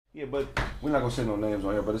Yeah, but we're not gonna say no names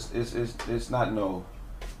on here. But it's not no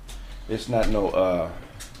it's not no.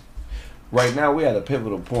 Right now we at a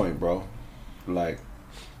pivotal point, bro. Like,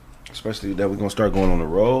 especially that we're gonna start going on the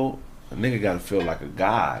road. A nigga gotta feel like a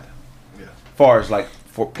god. Yeah. Far as like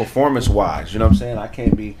for performance wise, you know what I'm saying? I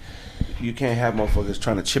can't be. You can't have motherfuckers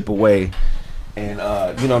trying to chip away and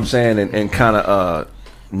you know what I'm saying, and kind of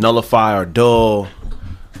nullify or dull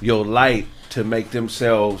your light to make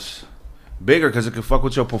themselves bigger because it can fuck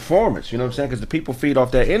with your performance. You know what I'm saying? Because the people feed off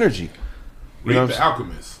that energy. You know Read The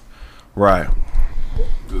Alchemist. Right.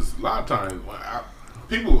 Because a lot of times,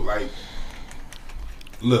 people like,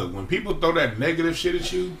 look, when people throw that negative shit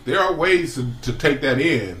at you, there are ways to take that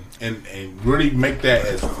in and really make that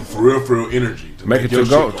as for real energy. To Make it your to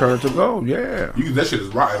go, shit turn it to go. Yeah. That shit is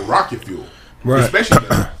rocket fuel. Right. Especially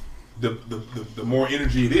the more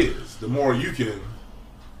energy it is, the more you can.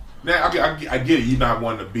 Now I get it. You not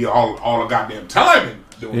wanting to be all the goddamn time and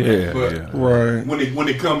doing that, but Right. when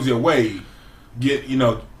it comes your way,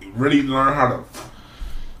 really learn how to.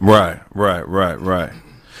 Right.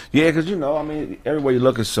 Yeah, because I mean, everywhere you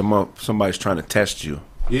look at somebody's trying to test you.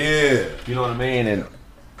 Yeah. You know what I mean? And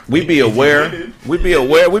we be aware.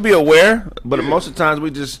 But most of the times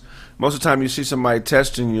most of the time you see somebody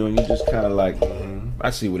testing you and you just kind of like, I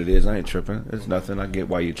see what it is. I ain't tripping. It's nothing. I get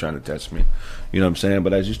why you're trying to test me. You know what I'm saying?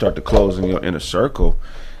 But as you start to close in your inner circle,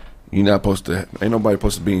 you're not supposed to, ain't nobody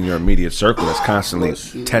supposed to be in your immediate circle that's constantly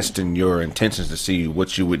testing your intentions to see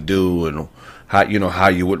what you would do and how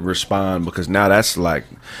you would respond, because now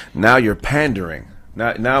you're pandering.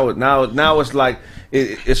 Now it's like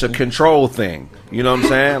it's a control thing. You know what I'm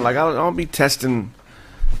saying? Like I don't be testing.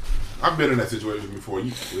 I've been in that situation before.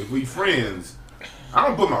 If we friends, I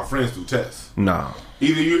don't put my friends through tests. No.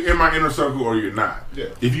 Either you're in my inner circle or you're not. Yeah.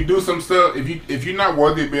 If you do some stuff, if you're not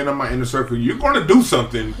worthy of being in my inner circle, you're going to do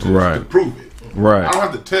something to prove it. Right. I don't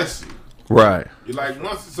have to test you. Right. You're like,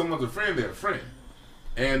 once someone's a friend, they're a friend.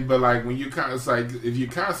 But like when you kind of, it's like if you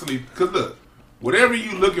constantly, because look, whatever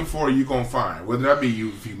you looking for, you're gonna find. Whether that be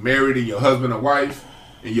if you married and your husband and wife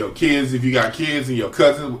and your kids, if you got kids and your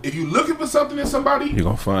cousins, if you looking for something in somebody, you're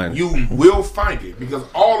gonna find it. You will find it, because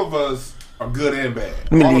all of us are good and bad.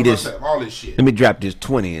 All of us have all this shit. Let me drop this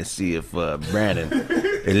 20 and see if Brandon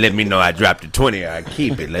and let me know I dropped the 20. I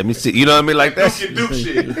keep it. Let me see. You know what I mean? Like that. Duke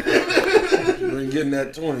shit. You ain't getting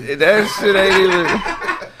that 20. That shit ain't even.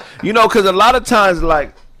 Because a lot of times,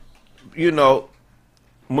 like,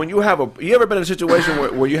 when you ever been in a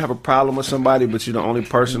situation where you have a problem with somebody, but you're the only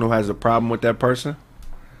person who has a problem with that person,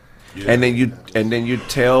 and then you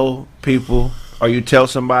tell people, or you tell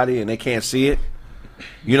somebody and they can't see it.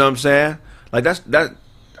 You know what I'm saying? Like that.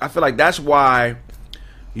 I feel like that's why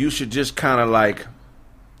you should just kind of like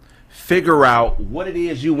figure out what it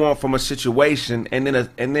is you want from a situation, and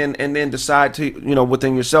then decide to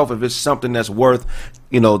within yourself if it's something that's worth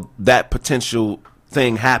that potential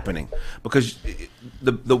thing happening. Because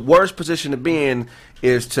the worst position to be in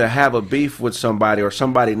is to have a beef with somebody, or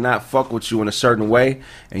somebody not fuck with you in a certain way,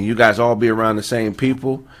 and you guys all be around the same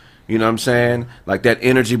people. You know what I'm saying? Like that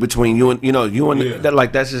energy between you and that,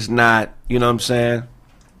 like that's just not. You know what I'm saying?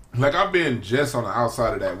 Like I've been just on the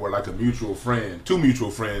outside of that, where like two mutual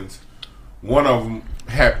friends, one of them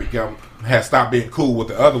had stopped being cool with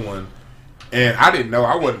the other one, and I didn't know.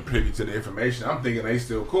 I wasn't privy to the information. I'm thinking they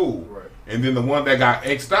still cool. Right. And then the one that got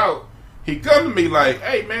X'd out, he come to me like,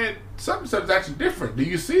 "Hey man, something's actually different. Do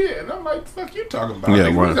you see it?" And I'm like, "Fuck you talking about?" Yeah,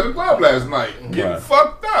 we was at the club last night, getting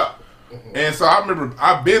fucked up. And so I remember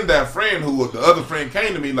I've been that friend who the other friend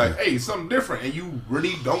came to me like, "Hey, something different," and you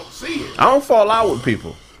really don't see it. I don't fall out with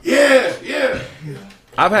people. Yeah.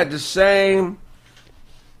 I've had the same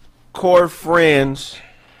core friends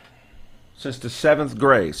since the 6th,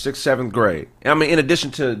 7th grade. I mean, in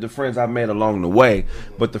addition to the friends I've made along the way,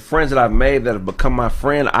 but the friends that I've made that have become my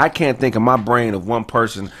friend, I can't think in my brain of one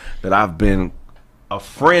person that I've been a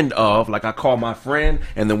friend of, like I call my friend,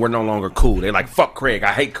 and then we're no longer cool. They're like, fuck Craig,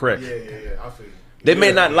 I hate Craig. Yeah, I feel you. They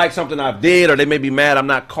may not like something I did, or they may be mad I'm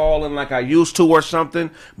not calling like I used to or something,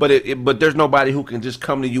 but but there's nobody who can just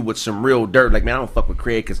come to you with some real dirt. Like, man, I don't fuck with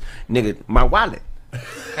Craig because, nigga, my wallet. Okay.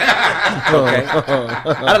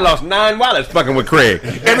 I done lost 9 wallets fucking with Craig.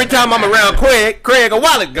 Every time I'm around Craig, a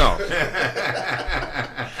wallet gone.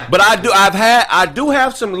 But I do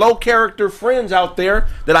have some low character friends out there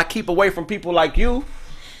that I keep away from people like you,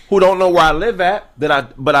 who don't know where I live at,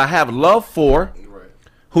 but I have love for,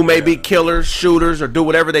 who may be killers, shooters, or do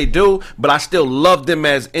whatever they do, but I still love them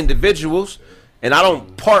as individuals, and I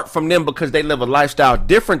don't part from them because they live a lifestyle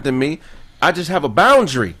different than me. I just have a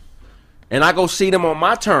boundary, and I go see them on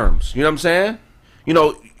my terms. You know what I'm saying?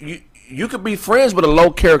 you could be friends with a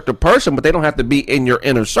low character person, but they don't have to be in your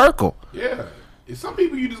inner circle. Yeah. Some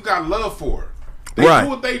people you just got love for. They Right. do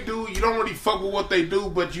what they do. You don't really fuck with what they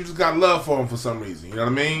do, but you just got love for them for some reason. You know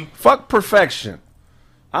what I mean? Fuck perfection.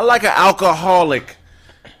 I like an alcoholic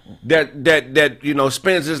that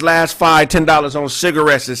spends his last $10 on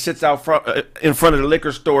cigarettes and sits out in front of the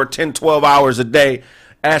liquor store 10-12 hours a day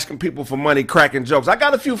asking people for money, cracking jokes. I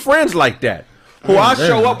got a few friends like that who I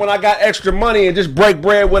show up when I got extra money and just break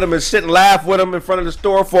bread with them and sit and laugh with them in front of the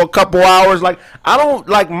store for a couple hours. Like, I don't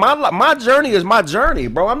like my journey is my journey,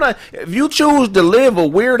 bro. I'm not. If you choose to live a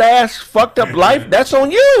weird ass fucked up life, that's on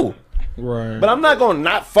you. Right. But I'm not gonna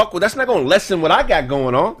not fuck with. That's not gonna lessen what I got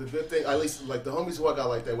going on. The good thing, at least like the homies who I got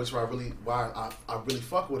like that, which I really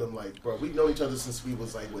fuck with them. Like, bro, we've known each other since we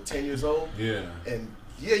was like 10 years old. Yeah. And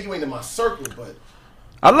yeah, you ain't in my circle, but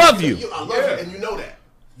I love you. I love you, and you know that.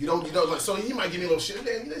 You know, like, so he might give me a little shit.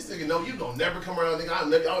 Man, this nigga know you gonna never come around, nigga. I'll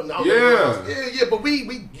never yeah. But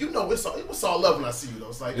we, you know, it's all love when I see you though.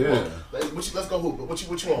 It's like, come on, let's go hoop. What you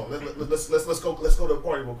want? Let's go to the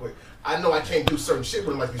party real quick. I know I can't do certain shit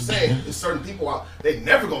with him, like you're saying. There's certain people they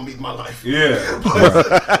never gonna meet in my life. Yeah.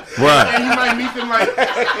 Right. And you might meet them like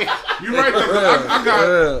you're right.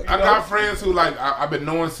 Though, I got friends who like I've been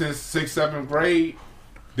knowing since 6th, 7th grade.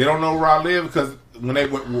 They don't know where I live because when they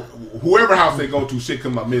whoever house they go to, shit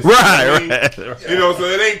come up missing. Right. You know, so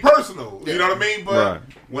it ain't personal. You know what I mean? But Right.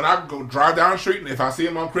 when I go drive down the street and if I see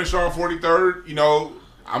them on Crenshaw 43rd, you know,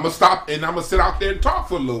 I'm gonna stop and I'm gonna sit out there and talk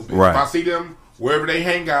for a little bit. Right. If I see them wherever they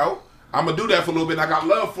hang out, I'm gonna do that for a little bit. And I got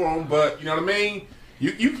love for them, but you know what I mean?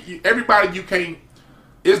 You everybody you can't.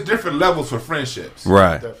 It's different levels for friendships.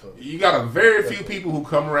 Right. Definitely. You got a very few people who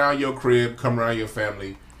come around your crib, come around your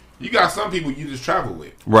family. You got some people you just travel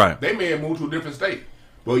with. Right. They may have moved to a different state.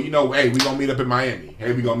 But you know, hey, we gonna meet up in Miami.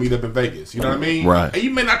 Hey, we gonna meet up in Vegas. You know what I mean? Right. And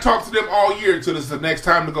you may not talk to them all year until it's the next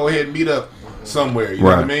time to go ahead and meet up somewhere. You know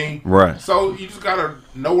what I mean? Right. So you just gotta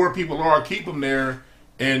know where people are, keep them there,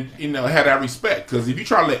 and have that respect. Because if you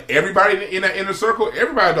try to let everybody in that inner circle,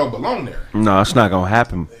 everybody don't belong there. No, it's not gonna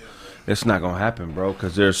happen. It's not gonna happen, bro.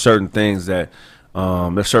 Because there's certain things that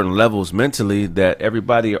there's certain levels mentally that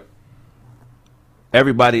everybody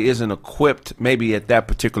isn't equipped maybe at that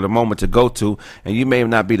particular moment to go to, and you may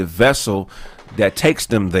not be the vessel that takes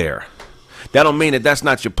them there. That don't mean that that's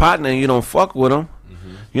not your partner and you don't fuck with them.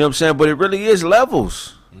 You know what I'm saying? But it really is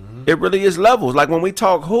levels. It really is levels. Like when we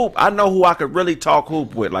talk hoop, I know who I could really talk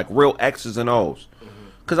hoop with, like real X's and O's.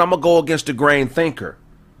 Because I'm going to go against the grain thinker.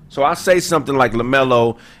 So I say something like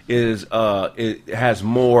LaMelo it has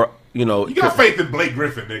more, you know. You got faith in Blake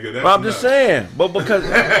Griffin, nigga. That's But I'm just saying. But because.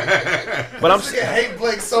 But I'm I hate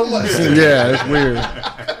Blake so much. Yeah, it's weird.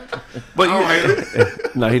 But I don't hate him.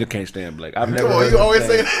 no, he can't stand Blake. I've never Come on, heard you him always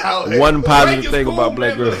say say that. one positive Blake is thing cool, about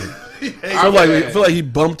Blake man. Griffin. I feel like he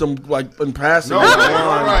bumped him like in passing. No,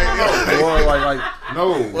 Right.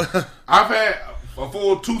 No, I've had a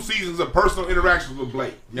full 2 seasons of personal interactions with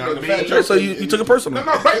Blake. You know what I mean? Okay, so you took it personal.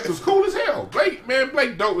 No, Blake was cool as hell.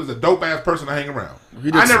 Blake dope is a dope ass person to hang around. He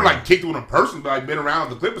did I never some- like kicked with him personally, but I've been around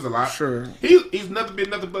the Clippers a lot. Sure. He's been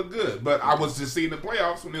nothing but good. But I was just seeing the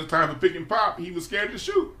playoffs when it was time for pick and pop. He was scared to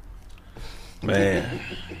shoot. Man.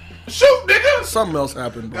 Shoot, nigga. Something else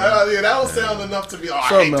happened, bro. Yeah, that was sound enough to be. Oh, I hate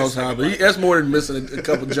Something this else nigga. happened. That's more than missing a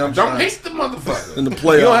couple jump Don't shots hate the motherfucker. in the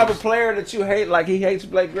playoffs. You don't have a player that you hate like he hates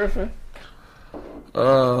Blake Griffin?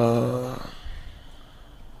 Who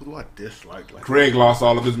do I dislike? Like, Craig lost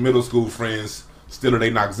all of his middle school friends. Still,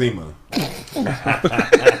 they Noxzema.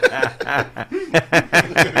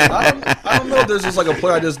 I don't know if there's just like a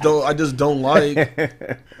player I just don't like.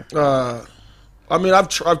 I mean, I've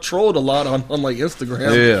trolled a lot on like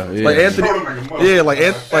Instagram. Yeah. Like Anthony. Trolling like a motherfucker. Yeah, like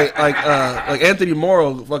Anthony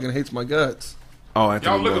Morrow fucking hates my guts. Oh,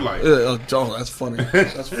 Anthony Y'all look Moore. alike. Oh, that's funny.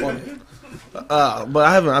 That's funny. But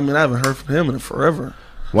I haven't heard from him in forever.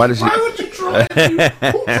 Why does he? Why would you troll Anthony?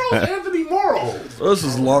 Who trolls Anthony Morrow? This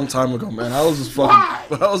is a long time ago, man. I was just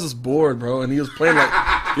fucking. Why? I was just bored, bro. And he was playing like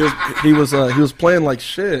he was playing like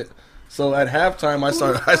shit. So at halftime,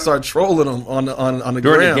 I started trolling him on the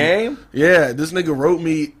During gram. the game? Yeah, this nigga wrote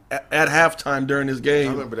me at halftime during this game.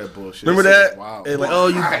 I remember that bullshit. Remember This that? is wild. And like, oh,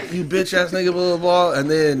 you bitch ass nigga, blah blah blah. And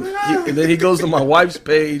then he goes to my wife's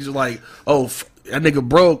page like, oh, that nigga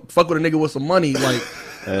broke. Fuck with a nigga with some money. Like,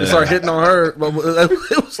 and start hitting on her. But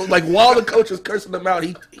it was like while the coach was cursing him out,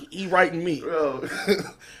 he writing me. Bro.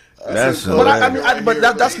 That's But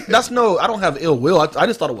that's no. I don't have ill will. I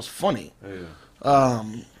just thought it was funny.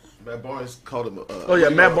 Matt Barnes called him. Oh, yeah,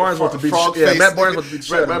 Matt Barnes wants to beat frog yeah, face Matt Barnes nigga. wants to beat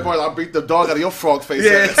shit out of Matt him. Barnes, I'll beat the dog out of your frog face.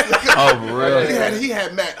 Yeah. ass. Oh, really? he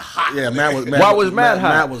had Matt hot. Yeah, Matt was. Why was Matt hot?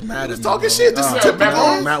 Matt was mad at He was me, talking bro. shit. This is Matt typical.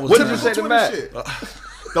 Barnes? Matt was What did mad. you say to Twitter Matt? shit.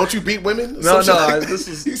 Don't you beat women? No, this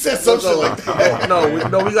is. He said some shit like that. No,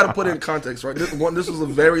 we got to put it in context, right? This was a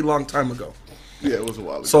very long time ago. Yeah, it was a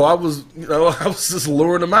while ago. So I was just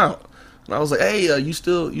luring them out. And I was like, "Hey, you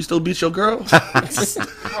still beat your girl?"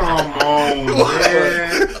 Come on,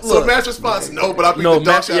 man. So Matt's response, no, but I beat No, the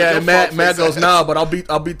dog shit out of your Matt frog face goes, ass. "Nah, but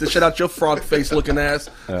I'll beat the shit out your frog face looking ass."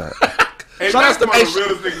 Hey, Shout outs to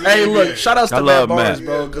look, shout outs to I Matt love Barnes, Matt.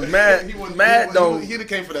 bro, because Matt don't. He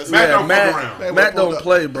came for that. Matt don't fuck around. Matt don't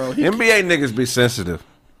play, bro. NBA niggas be sensitive.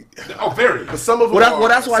 Oh, very. But some of them Well,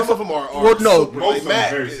 that's why some of them are well, no, super, most like of them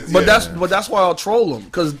Matt very is- sensitive. but that's why I'll troll them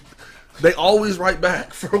because they always write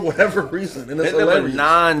back for whatever reason, and it's They live a hilarious.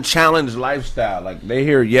 non-challenge lifestyle. Like they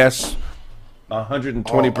hear yes 120%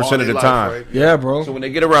 all of their the life, time. right? Yeah, bro. So when they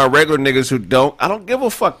get around regular niggas who don't, I don't give a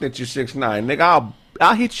fuck that you're 6'9", nigga.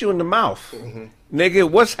 I'll hit you in the mouth, nigga.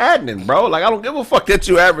 What's happening, bro? Like I don't give a fuck that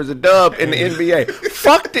you average a dub in the NBA.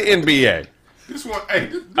 Fuck the NBA. This one, hey,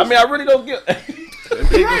 this, I mean, I really don't get.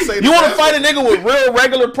 People say You want to that- fight a nigga with real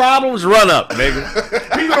regular problems? Run up, nigga.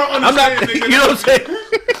 people don't I'm not. understand, nigga. You know what I'm saying?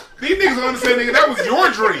 These niggas don't understand, nigga. That was your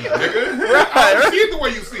dream, nigga. Right, I don't right. see it the way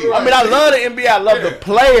you see it. I mean, I love the NBA. I love the Yeah.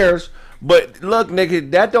 players. But look, nigga,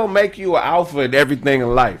 that don't make you an alpha in everything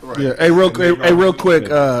in life. Yeah. Hey, real quick.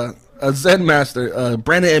 Zen Master.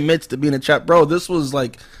 Brandon admits to being a chat, bro. This was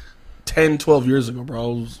like 10, 12 years ago,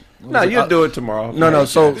 bro. No, you'll do it tomorrow. No.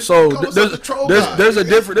 So Call us the troll guy. there's a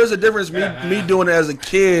difference. Me doing it as a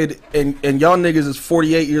kid and y'all niggas is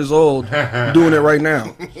 48 years old doing it right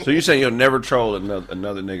now. So you saying you'll never troll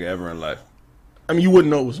another nigga ever in life? I mean, you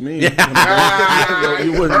wouldn't know it was me. Ah,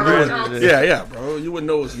 You wouldn't. burner Yeah, bro. You wouldn't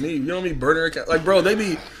know it was me. You know what I mean? Burner account. Like, bro, they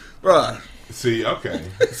be, bro. See, okay.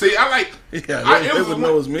 See, I like. Yeah, they was wouldn't know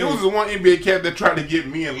it was me. It was the one NBA cat that tried to get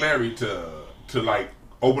me and Larry to like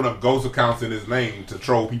open up ghost accounts in his name to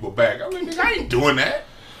troll people back. I'm like, nigga, I ain't doing that.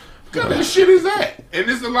 What kind of shit is that? And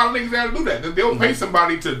there's a lot of niggas that do that. They'll pay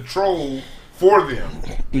somebody to troll for them.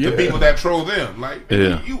 Yeah. The people that troll them. Like,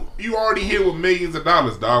 Yeah. you already here with millions of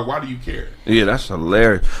dollars, dog. Why do you care? Yeah, that's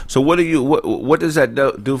hilarious. So what does that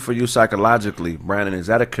do for you psychologically, Brandon? Is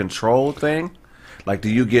that a control thing? Like, do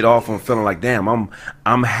you get off on feeling like, damn,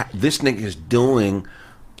 this nigga is doing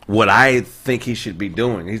what I think he should be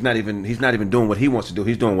doing. He's not even doing what he wants to do.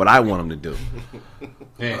 He's doing what I want him to do.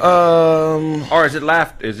 Or is it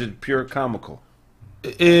Is it pure comical?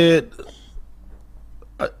 I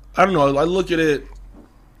don't know. I look at it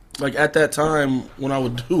like at that time when I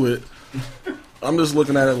would do it. I'm just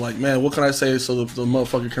looking at it like, man, what can I say so the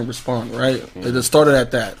motherfucker can respond, right? It started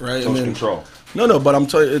at that, right? So it's control. No, but I'm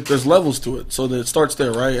telling you, there's levels to it. So that it starts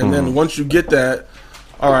there, right? And then once you get that,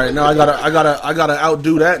 all right, now I gotta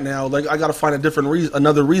outdo that now. Like I gotta find a different reason,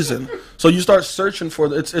 another reason. So you start searching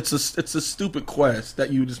for it's a stupid quest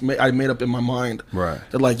that you just I made up in my mind. Right.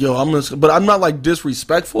 That like, yo, but I'm not like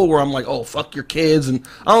disrespectful where I'm like, oh, fuck your kids, and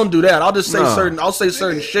I don't do that. I'll just say I'll say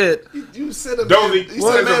certain shit. You said a Dozy, man, you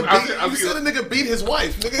said a man I beat, said- you said a nigga beat his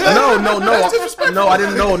wife. Nigga. No, That's disrespectful. no, I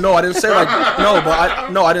didn't know. No, I didn't say like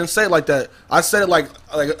I didn't say it like that. I said it like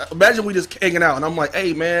imagine we just hanging out and I'm like,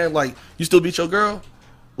 hey man, like you still beat your girl?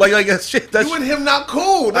 Like that shit. That's You and him not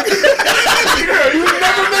cool. Nigga. You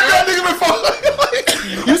never met that nigga before.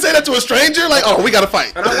 You say that to a stranger, like, oh, we gotta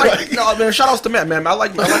fight. and I like no man. Shout outs to Matt, man. I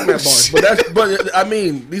like Matt Barnes, but I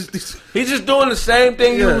mean these He's just doing the same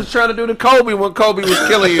thing you Yeah. was trying to do to Kobe when Kobe was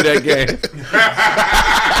killing you that game.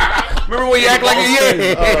 Remember when you act like a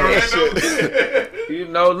You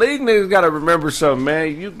know, league niggas gotta remember something,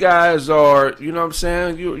 man. You guys are, you know what I'm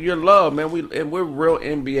saying? You're loved, man. We're real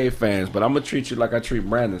NBA fans, but I'm gonna treat you like I treat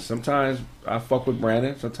Brandon. Sometimes I fuck with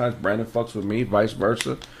Brandon, sometimes Brandon fucks with me, vice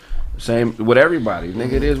versa. Same with everybody.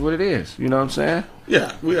 Nigga, it is what it is. You know what I'm saying?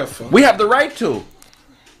 yeah, we have fun. We have the right to.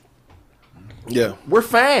 Yeah. We're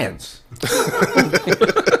fans.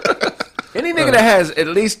 Any nigga that has at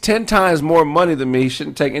least 10 times more money than me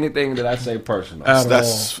shouldn't take anything that I say personal.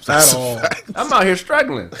 That's at a all. fact. I'm out here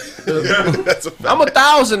struggling. That's a fact. I'm a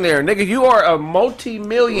thousandaire, nigga. You are a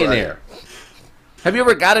multi-millionaire. Have you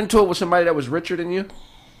ever got into it with somebody that was richer than you?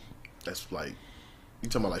 That's like, you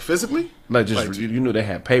talking about like physically? Like just Like- you knew they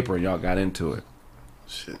had paper and y'all got into it.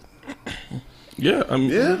 Shit. Yeah, I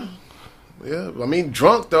mean, Yeah. Yeah. I mean,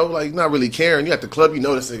 drunk though, like not really caring. You at the club, you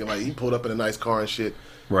know this nigga, like he pulled up in a nice car and shit.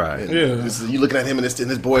 Right. And Yeah. you looking at him and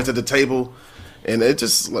his boys at the table, and it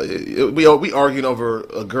just like we arguing over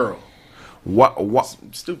a girl, What?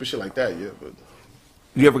 stupid shit like that. Yeah, but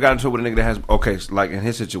You ever got into it with a nigga that has so like in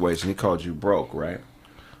his situation, he called you broke, right?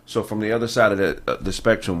 So from the other side of the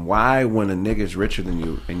spectrum, why when a nigga's richer than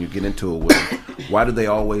you and you get into it with him, why do they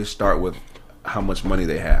always start with how much money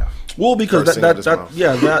they have? well, because First thing out his mouth.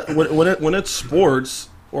 that when it's sports,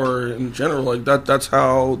 or in general, like that's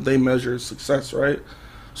how they measure success, right?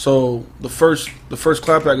 So the first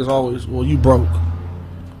clapback is always, well, you broke,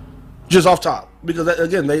 just off top, because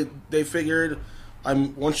again they figured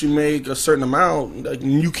once you make a certain amount, like,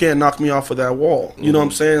 you can't knock me off of that wall. You know what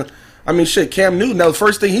I'm saying? I mean, shit, Cam Newton. Now the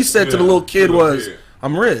first thing he said to the little kid was,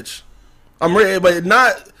 "I'm rich," but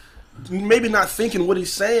maybe not thinking what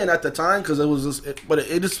he's saying at the time, because it was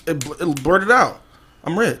it blurted out.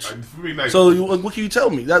 I'm rich. So what can you tell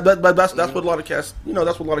me? That's what a lot of cats,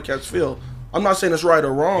 that's what a lot of cats feel. I'm not saying it's right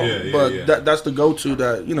or wrong, but that's the go-to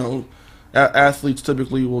that, athletes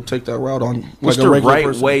typically will take that route on. What's the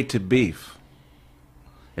right way to beef?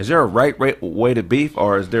 Is there a right way to beef,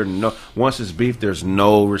 or is there no? Once it's beef, there's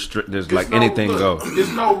no anything goes.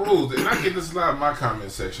 There's no rules, and I get this a lot in my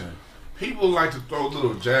comment section. People like to throw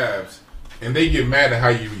little jabs, and they get mad at how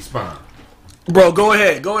you respond. Bro, go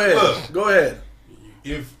ahead. Look, go ahead.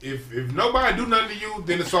 If nobody do nothing to you,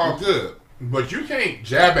 then it's all good. But you can't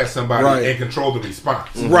jab at somebody and control the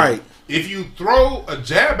response. Right. If you throw a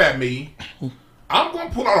jab at me, I'm going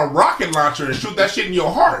to pull out a rocket launcher and shoot that shit in your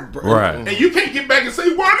heart. Right. And you can't get back and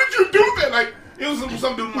say, why did you do that? Like, it was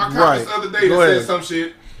some dude in my comments the other day that said some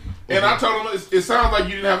shit. And I told him, it sounds like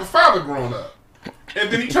you didn't have a father growing up. And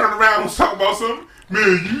then he turned around and was talking about something.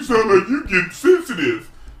 Man, you sound like you get sensitive.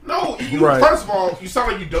 No, first of all, you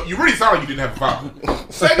sound like you don't. You really sound like you didn't have a father.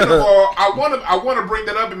 Second of all, I want to bring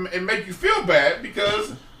that up and make you feel bad,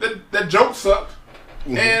 because that joke sucked.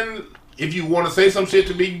 And if you want to say some shit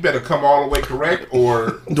to me, you better come all the way correct.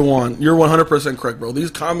 Or Dewan, you're 100% correct, bro. These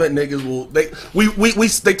comment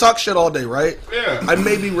niggas they talk shit all day, right? Yeah. I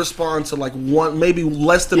maybe respond to like maybe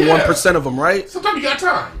less than 1% of them, right? Sometimes you got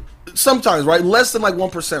time. Sometimes, right? Less than like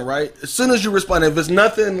 1%, right? As soon as you respond, if it's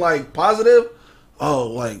nothing like positive,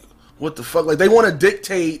 like, what the fuck? Like, they want to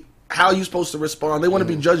dictate how you supposed to respond. They want to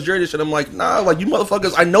be Judge Judy shit. I'm like, nah, like, you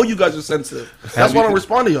motherfuckers, I know you guys are sensitive. That's why I don't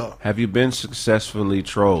respond to y'all. Have you been successfully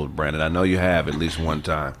trolled, Brandon? I know you have at least one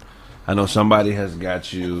time. I know somebody has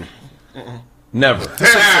got you. Never.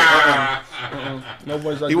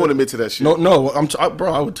 Nobody's like he won't admit to that shit. No,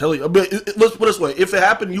 bro, I would tell you. But let's put it this way. If it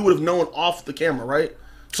happened, you would have known off the camera, right?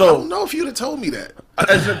 So, I don't know if you'd have told me that.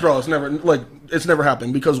 It's never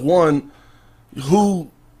happened, because one, I'm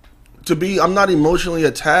not emotionally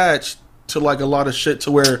attached to like a lot of shit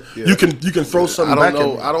to where you can throw something back at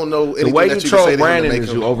me. I don't know anything. The way that you troll Brandon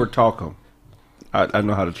is you overtalk him. I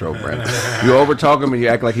know how to troll Brandon. You overtalk him and you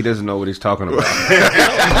act like he doesn't know what he's talking about.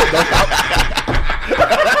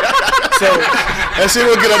 That shit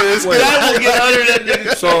will get under this. That will get under that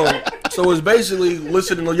nigga. So it's basically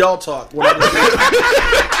listening to y'all talk.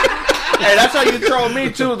 Hey, that's how you troll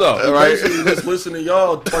me too, though. Right? Basically, just listen to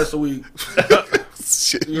y'all twice a week.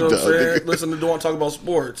 Shit, you know what I'm saying? Listen to Dawn talk about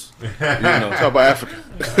sports. Talk about Africa.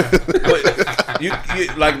 But you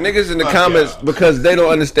like niggas in the comments, because they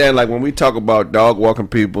don't understand. Like, when we talk about dog walking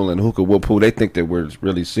people and hookah whoop who, they think that we're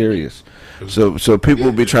really serious. So people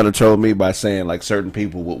will be trying to troll me by saying like certain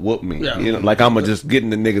people would whoop me. Yeah. Like I'ma just get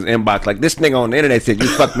in the niggas inbox like, this nigga on the internet said you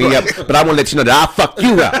fucked me up, but I want to let you know that I fucked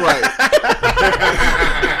you up. Right.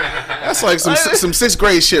 That's like some sixth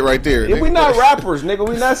grade shit right there. Yeah, we not rappers, nigga.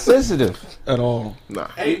 We not sensitive at all. Nah.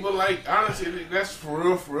 Hey, but like honestly, that's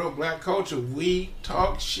for real black culture. We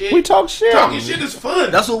talk shit. We talk shit. Talking shit is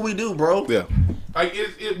fun. That's what we do, bro. Yeah. Like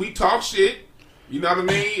we talk shit. You know what I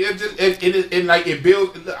mean? It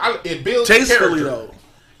builds tastefully character. Though.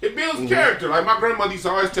 It builds character. Like my grandmother used to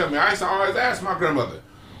always tell me. I used to always ask my grandmother,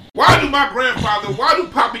 why do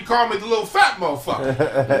Poppy call me the little fat motherfucker?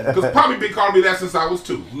 Because Poppy been calling me that since I was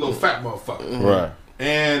 2, the little fat motherfucker. Right.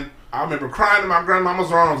 And I remember crying in my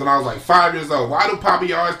grandmama's arms when I was like 5 years old. Why do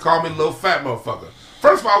Poppy always call me the little fat motherfucker?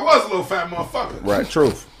 First of all, I was a little fat motherfucker. Right,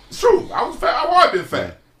 truth. It's true. I was fat. I've always been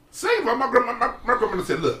fat. Second of all, my grandmother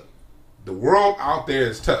said, look, the world out there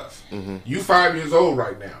is tough. You 5 years old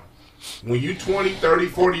right now. When you 20, 30,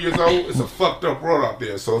 40 years old, it's a fucked up world out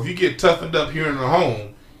there. So if you get toughened up here in the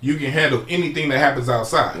home, you can handle anything that happens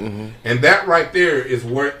outside. And that right there is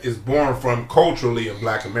where it's born from culturally in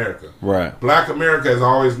Black America. Right. Black America has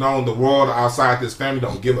always known the world outside this family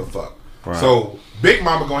don't give a fuck. Right. So Big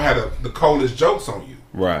Mama gonna have the coldest jokes on you.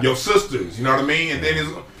 Right. Your sisters, you know what I mean? And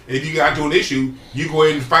then if you got to an issue, you go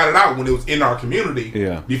ahead and fight it out when it was in our community.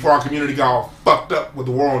 Yeah. Before our community got all fucked up with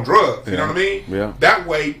the war on drugs. You know what I mean? Yeah. That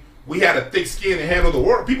way, we had a thick skin to handle the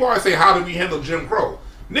war. People always say, how did we handle Jim Crow?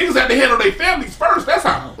 Niggas had to handle their families first. That's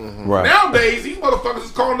how. Right. Nowadays, these motherfuckers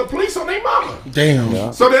is calling the police on their mama. Damn.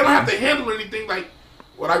 Yeah. So they don't have to handle anything like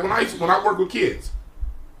when I work with kids,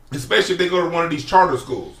 especially if they go to one of these charter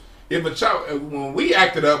schools. If a child, when we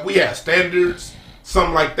acted up, we had standards.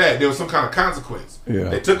 something like that. There was some kind of consequence. Yeah.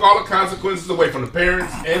 They took all the consequences away from the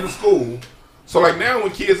parents and the school. So like now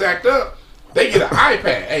when kids act up, they get an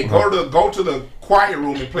iPad. Hey, go to the quiet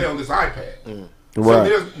room and play on this iPad. So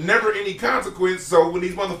there's never any consequence. So when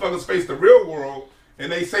these motherfuckers face the real world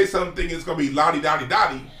and they say something it's gonna be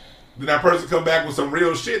lottie-dottie-dottie, then that person come back with some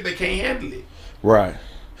real shit, they can't handle it. Right.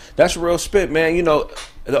 That's real spit, man. You know,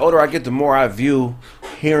 the older I get, the more I view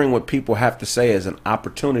hearing what people have to say as an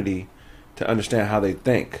opportunity to understand how they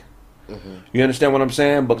think. You understand what I'm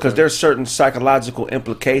saying? Because there's certain psychological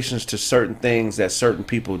implications to certain things that certain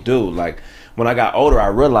people do. Like, when I got older, I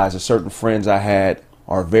realized that certain friends I had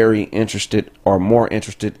are very interested or more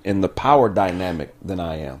interested in the power dynamic than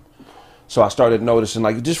I am. So I started noticing,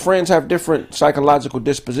 like, just friends have different psychological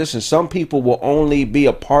dispositions. Some people will only be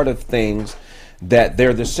a part of things that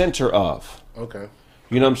they're the center of. Okay.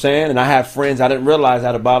 You know what I'm saying? And I have friends, I didn't realize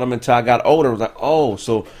that about them until I got older. I was like, oh,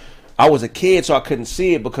 so I was a kid, so I couldn't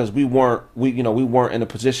see it because we weren't in a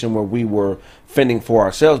position where we were fending for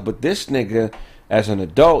ourselves. But this nigga, as an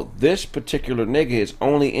adult, this particular nigga is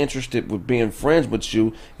only interested with being friends with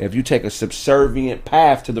you if you take a subservient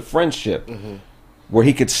path to the friendship where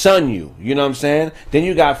he could son you. You know what I'm saying? Then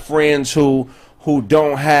you got friends who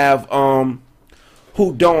don't have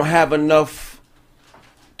enough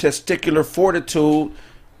testicular fortitude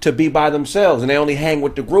to be by themselves, and they only hang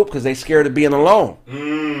with the group because they scared of being alone.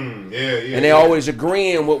 And they always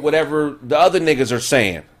agreeing with whatever the other niggas are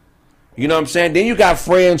saying. You know what I'm saying? Then you got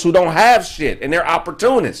friends who don't have shit, and they're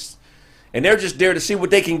opportunists, and they're just there to see what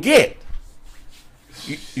they can get.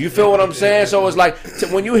 You feel what I'm saying? So it's like,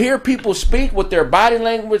 when you hear people speak with their body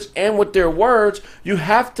language and with their words, you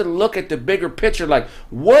have to look at the bigger picture. Like,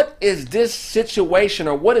 what is this situation,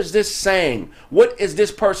 or what is this saying? What is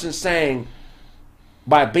this person saying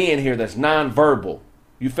by being here that's nonverbal?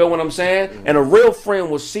 You feel what I'm saying? And a real friend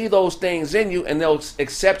will see those things in you, and they'll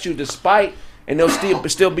accept you despite, and they'll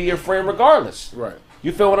still be your friend regardless. Right.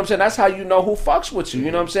 You feel what I'm saying? That's how you know who fucks with you. You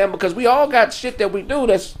know what I'm saying? Because we all got shit that we do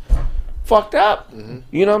that's fucked up.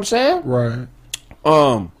 You know what I'm saying? Right.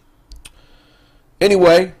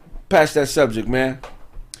 Anyway, past that subject, man.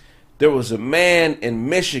 There was a man in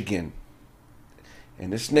Michigan,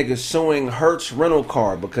 and this nigga suing Hertz Rental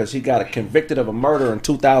Car because he got convicted of a murder in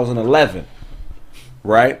 2011.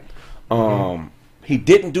 Right? He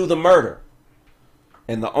didn't do the murder.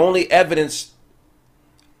 And the only evidence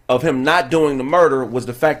of him not doing the murder was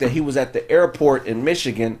the fact that he was at the airport in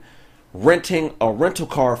Michigan renting a rental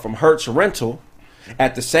car from Hertz Rental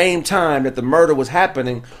at the same time that the murder was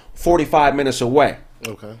happening 45 minutes away.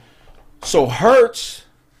 Okay. So Hertz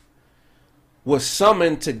was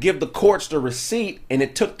summoned to give the courts the receipt, and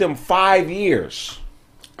it took them 5 years.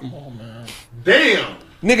 Come on, man. Damn.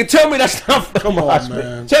 Nigga, tell me that's not Come on,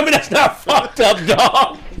 man. Tell me that's not fucked up,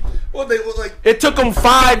 dog. Well, they was like, It took them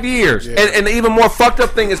 5 years. Yeah. And the even more fucked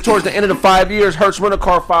up thing is towards the end of the 5 years, Hertz Rental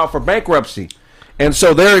Car filed for bankruptcy. And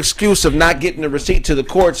so their excuse of not getting the receipt to the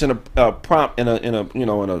courts in a prompt in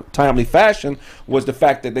a timely fashion was the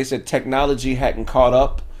fact that they said technology hadn't caught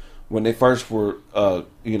up when they first were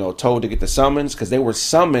told to get the summons, because they were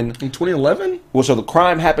summoned in 2011. Well, so the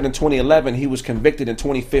crime happened in 2011. He was convicted in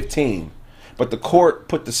 2015, but the court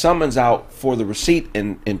put the summons out for the receipt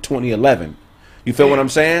in 2011. You feel what I'm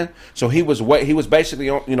saying? So he was basically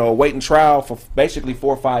awaiting trial for basically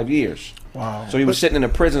 4 or 5 years. Wow. So he was sitting in a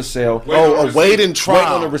prison cell. awaiting trial.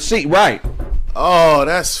 Waiting on the receipt, right? Oh,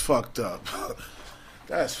 that's fucked up.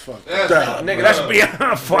 That's fucked up. Nigga, that's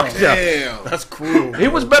beyond fucked up. Damn. That's cruel. He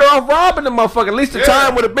was better off robbing the motherfucker. At least the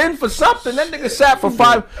time would have been for something. That nigga sat for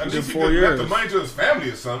 5. At least he 4 could years. left the money to his family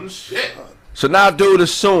or something. Shit. So now dude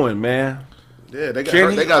is suing, man. Yeah, they got.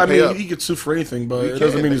 Can They he, got I to pay mean, up. he could sue for anything, but He it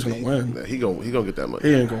doesn't can. mean he's gonna win. He gonna get that money.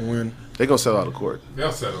 He ain't gonna win. They gonna sell out of court.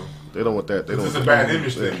 They'll settle. They don't want that. They don't. This is want a that. bad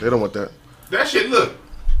image thing. They don't want that. That shit, look,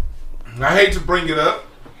 I hate to bring it up,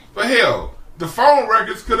 but hell, the phone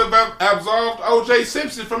records could have absolved O.J.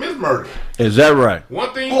 Simpson from his murder. Is that right?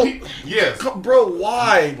 One thing, yes. Bro,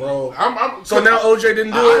 why, bro? So now OJ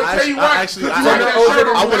didn't do it. I'll tell you what. Actually,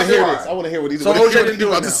 I want to hear this. I want to hear what he's. So OJ didn't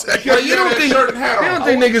do it. Yeah, You don't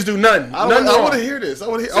think niggas do nothing? I Nothing want wrong. to hear this. I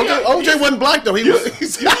want to hear. OJ wasn't black though. You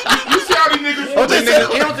see how these niggas? You don't think niggas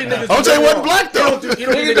do OJ nothing wasn't wrong. black though.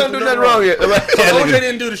 Niggas don't do nothing wrong yet. So OJ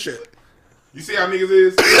didn't do the shit. You see how niggas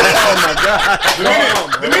is? Oh my god.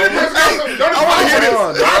 The minute person got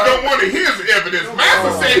something, I don't want to hear his evidence.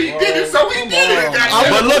 Master said he did it, so he did it.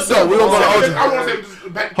 But look though, we don't go to OJ. I want to say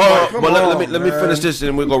back. Hold on, but let me finish this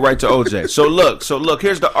and we'll go right to OJ. So look,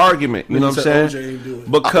 here's the argument. You know what I'm saying? OJ didn't do it. I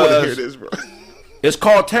want to hear Because this, bro. it's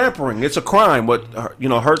called tampering. It's a crime. What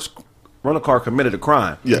Hertz Rental Car committed a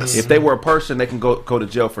crime. Yes. If they were a person, they can go to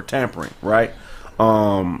jail for tampering, right?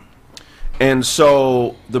 And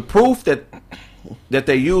so the proof that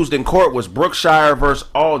they used in court was Brookshire versus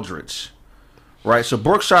Aldridge. Right, so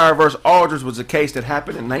Brookshire versus Aldridge was a case that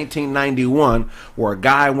happened in 1991 where a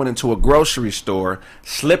guy went into a grocery store,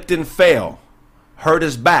 slipped and fell, hurt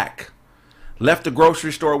his back, left the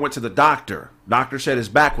grocery store, went to the doctor. Doctor said his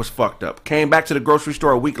back was fucked up. Came back to the grocery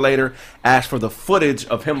store a week later, asked for the footage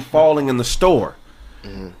of him falling in the store.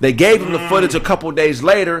 They gave him the footage a couple days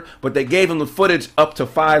later, but they gave him the footage up to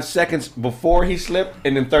 5 seconds before he slipped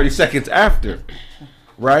and then 30 seconds after.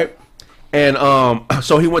 Right? And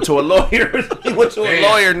so he went to a lawyer.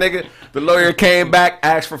 Nigga. The lawyer came back,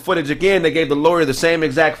 asked for footage again. They gave the lawyer the same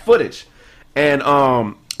exact footage. And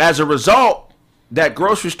as a result, that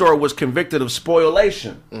grocery store was convicted of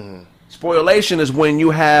spoliation. Spoliation is when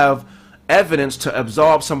you have evidence to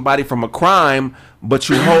absolve somebody from a crime, but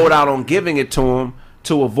you hold out on giving it to them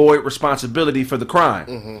to avoid responsibility for the crime.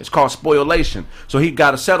 It's called spoliation. So he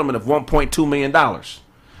got a settlement of $1.2 million.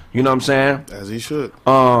 You know what I'm saying? As he should.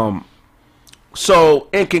 So,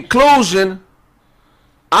 in conclusion,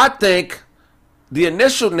 I think the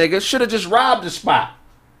initial nigga should have just robbed the spot.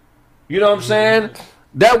 You know what I'm saying?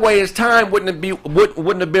 That way his time wouldn't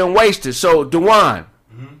have been wasted. So, Dewan,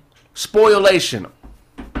 spoliation.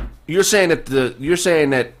 You're saying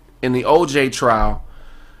that in the OJ trial,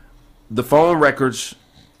 the phone records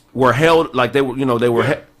were held like they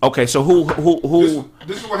were. Okay, so who?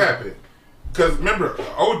 This is what happened. Because remember,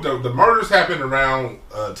 the murders happened around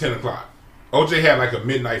 10 o'clock. OJ had like a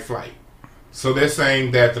midnight flight. So they're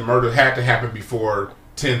saying that the murder had to happen before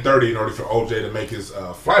 10:30 in order for OJ to make his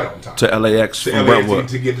flight on time. To LAX.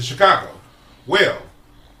 To get to Chicago. Well,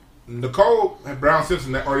 Nicole Brown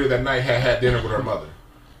Simpson earlier that night had dinner with her mother.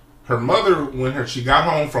 Her mother, when she got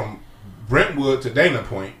home from Brentwood to Dana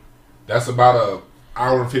Point, that's about a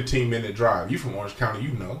hour and 15-minute drive. You from Orange County,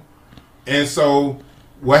 you know. And so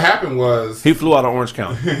what happened was... He flew out of Orange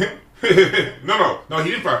County. No, he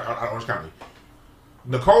didn't fly out of Orange County.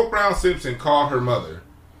 Nicole Brown Simpson called her mother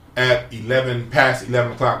at past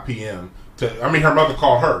 11 o'clock p.m. Her mother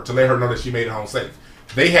called her to let her know that she made it home safe.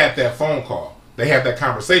 They had that phone call. They had that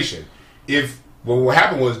conversation. What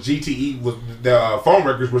happened was GTE the phone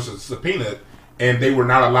records were subpoenaed and they were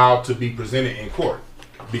not allowed to be presented in court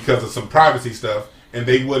because of some privacy stuff, and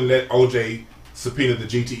they wouldn't let OJ subpoena the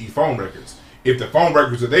GTE phone records. If the phone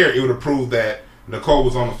records are there, it would have proved that Nicole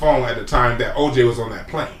was on the phone at the time that OJ was on that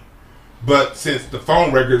plane. But since the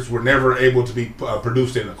phone records were never able to be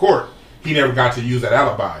produced in the court, he never got to use that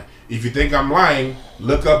alibi. If you think I'm lying,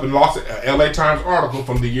 look up and lost an LA Times article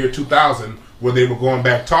from the year 2000 where they were going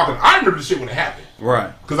back talking. I remember the shit when it happened.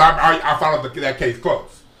 Right. Because I followed that case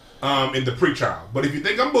close in the pre-trial. But if you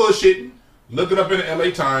think I'm bullshitting, look it up in the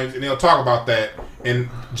LA Times and they'll talk about that. And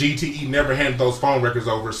GTE never handed those phone records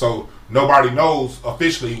over, so nobody knows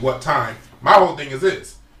officially what time. My whole thing is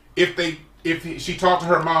this. If she talked to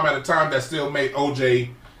her mom at a time that still made OJ,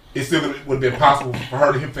 it still would have been possible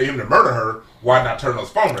for him to murder her, why not turn those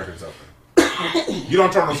phone records over? You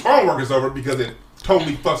don't turn those phone records over because it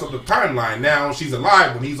totally fucks up the timeline. Now she's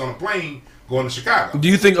alive when he's on a plane going to Chicago. Do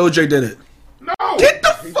you think OJ did it? No. Get the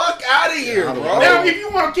fuck out of here, bro. Now, if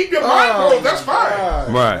you want to keep your mind closed, that's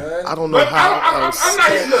fine. Right. I don't know how.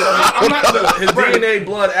 I'm not His DNA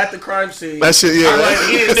blood at the crime scene. That shit, yeah.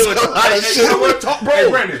 He didn't do it. Bro, Hey,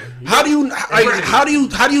 Brandon. How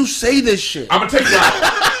do you say this shit? I'm gonna tell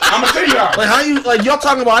you how. Like y'all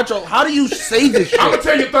talking about how do you say this shit? I'm gonna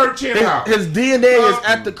tell you third chance how. His DNA is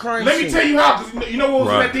at the crime scene. Let me tell you how, because you know what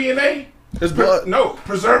was in that DNA? His blood. No,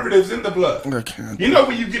 preservatives in the blood. You know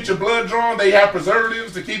when you get your blood drawn, they have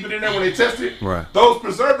preservatives to keep it in there when they test it. Right. Those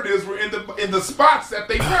preservatives were in the spots that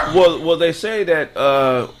they found. Well, they say that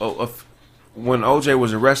when OJ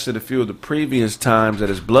was arrested a few of the previous times that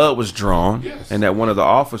his blood was drawn, and that one of the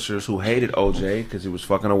officers who hated OJ because he was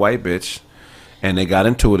fucking a white bitch, and they got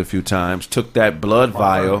into it a few times, took that blood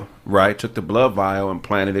vial, took the blood vial and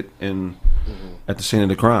planted it in at the scene of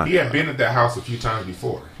the crime. He had been at that house a few times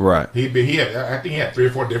before. Right. I think he had 3 or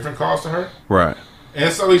 4 different calls to her. Right.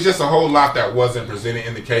 And so it's just a whole lot that wasn't presented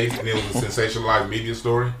in the case, and it was a sensationalized media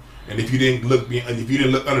story. And if you didn't look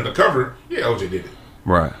under the cover, OJ did it.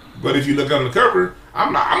 Right. But if you look under the cover,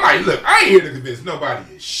 I'm like, look, I ain't here to convince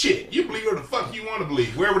nobody is shit. You believe whatever the fuck you want to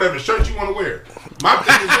believe. Wear whatever shirt you want to wear. My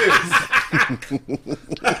thing is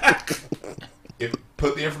this. If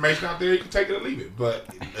put the information out there, you can take it or leave it. But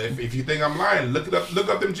if you think I'm lying, look up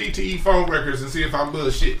them GTE phone records and see if I'm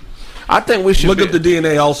bullshit. I think we should look up the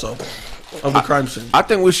DNA also. of the crime scene. I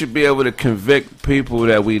think we should be able to convict people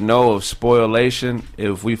that we know of spoliation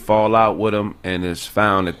if we fall out with them and it's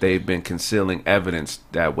found that they've been concealing evidence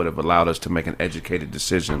that would have allowed us to make an educated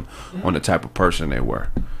decision on the type of person they were.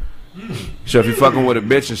 So if you're fucking with a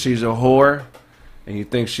bitch and she's a whore and you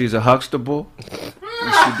think she's a Huxtable,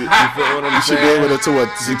 you should be able to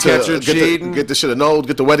get the shit annulled,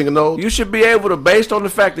 get the wedding annulled. You should be able to, based on the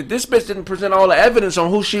fact that this bitch didn't present all the evidence on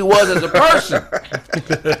who she was as a person.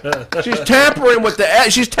 She's tampering with the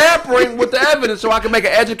evidence, so I can make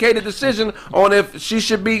an educated decision on if she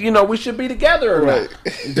should be, we should be together or not.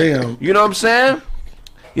 Damn. You know what I'm saying?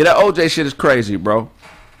 Yeah, that OJ shit is crazy, bro.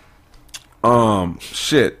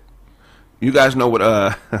 Shit. You guys know what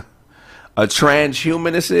a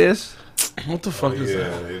transhumanist is? What the fuck is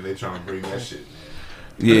that? Yeah, they trying to bring that shit.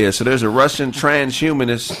 Yeah, so there's a Russian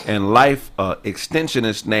transhumanist and life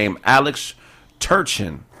extensionist named Alex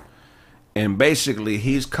Turchin. And basically,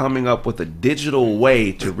 he's coming up with a digital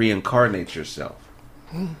way to reincarnate yourself.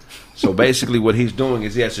 So basically what he's doing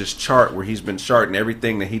is he has this chart where he's been charting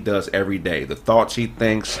everything that he does every day. The thoughts he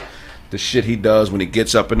thinks, the shit he does when he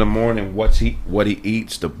gets up in the morning, what he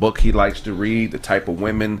eats, the book he likes to read, the type of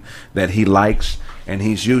women that he likes. And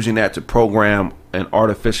he's using that to program an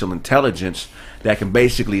artificial intelligence that can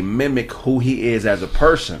basically mimic who he is as a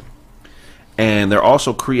person. And they're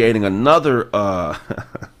also creating another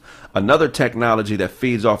another technology that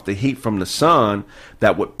feeds off the heat from the sun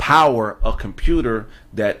that would power a computer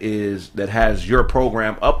that has your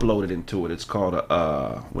program uploaded into it. It's called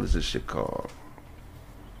what is this shit called?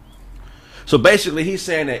 So basically, he's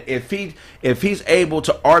saying that if he's able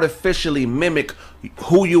to artificially mimic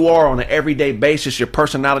who you are on an everyday basis, your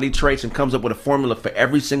personality traits, and comes up with a formula for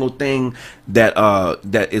every single thing that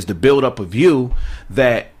is the buildup of you,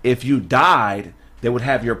 that if you died, they would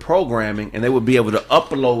have your programming and they would be able to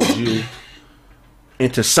upload you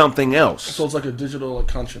into something else. So it's like a digital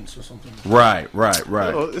conscience or something. Right.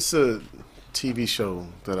 It's a TV show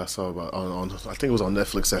that I saw about on I think it was on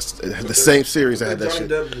Netflix. It had the same series that had that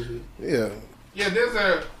shit. Yeah. Yeah,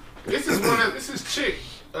 this is chick.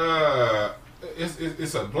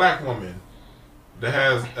 It's a black woman that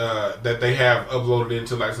has that they have uploaded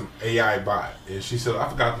into like some AI bot, and she said I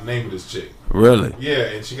forgot the name of this chick. Really? Yeah,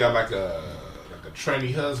 and she got like a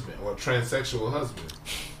tranny husband or a transsexual husband,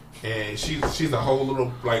 and she's a whole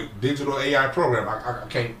little like digital AI program. I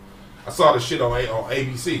can't. I saw the shit on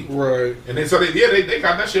ABC. Right. And they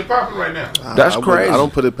got that shit popping right now. That's crazy. I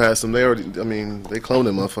don't put it past them. They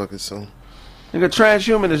cloning motherfuckers, so. Like a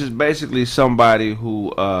transhumanist is basically somebody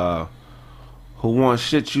who wants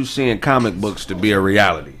shit you see in comic books to be a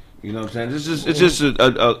reality. You know what I'm saying? It's just a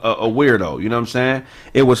weirdo. You know what I'm saying?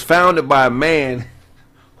 It was founded by a man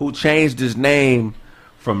who changed his name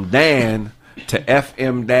from Dan to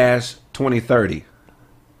FM-2030.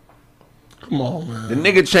 Come on, man. The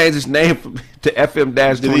nigga changed his name to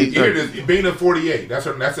FM-2030. Here it is, Bina48. That's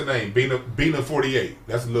her name. Bina48.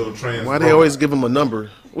 That's a little trans. Why they always give him a number?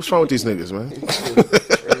 What's wrong with these niggas, man? If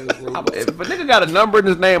a nigga got a number in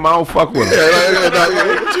his name, I don't fuck with him.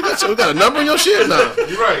 You got a number in your shit? Nah.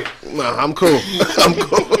 You're right. Nah, I'm cool. I'm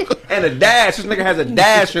cool. And a dash. This nigga has a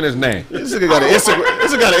dash in his name. This nigga got an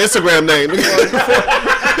Instagram name. You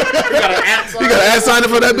got an ad sign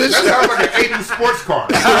for that bitch? That sounds like an 80s sports car.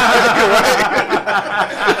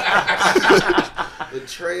 The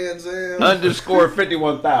Trans Am _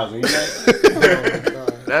 51,000. You know? Oh,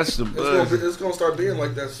 that's the buzz. It's gonna start being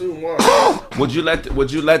like that soon. Wow. Would you let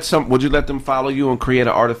them follow you and create an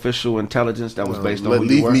artificial intelligence that was based on who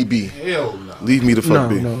you were? Leave me be. Hell no. Leave me the fuck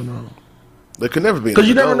be. No. There could never be. Because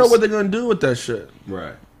you never know what they're gonna do with that shit.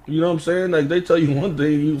 Right. You know what I'm saying? Like they tell you one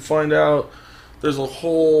thing, you find out there's a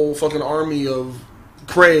whole fucking army of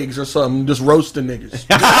Craigs or something just roasting niggas.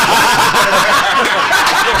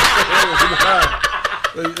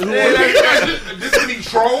 This is he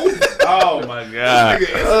troll? Oh my god!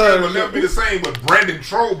 Instagram will never be the same with Brandon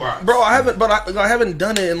Trollbot. Bro, I haven't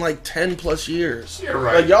done it in like 10 plus years. Yeah,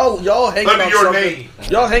 right. Like y'all hanging Under on your something. name.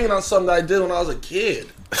 Y'all hanging on something that I did when I was a kid.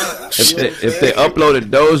 If they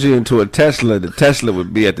uploaded Dozy into a Tesla, the Tesla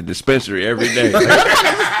would be at the dispensary every day.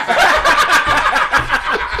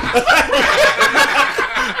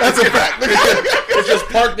 That's a fact. It's just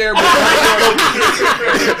parked there. The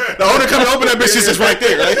owner come and open that bitch, she's just right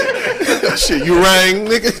there, right? Shit, you rang,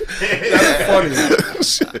 nigga. That's funny.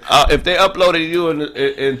 If they uploaded you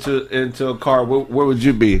into a car, where would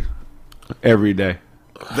you be every day?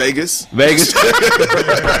 Vegas.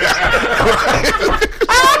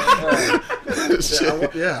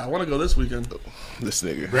 Yeah, I want to go this weekend. This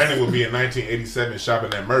nigga. Brandon would be in 1987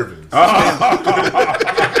 shopping at Mervin's.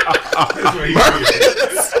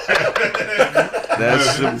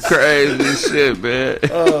 That's some crazy shit, man.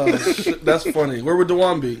 Shit, that's funny. Where would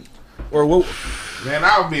Dewan be? Or what? Man,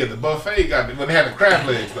 I would be at the buffet. When they had the crab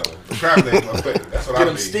legs though, the crab leg buffet. That's what I Get would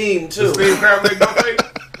them be. steamed too. The steamed crab leg buffet.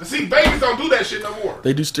 See, babies don't do that shit no more.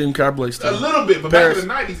 They do steamed crab legs A too. little bit, but back in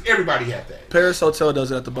the '90s, everybody had that. Paris Hotel does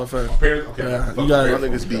it at the buffet. Paris, okay. Yeah, Y'all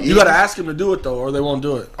niggas be you gotta ask them to do it though, or they won't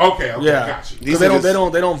do it. Okay, Yeah, got you. because they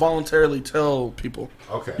don't voluntarily tell people.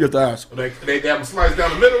 Okay. You have to ask. They have them sliced down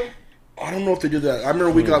the middle. I don't know if they did that. I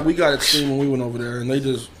remember we got it steamed when we went over there, and it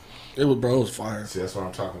was fire. See, that's what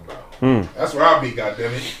I'm talking about. That's where I'll be,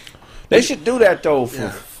 goddammit. They should do that though.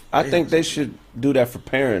 I think they should do that for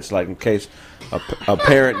parents, like in case a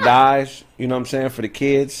parent dies. You know what I'm saying, for the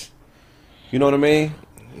kids. You know what I mean?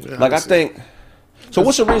 Yeah, Like I think. So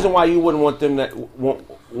what's the reason why you wouldn't want them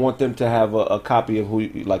want them to have a copy of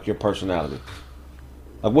like your personality?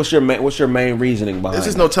 Like what's your main reasoning behind? There's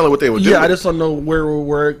just no telling what they would do. Yeah, I just don't know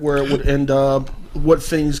where it would end up. What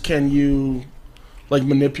things can you like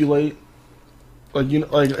manipulate? Like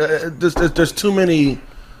there's too many.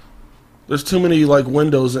 There's too many like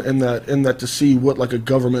windows in that to see what like a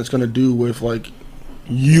government's gonna do with like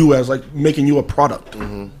you as like making you a product.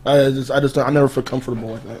 I never feel comfortable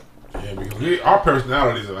like that. Yeah, because our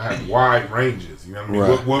personalities have wide ranges. You know what I mean?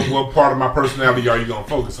 Right. What part of my personality are you gonna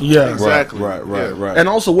focus on? Yeah, exactly. Right. And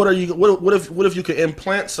also, what if you could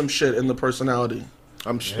implant some shit in the personality?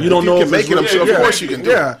 I'm sure You don't know you if can make it's it. I'm real. sure, Yeah, of course, you can do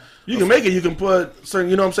Yeah, it. you can make it. You can put certain.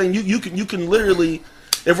 You know what I'm saying? You can literally.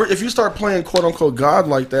 If you start playing quote unquote God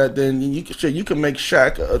like that, then you can make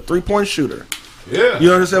Shaq a 3-point shooter. Yeah,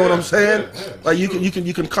 You understand what I'm saying? Yeah. Like you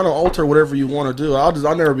can kind of alter whatever you want to do. I'll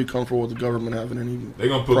never be comfortable with the government having any. They're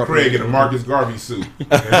gonna put Craig in a Marcus Garvey suit.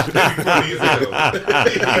 Like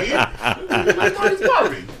Marcus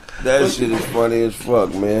Garvey. That shit is funny as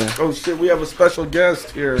fuck, man. Oh shit, we have a special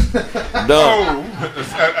guest here. Dumb.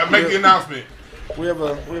 Oh, I make the announcement. We have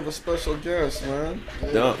a special guest, man.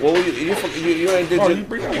 Dumb. Well, you ain't did Oh, your, you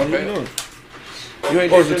bring that one. What you doing? you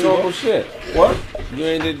ain't Oh, did is it your too normal long? shit. What? You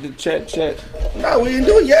ain't did the chat. No, we didn't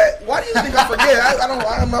do it yet. Why do you think I forget?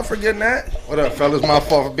 I'm not forgetting that. What up, fellas? My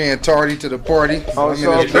fault for being tardy to the party. Oh, it's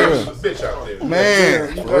all There's good. a bitch out there.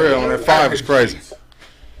 Man, for real, that 5 is crazy.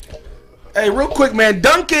 Hey, real quick, man.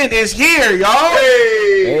 Duncan is here, y'all.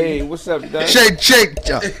 Hey, what's up, Duncan? Shake.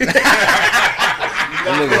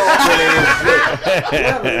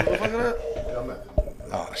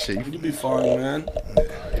 Oh shit! You be fine, man.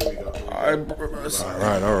 All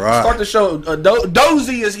right, All right. start the show.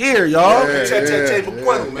 Dozy is here, y'all.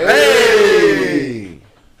 Hey.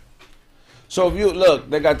 So if you look,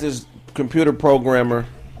 they got this computer programmer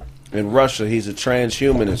in Russia. He's a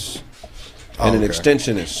transhumanist and an okay.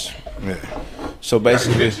 extensionist. Yeah. So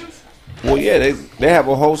basically, well, yeah, they have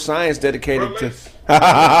a whole science dedicated to.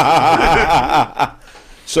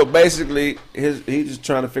 So basically, he's just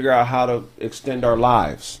trying to figure out how to extend our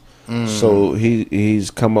lives. So he's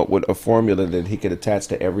come up with a formula that he could attach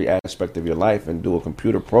to every aspect of your life and do a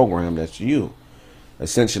computer program that's you,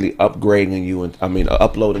 essentially uploading you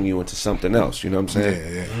into something else. You know what I'm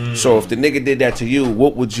saying? Yeah. So if the nigga did that to you,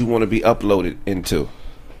 what would you want to be uploaded into?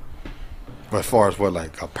 As far as what,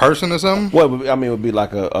 like a person or something? Well, I mean, it would be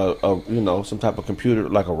like a some type of computer,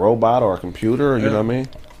 like a robot or a computer. You know what I mean?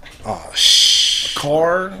 Oh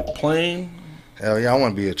Car, plane. Hell yeah! I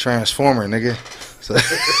want to be a transformer, nigga. So,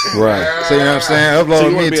 Right. so you know what I'm saying? So Upload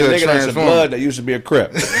you want me to be to a a nigga that's a transformer. blood that used to be a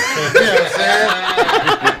Crip. You know what I'm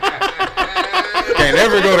saying? Can't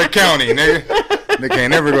never go to county, nigga. They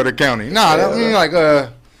can't never go to county. Nah, I mean like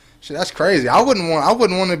shit, that's crazy. I wouldn't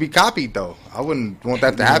want to be copied though. I wouldn't want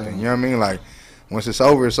that to happen. You know what I mean? Like once it's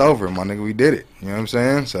over, my nigga. We did it. You know what I'm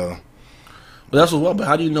saying? So But that's what. But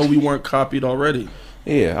how do you know we weren't copied already?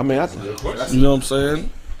 Yeah, I mean, You know what I'm saying?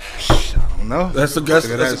 I don't know. That's the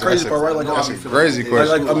crazy part, right? Like, That's a crazy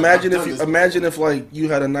question. like imagine if like you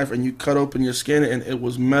had a knife and you cut open your skin and it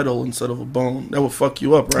was metal instead of a bone. That would fuck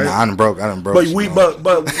you up, right? Nah, I done broke. But you know. but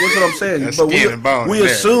what's what I'm saying? That's But skin and bone we in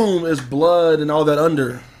there. assume it's blood and all that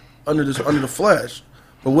under the flesh.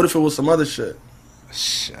 But what if it was some other shit?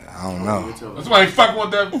 Shit, I don't know. That's why they fuck with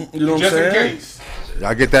that. You know what I'm just in saying? case.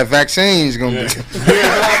 Y'all get that vaccine, it's gonna Yeah. be.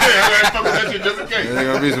 Fuck with that shit just in case. There's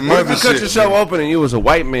gonna be some what if other you cut shit. yourself open and you was a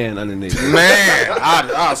white man underneath? Man,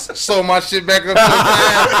 I sew my shit back up.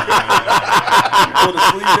 Put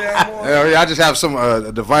the sleeve down more. Hell yeah, I just have some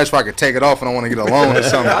a device where I can take it off and I want to get a loan or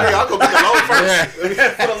something. I'll go get the loan first. Yeah. For the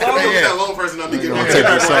loan, go get that loan first, and I'm gonna get Gonna back take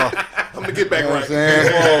right. this off. I'm gonna get back You know what I'm right.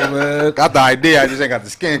 saying? Oh man. Got the idea, I just ain't got the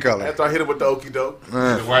skin color. After I hit him with the okie doke.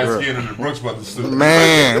 The white skin and the Brooks Brothers suit.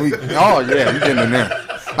 Man, we getting in there.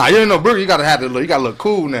 Nah, you ain't no burger. You gotta look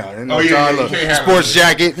cool now. You know, Oh, yeah, try yeah, a you little can't have sports it.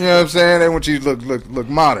 jacket. You know what I'm saying? They want you to look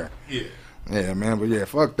modern. Yeah. Yeah, man, but yeah,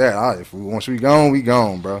 fuck that. Once we gone, we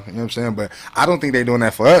gone, bro. You know what I'm saying? But I don't think they doing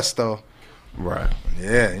that for us, though. Right.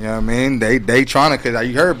 Yeah, you know what I mean? They trying to, because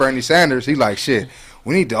you heard Bernie Sanders, he like, shit,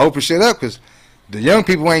 we need to open shit up because the young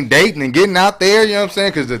people ain't dating and getting out there, you know what I'm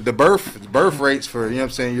saying? Because the birth rates for, you know what I'm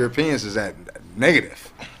saying, Europeans is at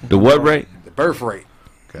negative. The what rate? The birth rate.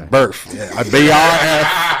 Okay. Birth. Yeah. BRF.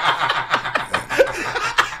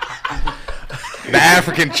 The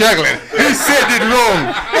African chuckling. He said it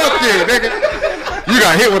wrong. Fuck you, nigga. You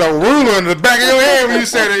got hit with a ruler in the back of your head when you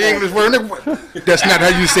say the English word. Nigga, that's not how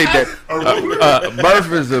you say that.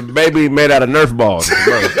 Birth is a baby made out of Nerf balls.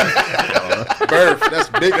 Birth. That's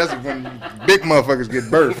big. That's when big motherfuckers get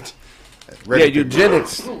birthed. Yeah,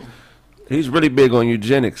 eugenics. He's really big on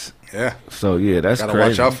eugenics. Yeah. So yeah, that's gotta crazy.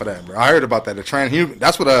 watch out for that, bro. I heard about that. The transhuman.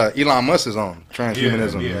 That's what Elon Musk is on.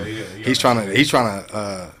 Transhumanism. Yeah. He's trying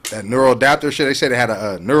to that neural adapter shit. They said they had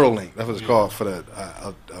a neural link. That's what it's called for the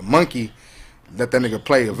a monkey. Let that nigga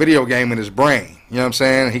play a video game in his brain. You know what I'm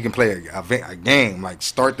saying? He can play a game, like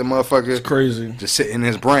start the motherfucker. It's crazy. Just sit in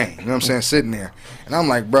his brain. You know what I'm saying? Sitting there. And I'm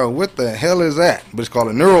like, bro, what the hell is that? But it's called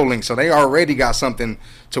a neural link. So they already got something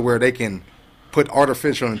to where they can put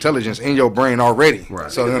artificial intelligence in your brain already. Right.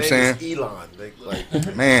 So you know what I'm saying? Elon.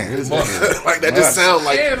 Man. Like that just sounds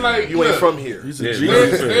like you ain't from here.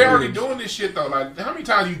 They already doing this shit though. Like how many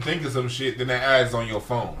times you think of some shit, then that adds on your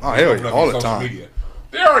phone? Oh hell yeah, all the time. Media.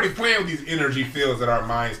 They're already playing with these energy fields that our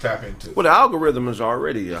minds tap into. Well, the algorithm is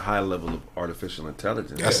already a high level of artificial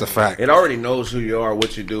intelligence. That's a fact. It already knows who you are,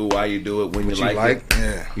 what you do, why you do it, when you like it.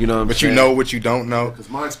 Yeah. You know what I'm but saying? you know what you don't know. Because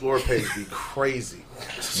my Explorer page be crazy.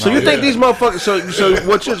 So you think these motherfuckers? So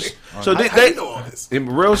what you? So they know all this? in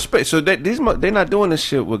real space. So they're not doing this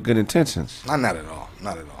shit with good intentions. Not at all.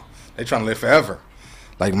 Not at all. They trying to live forever.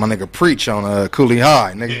 Like my nigga Preach on Cooley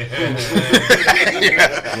High, nigga.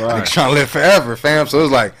 Right. Niggas trying to live forever, fam. So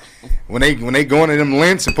it's like when they going to them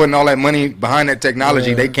lengths and putting all that money behind that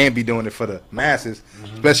technology, they can't be doing it for the masses.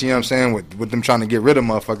 Especially, you know what I'm saying, with them trying to get rid of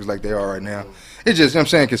motherfuckers like they are right now. It's just, you know what I'm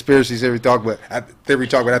saying, conspiracy theory talk, but at the end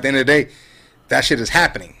of the day, that shit is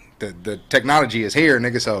happening. The technology is here,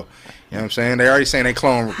 nigga. So, you know what I'm saying? They already saying they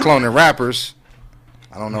cloning rappers.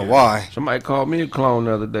 I don't know why. Somebody called me a clone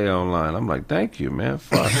the other day online. I'm like, thank you, man.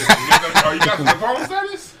 Fuck. You got the clone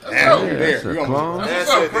status? That's a clone. What's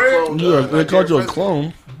up, Fred? They called you a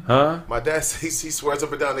clone. Huh? My dad he swears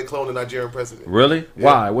up and down they cloned the Nigerian president. Really? Yeah.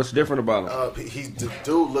 Why? What's different about him? The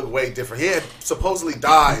dude looked way different. He had supposedly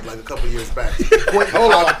died like a couple years back.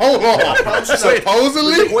 Hold on.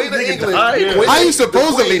 Supposedly? The Queen of England. How you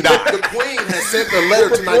supposedly died? The Queen had sent a letter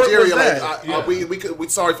to Nigeria like, we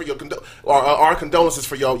sorry for your our condolences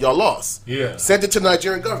for y'all loss. Yeah. Sent it to the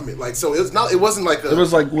Nigerian government. Like so, it wasn't like It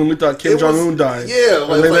was like when we thought Kim Jong Un died.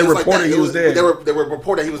 Yeah, and then they reported he was dead. They were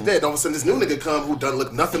reporting he was dead. And all of a sudden, this new nigga come who doesn't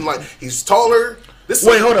look nothing like. He's taller.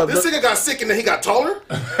 Hold up. This nigga got sick and then he got taller.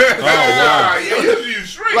 Yeah, you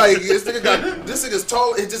straight. Like this nigga's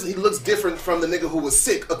tall. He looks different from the nigga who was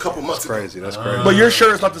sick a couple months ago. That's crazy. But you're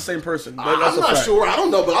sure it's not the same person. I'm not sure. I don't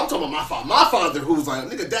know, but I'm talking about my father. My father, who was like,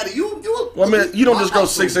 "Nigga, daddy, you." Well, I mean, you don't just grow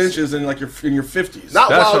 6 inches in like in your 50s. Not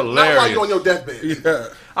That's while hilarious. you're on your deathbed. Yeah.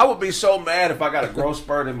 I would be so mad if I got a growth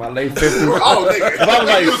spurt in my late 50s. Oh, nigga. If I was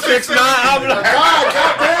like 6'9", I'd be like, God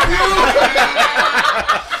damn you!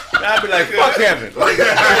 I'd be like, fuck Kevin.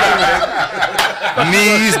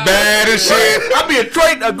 Knees bad and shit. I'd be a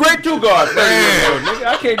great two guard. Nigga,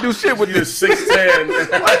 I can't do shit with You're this 6'10".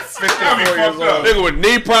 54 years old. nigga with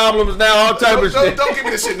knee problems now, all type of shit. Don't give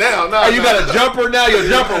me this shit now. No, Oh, you got a jumper now? Your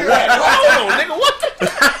jumper wet. Hold on, nigga. What the?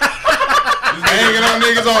 Hanging on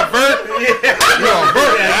niggas on Bert. You on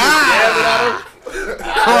Bert.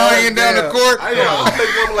 Crying down the court. I'll take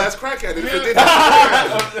one last crack at it. If it didn't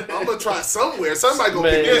happen, I'm gonna try somewhere. Somebody gonna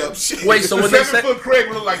pick me up. Shit. Wait, so The when they 7 said foot Craig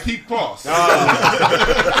look like Keith Cross.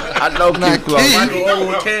 I know Keith Clark. Keith. Michael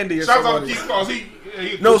Owen Candy or Shout out to somebody.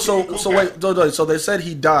 Keith Cross. No, so wait, so they said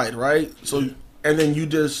he died, right? So and then he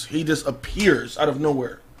just appears out of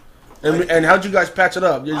nowhere. And how'd you guys patch it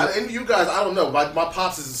up? And you guys, I don't know. My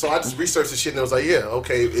pops is so I just researched this shit and I was like, yeah,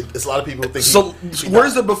 okay. It's a lot of people think. So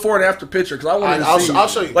where's the before and after picture? Because I want to see. I'll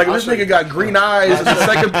show you. Like this nigga got green eyes as the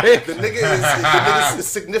second pick. The nigga is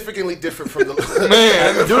significantly different from the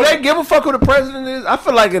Man, do they give a fuck who the president is? I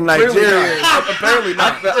feel like in Nigeria, Apparently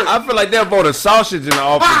not. I feel like they'll vote a sausage in the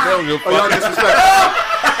office. They don't give a Y'all fuck. disrespect.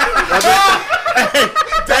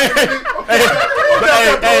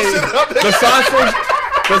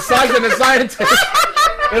 The sausage and the scientist.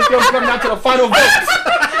 It's gonna come down to the final vote.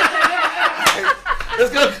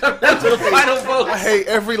 It's gonna come down to the final vote. I hate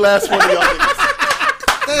every last one of y'all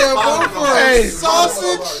niggas. Damn, go for a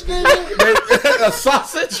sausage, nigga. A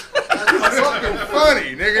sausage? fucking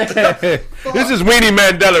funny, nigga. This is Weenie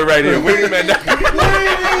Mandela right here. Weenie Mandela.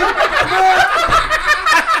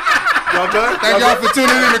 Y'all done? Thank y'all for tuning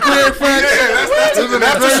in to Craig Frank. That's the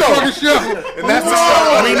show. And that's the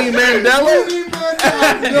show. Weenie Mandela.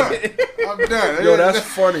 I'm done. Yo, that's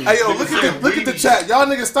funny. Hey, yo, look at the chat. Y'all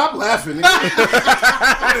niggas stop laughing. Nigga. Look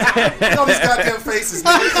at all these goddamn faces.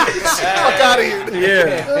 Nigga. Fuck out of here.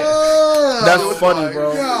 Yeah, that's funny,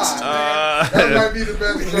 bro. That might be the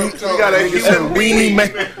best joke. You got a Weenie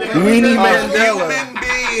Mandela. human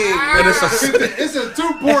being. And it's It's a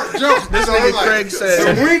two-part joke. This So nigga it's like, Craig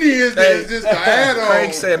said. the weenie is just the add-on.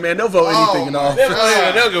 Craig said, "Man, they'll vote anything in office." They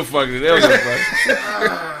don't give a fuck. They don't give a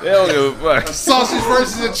fuck. They don't give a fuck. Sausage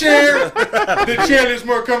versus a chair. The chair is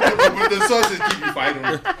more comfortable, but the sausage keep you fighting.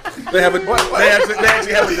 They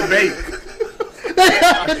actually have a debate.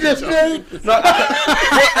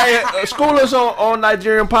 School us on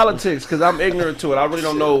Nigerian politics because I'm ignorant to it. I really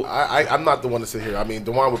don't know. I'm not the one to sit here. I mean,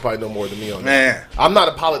 Dewan would probably know more than me on that. Man, I'm not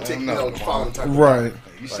a politic, following type of Right.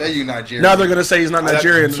 you say you Nigerian. Now they're gonna say he's not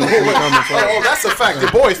Nigerian. Oh, that's a fact.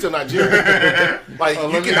 Your boy's still Nigerian. Like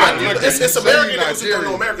you can, it's American niggas who don't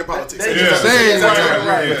know American politics.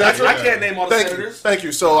 I can't name all the senators. Thank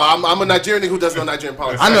you. So I'm a Nigerian nigga who doesn't know Nigerian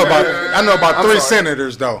politics. I know about I'm three sorry.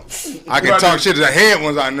 senators though. I can talk shit to the head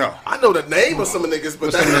ones I know. I know the name of some of niggas,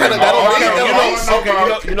 but that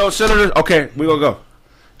don't mean You know, senators. Okay, we gonna go.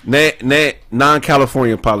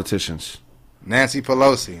 Non-California politicians. Nancy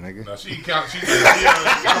Pelosi, nigga. No, she's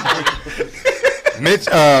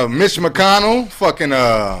Mitch McConnell, fucking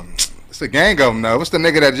it's a gang of them though. What's the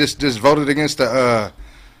nigga that just voted against the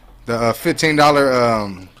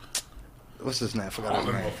 $15 what's his name? I forgot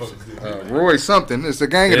his name. Roy something. It's a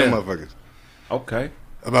gang of them motherfuckers. Okay.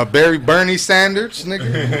 About Bernie Sanders, nigga.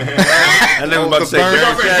 I never about to say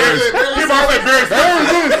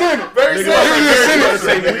Bernie Sanders.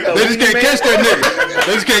 They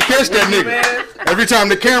just can't catch that nigga. Every time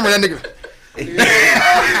the camera, that nigga.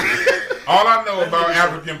 All I know about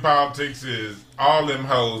African politics is all them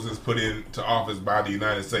hoes is put into office by the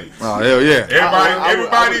United States. Oh hell yeah!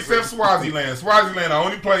 Everybody except Swaziland. Swaziland, the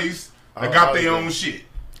only place that got their own shit.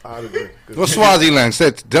 I'd agree. What's Swaziland?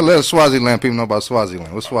 Let Swaziland people know about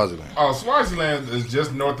Swaziland. What's Swaziland? Oh, Swaziland is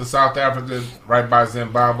just north of South Africa, right by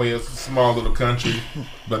Zimbabwe. It's a small little country,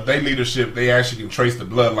 but they leadership, they actually can trace the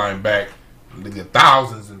bloodline back. They get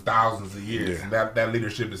thousands and thousands of years, and that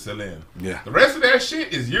leadership is still in. Yeah. The rest of that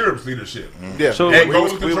shit is Europe's leadership. Yeah. So And we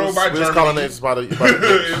goes was controlled by Germany. colonized by the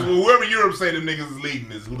Whoever Europe say them niggas is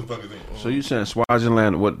leading is who the fuck is in. So you saying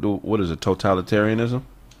Swaziland? What is it? Totalitarianism?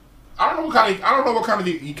 I don't know what kind of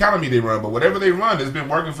economy they run, but whatever they run, it's been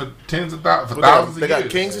working for thousands of They years. got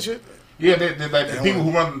kings and shit. Yeah, they're like the people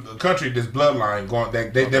who run the country. This bloodline going.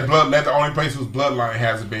 Their blood. That's the only place whose bloodline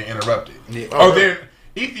hasn't been interrupted. Yeah. They're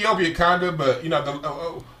Ethiopia, kinda, but you know,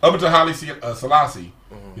 up until Haile Selassie,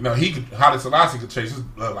 you know, Haile Selassie could chase his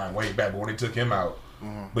bloodline way back, but when they took him out.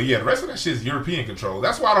 But yeah, the rest of that shit is European control.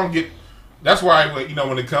 That's why I don't get. That's why you know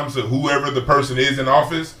when it comes to whoever the person is in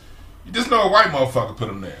office, you just know a white motherfucker put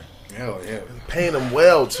them there. Hell yeah! Paying them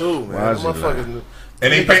well too, man. Why is it Motherfuckers.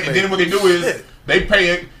 And they pay. And then what they do is they pay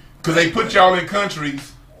it because they put y'all in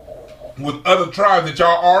countries with other tribes that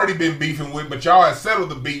y'all already been beefing with, but y'all had settled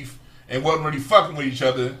the beef and wasn't really fucking with each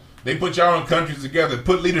other. They put y'all in countries together,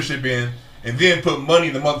 put leadership in, and then put money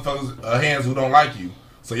in the motherfuckers' hands who don't like you,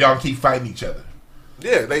 so y'all keep fighting each other.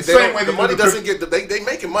 Yeah, the money doesn't get. They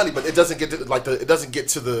making money, but it doesn't get to, it doesn't get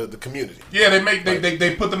to the community. Yeah,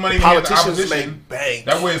 they put the money in the hands of Politicians opposition. make bank.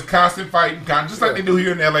 That way it's constant fighting, just like they do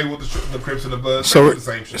here in LA with the Crips and the Bloods. So They we're, do the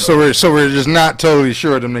same shit. so we're just not totally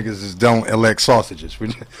sure them niggas just don't elect sausages. We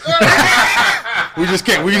just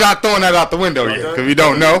can't. We're not throwing that out the window yet because we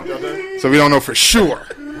don't know. So we don't know for sure.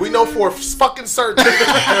 We know for fucking certain. What's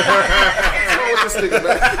wrong with this nigga,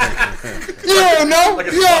 man? You don't know.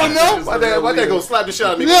 You don't know. My dad gonna slap the shit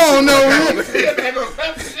out of me. You don't know.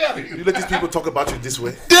 You let these people talk about you this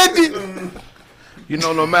way. Did you? You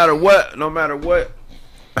know, no matter what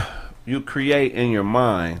you create in your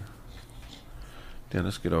mind. Then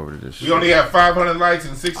let's get over to this. We only have 500 likes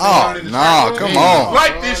and 1,600. Oh, in the nah, chat. come on.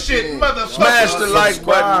 Like this shit, motherfucker. Smash the like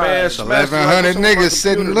button, man. Smash the like 1,100 button on my niggas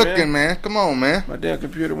sitting computer, looking, man. Come on, man. My damn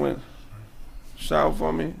computer went south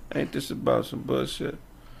on me. Ain't this about some bullshit?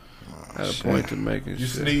 Had a point to make and You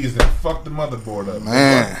shit. sneezed and fucked the motherboard up.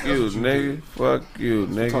 Man. Fuck you, nigga. Fuck you,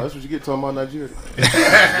 nigga. That's what you get talking about Nigeria. No,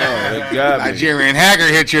 they got me. Nigerian hacker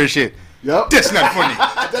hit your shit. Yep. That's not funny.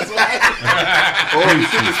 That's what happened. Oh, you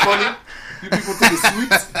think it's funny? You people think it's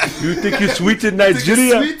sweet? You think you're sweet in Think it's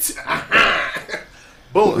Nigeria? sweet?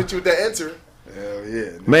 Boom, hit you with that enter. Hell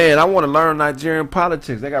yeah. Man, I want to learn Nigerian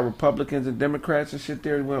politics. They got Republicans and Democrats and shit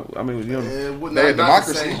there. Well, I mean, you know, they're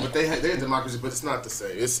democracy, the same, but they're democracy, but it's not the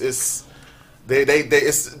same. It's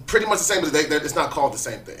pretty much the same, but it's not called the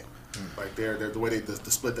same thing. Like they're the way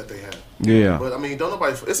the split that they have. Yeah. But I mean, don't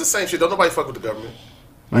nobody. It's the same shit. Don't nobody fuck with the government.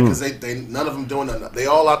 Like, cause they none of them doing nothing. They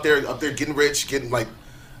all out there getting rich, getting like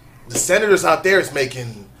the senators out there is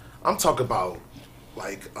making. I'm talking about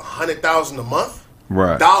like $100,000 a month.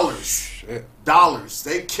 Right. Dollars.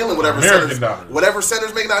 They killing whatever American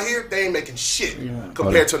senators making out here. They ain't making shit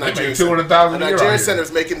compared to a Nigerian. $200,000 a year. Nigerian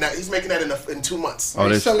senator's making that. He's making that in 2 months. Oh,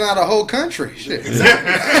 they're selling out a whole country. Shit. Exactly.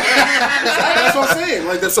 That's what I'm saying.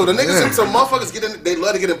 Like so, the niggas, so motherfuckers get in. They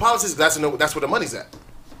love to get in politics. That's where the money's at.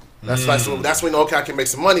 That's that's when okay, I can make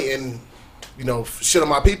some money and shit on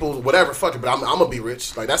my people, whatever. Fuck it, but I'm gonna be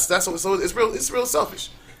rich. Like that's so it's real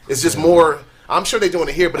selfish. It's just more. I'm sure they're doing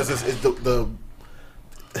it here, but it's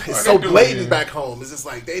so blatant back home. It's just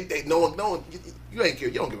like they no one you ain't care.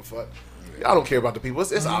 You don't give a fuck. I don't care about the people.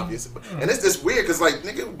 It's obvious, and it's just weird because like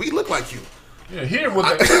nigga, we look like you. Yeah, here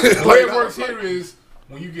the way it works here is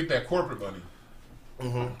when you get that corporate money.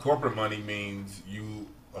 Mm-hmm. Corporate money means you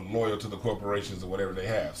are loyal to the corporations or whatever they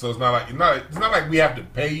have. So it's not like we have to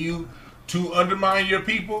pay you to undermine your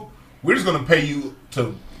people. We're just going to pay you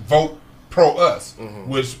to vote pro us,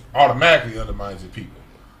 which automatically undermines your people.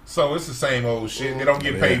 So it's the same old shit. They don't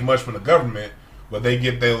get paid much from the government, but they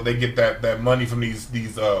get that money from these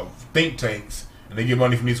think tanks, and they get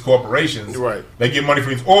money from these corporations. Right. They get money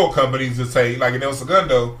from these oil companies that say, like in El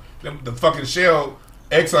Segundo, the fucking Shell,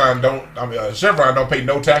 Chevron don't pay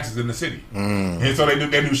no taxes in the city, and so they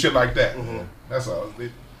do shit like that. That's all.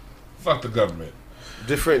 Fuck the government.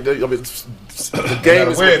 Different. I mean, the game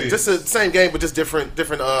is just the same game, but just different.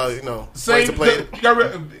 Ways to play it.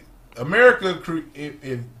 America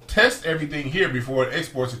it tests everything here before it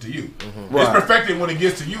exports it to you. Right. It's perfected when it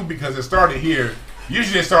gets to you because it started here.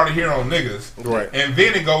 Usually it started here on niggas, right? And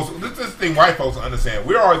then it goes. This is the thing white folks understand.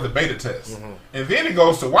 We're always the beta test, and then it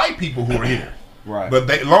goes to white people who are here. Right. But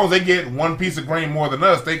as long as they get one piece of grain more than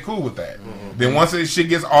us, they cool with that. Then once this shit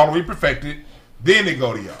gets all the way perfected, then they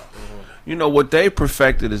go to y'all. You know what they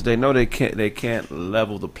perfected is they know they can't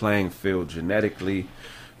level the playing field genetically,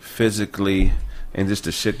 physically, and just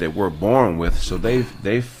the shit that we're born with. So they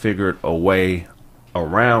figured a way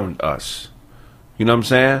around us. You know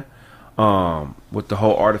what I'm saying? With the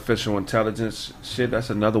whole artificial intelligence shit,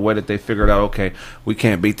 that's another way that they figured out. Okay, we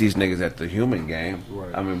can't beat these niggas at the human game.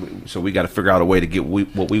 Right. I mean, so we got to figure out a way to get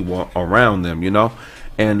what we want around them. You know.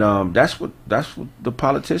 And that's what the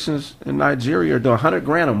politicians in Nigeria are doing.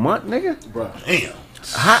 $100,000 a month, nigga. Bro, damn.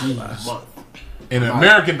 In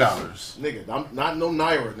American dollars, nigga. I'm not no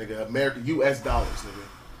naira, nigga. American U.S. dollars, nigga.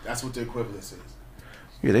 That's what the equivalence is.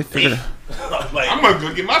 Yeah, they figured it. Like, I'm gonna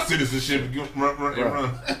go get my citizenship and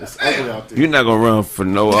run. It's ugly out there. You're not gonna run for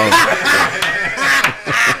no other.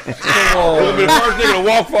 Come on, you'll be the first nigga to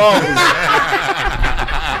walk for office.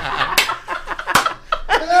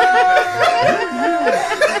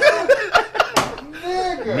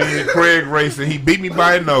 Me and Craig racing. He beat me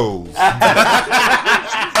by a nose. Yo,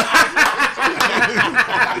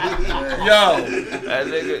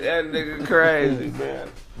 that nigga crazy, man.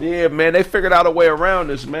 Yeah, man, they figured out a way around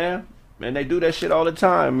this, man. Man, they do that shit all the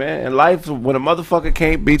time, man. In life, when a motherfucker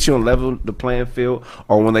can't beat you and level the playing field,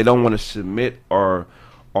 or when they don't want to submit, or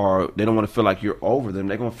they don't want to feel like you're over them,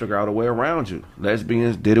 they're gonna figure out a way around you.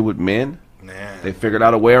 Lesbians did it with men. Man. They figured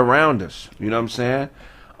out a way around us. You know what I'm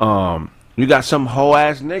saying? You got some hoe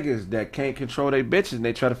ass niggas that can't control their bitches, and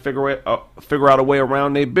they try to figure out a way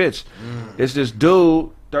around their bitch. It's this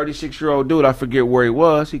dude, 36-year-old dude. I forget where he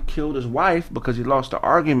was. He killed his wife because he lost an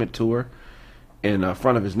argument to her in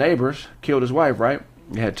front of his neighbors. Killed his wife. Right?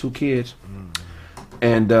 He had 2 kids,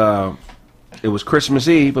 and it was Christmas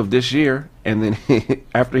Eve of this year. And then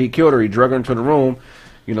after he killed her, he drug her into the room.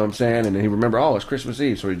 You know what I'm saying? And then he remembered, oh, it's Christmas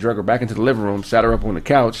Eve, so he drug her back into the living room, sat her up on the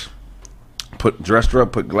couch. Dressed her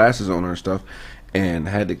up, put glasses on her and stuff, and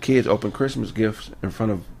had the kids open Christmas gifts in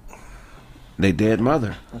front of their dead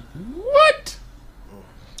mother. What?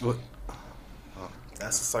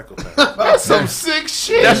 That's a psychopath. That's some sick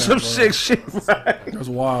shit. That's some sick shit, right? That's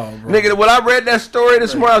wild, bro. Nigga, when I read that story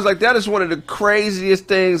this morning, I was like, that is one of the craziest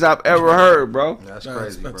things I've ever heard, bro. That's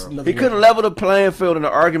crazy, bro. He couldn't level the playing field in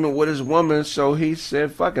an argument with his woman, so he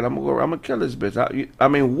said, fuck it, I'm gonna kill this bitch. I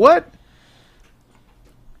mean, what?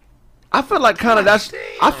 I feel like kind of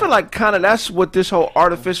that's what this whole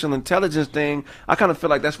artificial intelligence thing. I kind of feel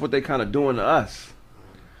like that's what they kind of doing to us.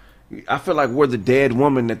 I feel like we're the dead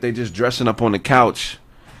woman that they just dressing up on the couch,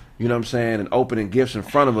 you know what I'm saying, and opening gifts in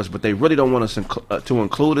front of us, but they really don't want us to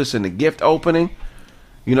include us in the gift opening.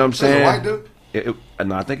 You know what I'm saying? White dude?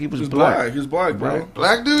 No, I think he was He's black. black. He's black, bro.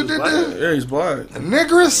 Black dude did that? Yeah, he's black. A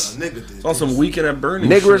Nigris? Nigga did. It's on some Weekend at Bernie's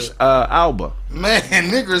Nigris shit. Alba. Man,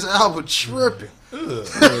 Nigris Albert tripping.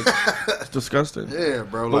 It's disgusting. Yeah,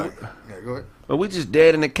 bro. Like, yeah, go ahead. But we just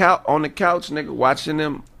dead on the couch, nigga, watching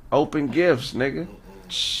them open gifts, nigga.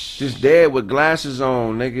 Just dead with glasses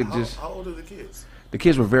on, nigga. How old are the kids? The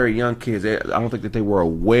kids were very young kids. I don't think that they were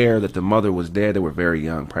aware that the mother was dead. They were very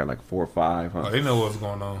young, probably like 4 or 5. Huh? Oh, they know what's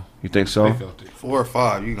going on. You think so? They felt it. 4 or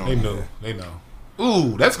 5, you They know. know. They know.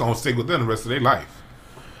 Ooh, that's gonna stick with them the rest of their life.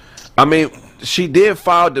 I mean, she did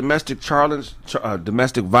file domestic violence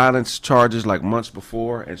charges like months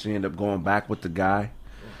before, and she ended up going back with the guy.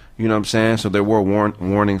 You know what I'm saying? So there were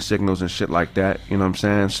warning signals and shit like that. You know what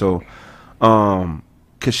I'm saying? So,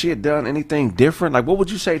 could she have done anything different? Like, what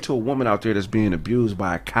would you say to a woman out there that's being abused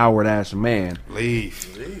by a coward-ass man?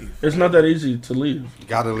 Leave. It's not that easy to leave. You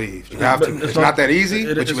gotta leave. You have But to. It's not that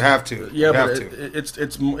easy, but you have to. Yeah, you but have to.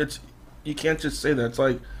 it's you can't just say that. It's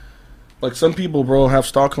like some people, bro, have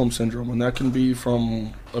Stockholm syndrome, and that can be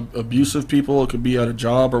from abusive people. It could be at a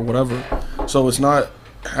job or whatever. So it's not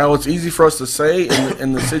how it's easy for us to say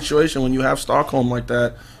in the situation when you have Stockholm like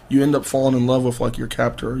that. You end up falling in love with like your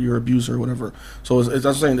captor or your abuser or whatever. So it's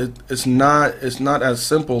I'm saying it's not as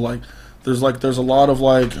simple. Like there's a lot of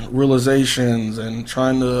like realizations and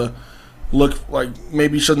trying to look like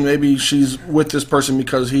maybe she's with this person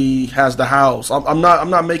because he has the house. I'm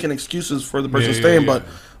not making excuses for the person staying, but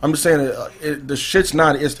I'm just saying the shit's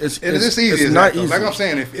not. It's It's It's easy. It's not easy. easy. Like I'm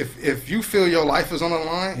saying, if you feel your life is on the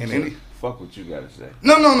line and any. Fuck what you gotta say.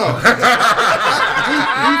 No. Do you finish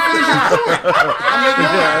your point?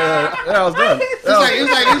 yeah, I was done.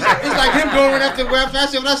 It's like him going right after where I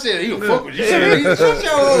said what I said. He'll fuck with you. Shut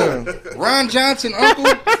your Ron Johnson uncle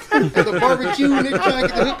at the barbecue, nigga trying to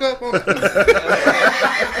get the hookup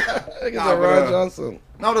on. Ron Johnson.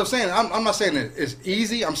 No, what I'm saying, I'm not saying that it's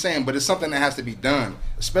easy. I'm saying, but it's something that has to be done,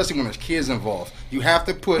 especially when there's kids involved. You have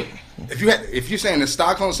to put if you're saying it's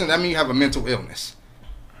Stockholm syndrome, that means you have a mental illness.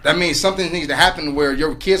 That means something needs to happen where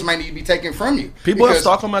your kids might need to be taken from you. People have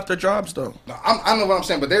Stockholm at their jobs, though. I know what I'm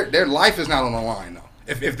saying, but their life is not on the line, though.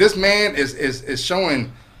 If this man is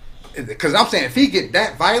showing, because I'm saying if he get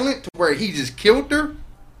that violent to where he just killed her,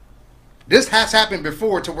 this has happened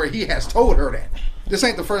before to where he has told her that. This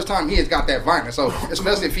ain't the first time he has got that violent. So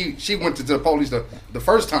especially if she went to the police the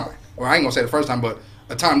first time, or I ain't gonna say the first time, but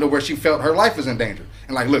a time to where she felt her life was in danger,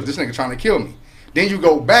 and like, look, this nigga trying to kill me. Then you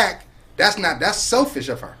go back. That's selfish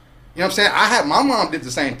of her. You know what I'm saying? My mom did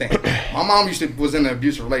the same thing. My mom was in an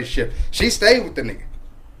abusive relationship. She stayed with the nigga.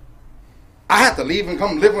 I had to leave and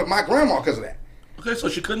come live with my grandma because of that. Okay, so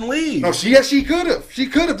she couldn't leave. No, she could have. She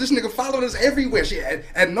could have. This nigga followed us everywhere. She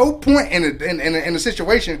at no point in the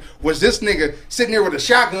situation was this nigga sitting there with a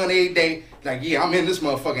shotgun every day. Like, yeah, I'm in this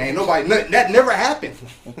motherfucker. Ain't nobody. That never happened.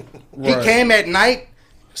 Right. He came at night.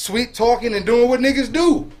 Sweet talking and doing what niggas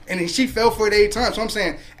do, and she fell for it 8 times. So I'm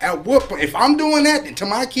saying, at what point, if I'm doing that to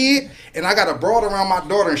my kid, and I got a broad around my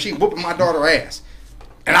daughter, and she whooping my daughter ass,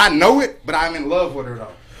 and I know it, but I'm in love with her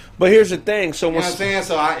though. But here's the thing, so you know what I'm saying?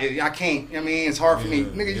 So I can't. I mean, it's hard for me,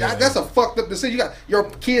 nigga. That's a fucked up decision. You got your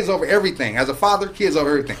kids over everything. As a father, kids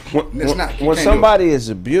over everything. When somebody is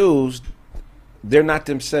abused, they're not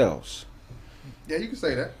themselves. Yeah, you can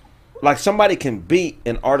say that. Like somebody can beat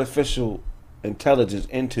an artificial intelligence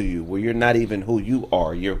into you where you're not even who you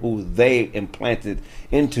are, you're who they implanted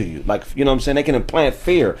into you. Like, you know what I'm saying, they can implant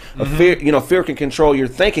fear. Fear can control your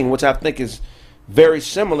thinking, which I think is very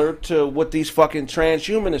similar to what these fucking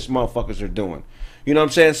transhumanist motherfuckers are doing. You know what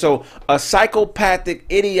I'm saying? So a psychopathic,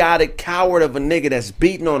 idiotic coward of a nigga that's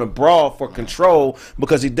beating on a broad for control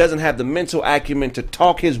because he doesn't have the mental acumen to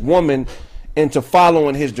talk his woman into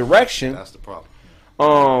following his direction. That's the problem.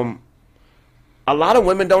 A lot of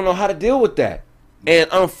women don't know how to deal with that. And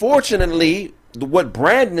unfortunately, what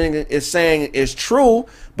Brandon is saying is true,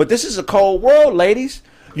 but this is a cold world, ladies.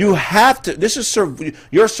 You have to,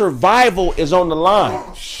 your survival is on the line.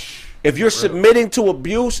 If you're submitting to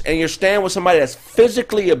abuse and you're staying with somebody that's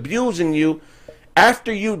physically abusing you,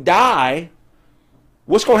 after you die,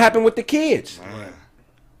 what's going to happen with the kids?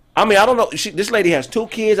 I mean, I don't know. This lady has 2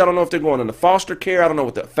 kids. I don't know if they're going into foster care. I don't know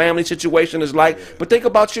what the family situation is like. But think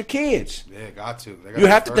about your kids. Yeah, got to. You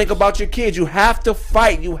have to think about your kids. You have to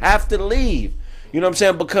fight. You have to leave. You know what I'm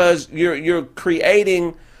saying? Because you're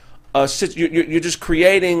creating you're just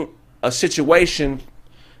creating a situation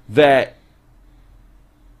that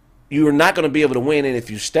you're not going to be able to win in if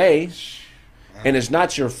you stay, and it's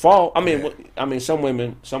not your fault. I mean, some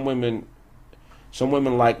women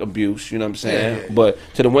like abuse, you know what I'm saying? Yeah. But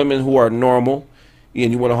to the women who are normal,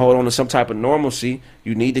 and you want to hold on to some type of normalcy,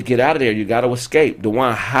 you need to get out of there. You got to escape.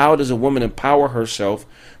 DeJuan, how does a woman empower herself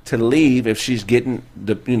to leave if she's getting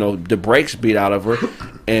the brakes beat out of her?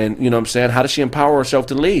 And you know what I'm saying? How does she empower herself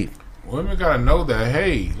to leave? Women got to know that,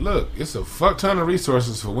 hey, look, it's a fuck ton of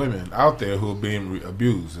resources for women out there who are being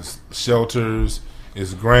abused. It's shelters,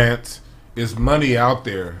 it's grants, it's money out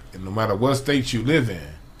there, and no matter what state you live in,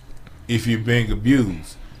 if you're being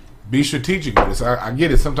abused, be strategic with this. I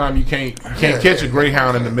get it. Sometimes you can't catch a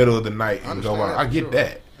Greyhound in the middle of the night and go out. I get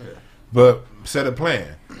that, but set a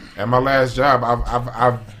plan. At my last job,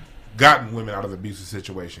 I've gotten women out of abusive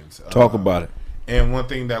situations. Talk about it. And one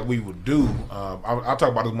thing that we would do, I'll talk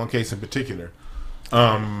about this one case in particular.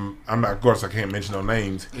 Of course, I can't mention no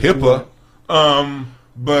names. HIPAA.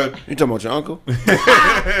 But you talking about your uncle?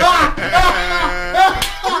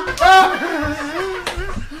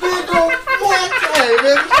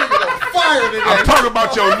 I'm talking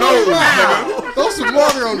about your nose, nigga. Throw some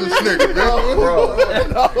water on this nigga, bro.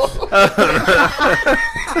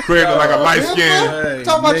 Craig look like a light skin.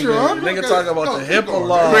 Talk about your uncle. Nigga talking about the HIPAA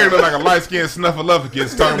law. Craig look like a light skinned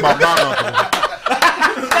snuffleupagus talking about my uncle.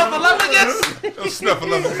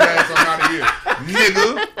 Snuffleupagus ass on out of here,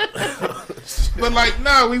 nigga. But like,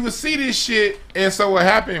 no, we would see this shit, and so what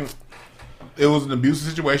happened? It was an abusive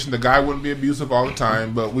situation. The guy wouldn't be abusive all the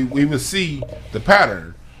time, but we would see the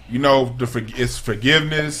pattern. You know, it's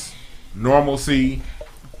forgiveness, normalcy.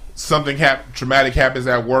 Something traumatic happens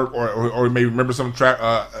at work, or maybe remember something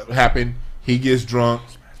happened. He gets drunk.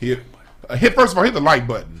 First of all, hit the like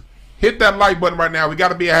button. Hit that like button right now. We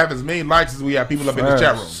got to have as many likes as we have people up in the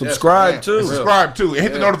chat room. Subscribe too. Subscribe too, and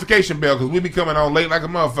hit the notification bell because we be coming on late like a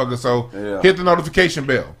motherfucker. So hit the notification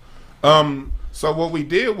bell. So what we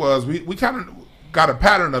did was we kind of got a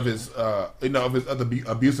pattern of his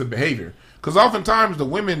abusive behavior. Because oftentimes the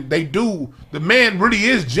women, the man really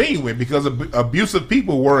is genuine because abusive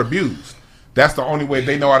people were abused. That's the only way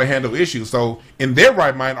they know how to handle issues. So in their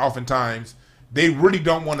right mind, oftentimes, they really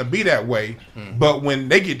don't want to be that way. But when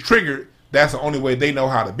they get triggered, that's the only way they know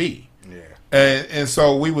how to be. Yeah. And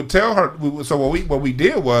so we would tell her, what we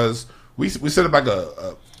did was, we set up like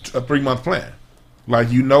a 3-month plan.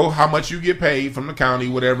 Like, you know how much you get paid from the county,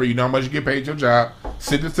 whatever. You know how much you get paid at your job.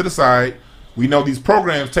 Sit it to the side. We know these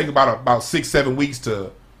programs take about 6-7 weeks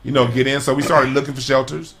to, get in. So we started looking for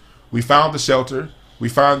shelters. We found the shelter. We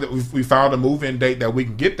found a move-in date that we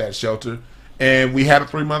can get that shelter, and we had a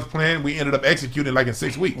 3-month plan. We ended up executing like in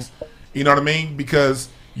 6 weeks. You know what I mean? Because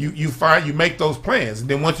you make those plans, and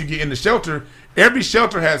then once you get in the shelter, every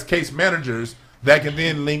shelter has case managers that can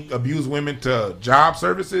then link abused women to job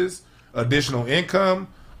services, additional income,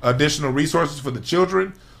 additional resources for the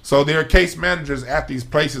children. So there are case managers at these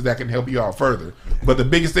places that can help you out further. But the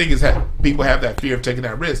biggest thing is that people have that fear of taking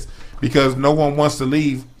that risk because no one wants to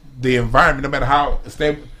leave the environment, no matter how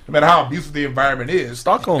abusive the environment is.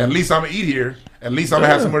 Stockholm. At least I'm gonna eat here. At least I'm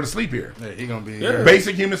gonna have somewhere to sleep here. Yeah, he gonna be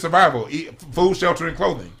basic human survival: food, shelter, and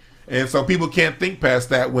clothing. And so people can't think past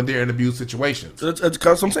that when they're in abuse situations. It's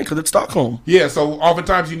because I'm saying because it's Stockholm. Yeah. So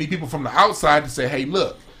oftentimes you need people from the outside to say, "Hey,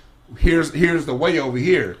 look, here's the way over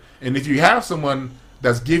here." And if you have someone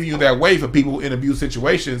that's giving you that way for people in abuse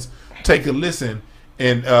situations, take a listen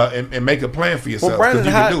and make a plan for yourself. Well, Brandon,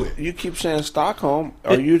 you can do it. You keep saying Stockholm.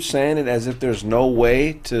 Are you saying it as if there's no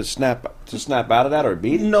way to snap out of that or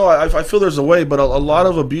beat it? No, I feel there's a way, but a lot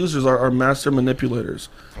of abusers are master manipulators.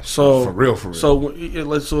 So for real. So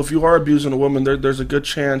if you are abusing a woman, there's a good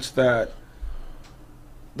chance that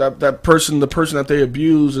the person that they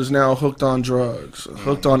abuse is now hooked on drugs,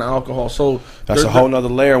 hooked on alcohol. So that's a whole nother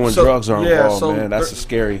layer when drugs are involved, man. That's a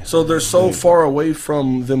scary. So they're so far away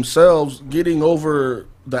from themselves. Getting over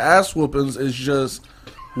the ass whoopings is just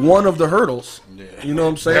one of the hurdles. Yeah. You know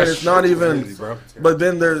what I'm saying? That's it's not even. Crazy, bro. But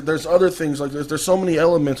then there's other things like there's so many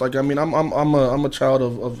elements. Like I mean, I'm a child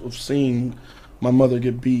of seeing my mother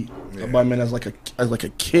get beat by men as like a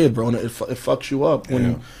kid, bro, and it fucks you up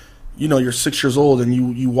when. Yeah. You're 6 years old and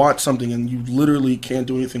you watch something and you literally can't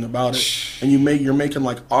do anything about it, and you're making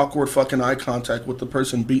like awkward fucking eye contact with the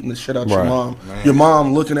person beating the shit out your mom. Man. Your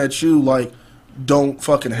mom looking at you like, "Don't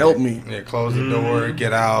fucking help me." Yeah, close the door,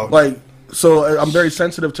 get out. Like, so I'm very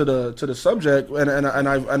sensitive to the subject, and I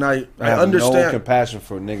understand. No compassion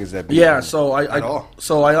for niggas that beat. Yeah, so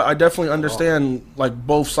I definitely understand like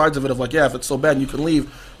both sides of it. Of like, yeah, if it's so bad and you can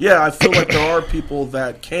leave. Yeah, I feel like there are people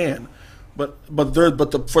that can. But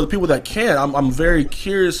for the people that can't, I'm very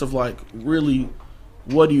curious of like really,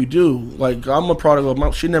 what do you do? Like I'm a product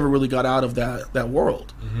of she never really got out of that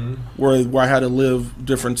world where I had to live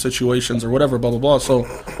different situations or whatever, blah blah blah. So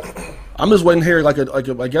I'm just waiting here like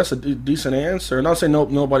I guess a decent answer. Not saying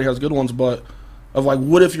nobody has good ones, but of like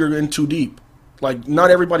what if you're in too deep? like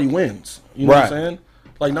not everybody wins. You know what I'm saying?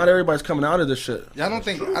 Like not everybody's coming out of this shit. Yeah, I don't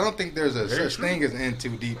think there's a such thing as in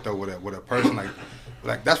too deep though with a person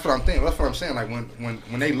like that's what I'm thinking. That's what I'm saying. Like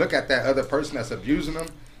when they look at that other person that's abusing them,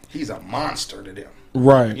 he's a monster to them.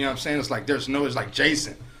 Right. You know what I'm saying? It's like it's like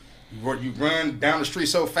Jason. You run down the street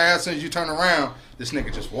so fast, as soon as you turn around, this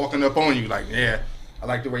nigga just walking up on you like, yeah, I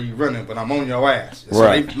like the way you running, but I'm on your ass. So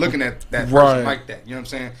they looking at that person like that. You know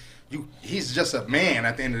what I'm saying? He's just a man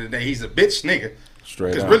at the end of the day. He's a bitch nigga.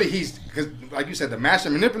 Straight up. Because really, because like you said, the master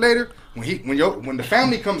manipulator. When the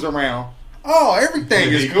family comes around, oh, everything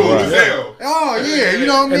is cool as hell. Oh yeah, you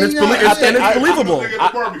know what I mean. And it's believable.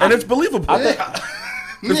 And it's believable.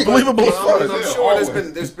 It's believable. I'm sure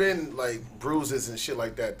there's been like bruises and shit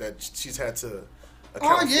like that she's had to.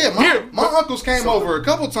 Oh yeah, my uncles came over a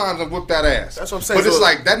couple times and whooped that ass. That's what I'm saying. But it's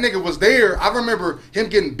like that nigga was there. I remember him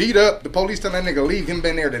getting beat up. The police telling that nigga leave. Him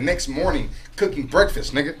being there the next morning cooking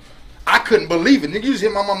breakfast, nigga. I couldn't believe it. Nigga, you just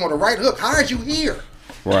hit my mom with a right hook. How are you here?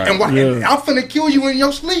 Right. And I'm finna kill you in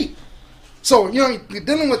your sleep. So you know you're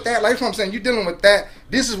dealing with that. Like that's what I'm saying. You're dealing with that.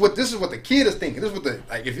 This is what the kid is thinking. This is what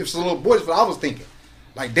if it's a little boy, this is what I was thinking.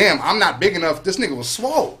 Like damn, I'm not big enough. This nigga was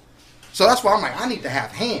swole. So that's why I'm like, I need to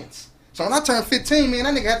have hands. So when I turned 15, man,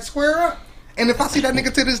 that nigga had to square up. And if I see that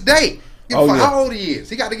nigga to this day, how old he is,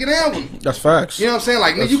 he got to get down with me. That's facts. You know what I'm saying?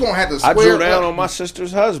 Like, nigga, you gonna have to square up. I drew down on my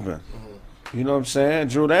sister's husband. You know what I'm saying?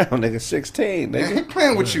 Drew down, nigga, 16. Nigga. Man, he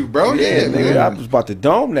playing with you, bro. Yeah, nigga. man. I was about to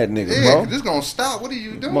dome that nigga, bro. This gonna stop. What are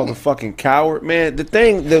you doing? Motherfucking coward, man. The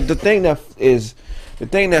thing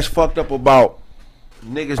that's fucked up about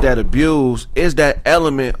niggas that abuse is that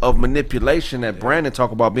element of manipulation that Brandon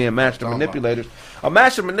talk about being master manipulators. A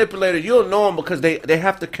master manipulator, you'll know them because they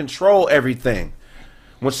have to control everything.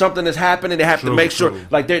 When something is happening, they have to make sure,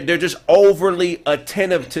 like they're just overly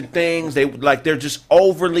attentive to things. They're just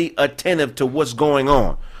overly attentive to what's going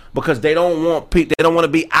on because they don't want to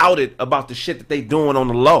be outed about the shit that they doing on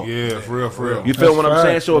the low. Yeah, for real. You feel what I'm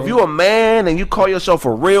saying? So if you a man and you call yourself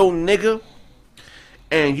a real nigga,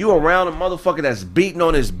 and you around a motherfucker that's beating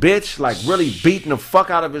on his bitch, like really beating the fuck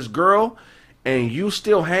out of his girl, and you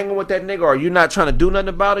still hanging with that nigga, or you not trying to do nothing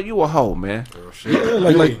about it, you a hoe, man. Yeah,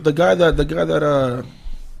 like the guy that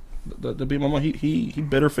beat my mom, he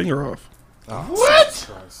bit her finger off. What?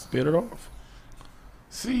 Bit it off.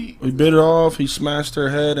 See, he bit it off. He smashed her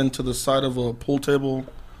head into the side of a pool table,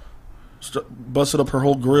 busted up her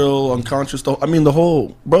whole grill, unconscious. The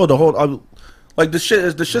whole. Like this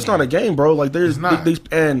shit's not a game, bro. Like there's these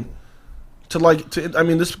and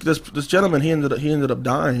this gentleman he ended up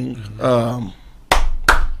dying.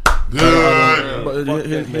 Good. But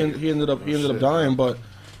he ended up dying. But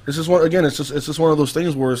it's just it's just one of those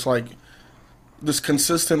things where it's like this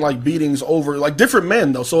consistent like beatings over like different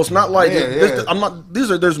men though. So it's not like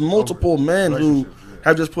there's multiple men who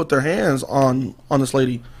have just put their hands on this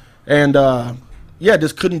lady, and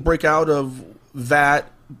just couldn't break out of that.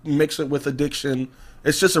 Mix it with addiction.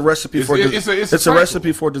 It's just a recipe for it's a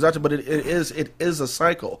recipe for disaster, but it is a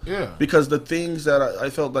cycle. Yeah. Because the things that I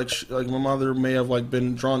felt like my mother may have like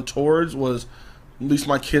been drawn towards was at least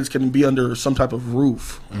my kids can be under some type of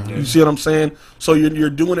roof. Mm-hmm. You see what I'm saying? So you're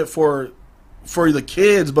doing it for the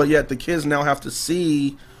kids, but yet the kids now have to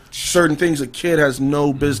see certain things a kid has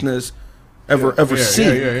no business ever see.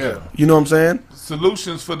 Yeah. You know what I'm saying?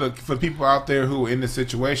 Solutions for people out there who are in the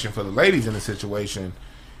situation, for the ladies in the situation.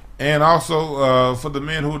 And also for the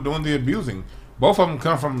men who are doing the abusing. Both of them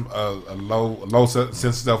come from a low sense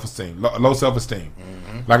of self-esteem, low self-esteem.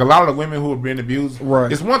 Mm-hmm. Like a lot of the women who are being abused,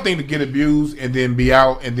 it's one thing to get abused and then be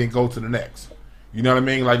out and then go to the next. You know what I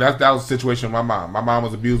mean? Like that was the situation with my mom. My mom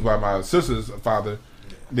was abused by my sister's father.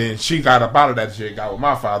 Then she got up out of that shit, got with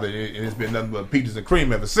my father, and it's been nothing but peaches and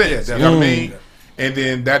cream ever since. You know what I mean? And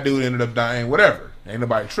then that dude ended up dying, whatever. Ain't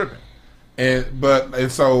nobody tripping.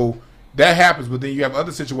 And so that happens, but then you have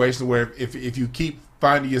other situations where if you keep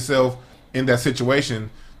finding yourself in that situation,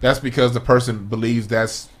 that's because the person believes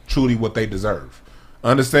that's truly what they deserve.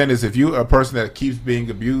 Understand this, if you're a person that keeps being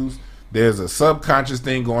abused, there's a subconscious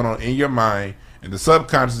thing going on in your mind, and the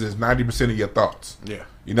subconscious is 90% of your thoughts. Yeah.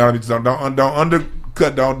 You know what I mean? So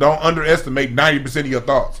don't underestimate 90% of your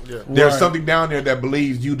thoughts. Yeah. There's something down there that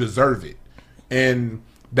believes you deserve it. And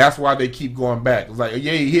that's why they keep going back. It's like,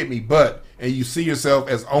 yeah, he hit me, and you see yourself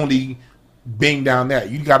as only being down that.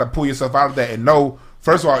 You got to pull yourself out of that and know,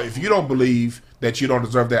 first of all, if you don't believe that you don't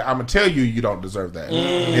deserve that, I'm going to tell you don't deserve that.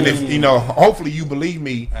 And if, hopefully you believe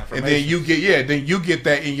me, and then you get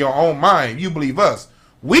that in your own mind. You believe us.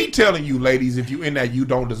 We telling you, ladies, if you in that, you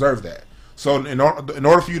don't deserve that. So in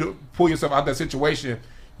order for you to pull yourself out of that situation,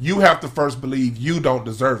 you have to first believe you don't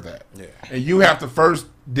deserve that. Yeah. And you have to first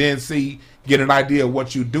then get an idea of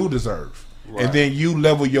what you do deserve. and then you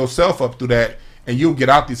level yourself up through that, and you'll get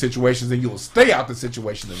out these situations, and you'll stay out the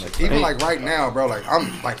situation. Even like right now, bro, like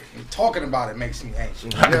I'm like talking about it makes me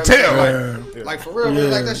anxious. I can tell. Like for real,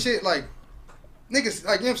 like that shit, like niggas,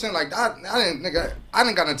 like you know what I'm saying, like I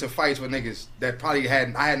didn't got into fights with niggas that probably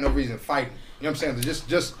I had no reason fighting. You know what I'm saying?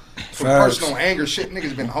 Just from personal anger, shit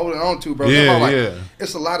niggas been holding on to, bro. Like,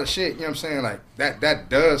 it's a lot of shit. You know what I'm saying? Like that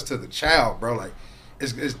does to the child, bro. Like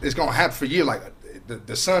it's gonna happen for you. Like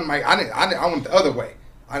the son might. I went the other way.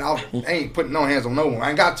 I ain't putting no hands on no one. I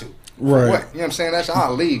ain't got to. Right. For what? You know what I'm saying? That's how I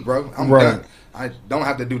leave, bro. I'm done. I don't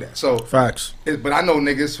have to do that. So facts. But I know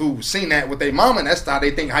niggas who seen that with their mama, and that's how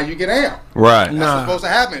they think how you get down. Right. That's supposed to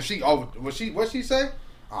happen. What she say?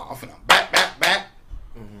 Oh, I'm finna back.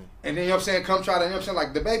 And then, you know what I'm saying, come try to, you know what I'm saying,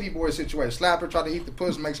 like the baby boy situation. Slap her, try to eat the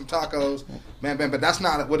pussy, make some tacos. Man, but that's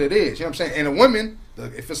not what it is. You know what I'm saying? And a woman,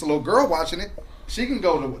 if it's a little girl watching it, she can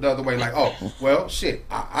go the other way like, oh, well, shit,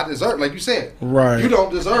 I deserve, like you said. Right. You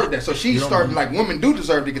don't deserve that. So she's starting, like, women do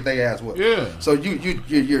deserve to get their ass whooped. Yeah. So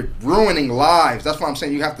you're ruining lives. That's why I'm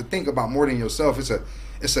saying you have to think about more than yourself. It's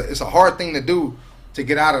a hard thing to do to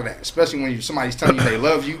get out of that, especially when somebody's telling you they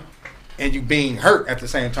love you. And you being hurt at the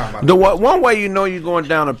same time. One way you know you're going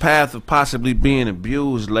down a path of possibly being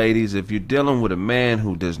abused, ladies, if you're dealing with a man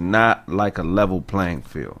who does not like a level playing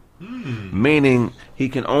field. Meaning he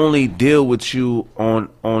can only deal with you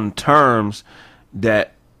on terms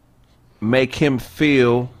that make him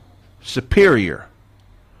feel superior.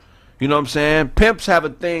 You know what I'm saying? Pimps have a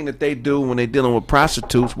thing that they do when they're dealing with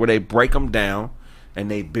prostitutes where they break them down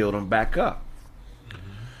and they build them back up.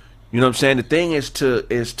 You know what I'm saying? The thing is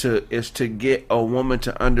to get a woman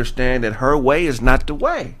to understand that her way is not the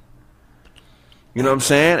way. You know what I'm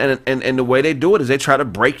saying? And the way they do it is they try to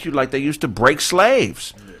break you like they used to break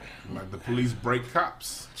slaves. Like the police break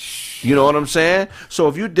cops. You know what I'm saying? So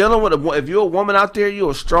if you're dealing with if you're a woman out there, you're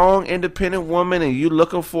a strong, independent woman, and you're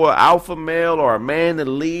looking for an alpha male or a man that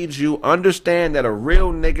leads you, understand that a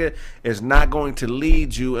real nigga is not going to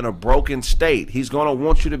lead you in a broken state. He's going to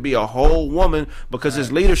want you to be a whole woman because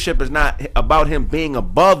his leadership is not about him being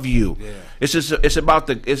above you. Yeah.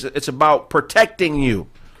 It's about protecting you.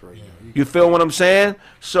 You feel what I'm saying?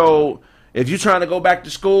 So if you're trying to go back to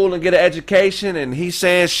school and get an education and he's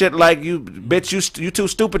saying shit like, you too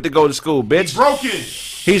stupid to go to school, bitch.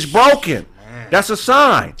 He's broken. Man. That's a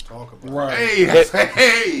sign. Right.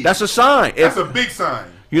 Hey, that's a sign. That's a big sign.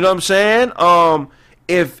 You know what I'm saying?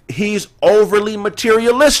 If he's overly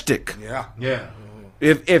materialistic. Yeah. Yeah.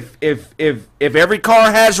 If every car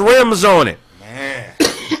has rims on it. Man.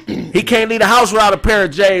 He can't leave the house without a pair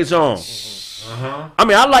of J's on. I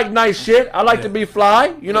mean, I like nice shit. I like to be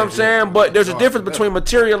fly. You know what I'm saying? But there's a difference between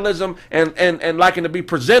materialism and liking to be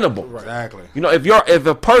presentable. Exactly. You know, if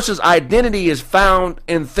a person's identity is found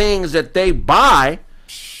in things that they buy,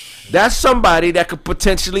 that's somebody that could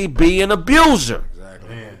potentially be an abuser. Exactly.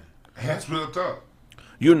 Man, that's real tough.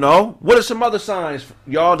 You know, what are some other signs,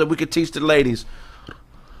 y'all, that we could teach the ladies?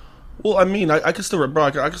 Well, I mean, I can still, bro,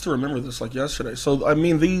 I can still remember this like yesterday. So, I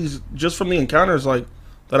mean, these just from the encounters, like.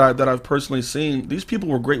 That I've personally seen, these people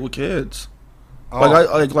were great with kids.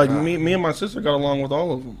 Me and my sister got along with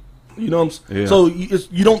all of them. You know what I'm saying? Yeah. So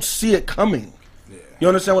you don't see it coming. Yeah. You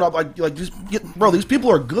understand what I'm like? Bro, these people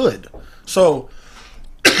are good. So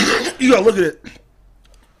you gotta look at it.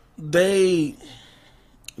 They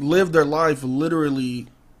live their life literally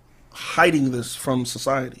hiding this from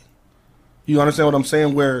society. You understand what I'm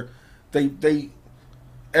saying? Where they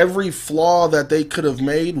every flaw that they could have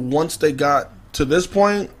made once they got to this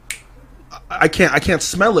point, I can't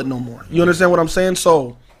smell it no more. You understand what I'm saying?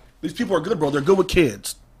 So these people are good, bro. They're good with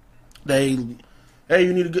kids. Hey,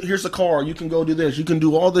 you need to here's a car. You can go do this. You can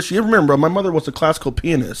do all this. You remember, bro, my mother was a classical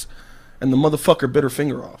pianist, and the motherfucker bit her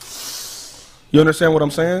finger off. You understand what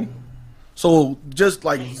I'm saying? So just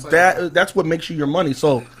like that's what makes you your money.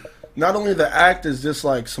 So not only the act is just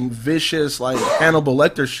like some vicious like Hannibal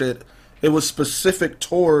Lecter shit. It was specific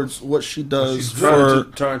towards what she does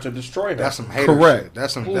trying to destroy her. That's some hater correct. Shit.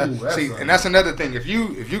 That's some. And that's another thing. If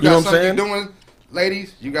you got something you're doing,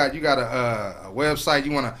 ladies, you got a website.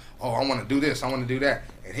 You wanna I want to do this. I want to do that.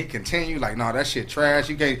 And he continue like, no, that shit trash.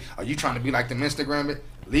 You can't. Are you trying to be like them Instagram?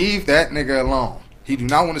 Leave that nigga alone. He do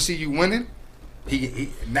not want to see you winning.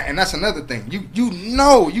 And that's another thing. You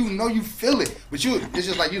know you feel it, but it's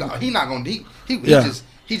just like he not gonna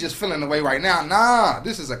He's just feeling the way right now. Nah,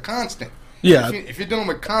 this is a constant. Yeah. If you're dealing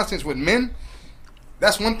with constants with men,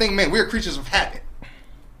 that's one thing, man. We're creatures of habit.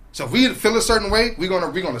 So if we feel a certain way, we're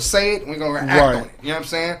gonna say it. We're gonna act on it. You know what I'm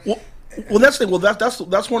saying? Well, that's the thing. Well,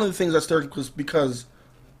 that's one of the things that's there because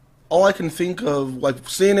all I can think of, like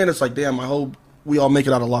seeing it, it's like, damn. I hope we all make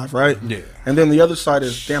it out alive, right? Yeah. And then the other side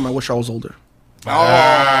is, damn, I wish I was older. Oh,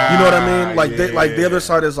 You know what I mean? Like, yeah, like the other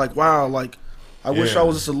side is like, wow, like I wish Yeah. I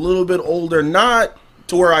was just a little bit older, not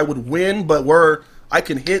to where I would win, but where I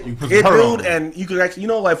can hit put dude, her on. and you could actually,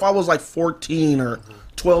 like if I was like 14 or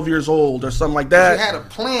 12 years old or something like you that. had a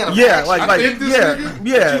plan. Of Yeah, action. like I think this nigga-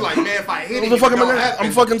 yeah. You like, man, if I hit it, What the fuck am I don't gonna- happen.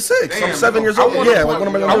 I'm fucking 6. I'm Damn, 7 years I old. wanna Yeah, point- like what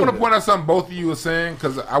am I I gonna want do? to point out something both of you were saying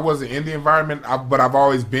because I wasn't in the environment, but I've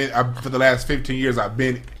always been for the last 15 years. I've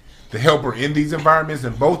been the helper in these environments,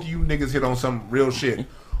 and both of you niggas hit on some real shit.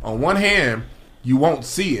 On one hand, you won't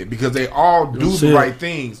see it because they all do see the it. right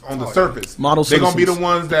things on the surface. Model They're gonna be the citizens.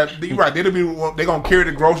 ones that you're right. They're gonna carry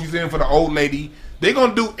the groceries in for the old lady. They're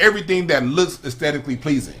gonna do everything that looks aesthetically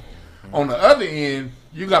pleasing. On the other end,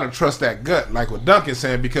 you got to trust that gut, like what Duncan's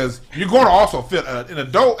saying, because you're going to also feel as an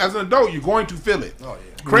adult, you're going to feel it. Oh,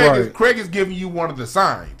 yeah. Craig is giving you one of the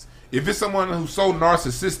signs. If it's someone who's so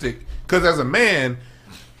narcissistic, because as a man,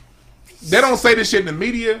 they don't say this shit in the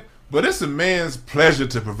media, but it's a man's pleasure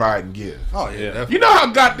to provide and give. Oh yeah, definitely. You know how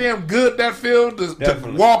goddamn good that feels to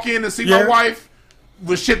Definitely. walk in and see my Yeah. wife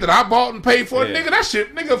with shit that I bought and paid for? Yeah.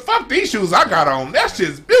 Nigga, fuck these shoes I got on. That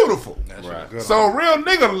shit's beautiful. Right. Good. So a real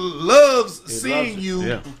nigga loves seeing it. you.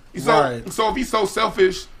 Yeah. So, Right. so if he's so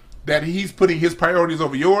selfish that he's putting his priorities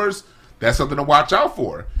over yours, that's something to watch out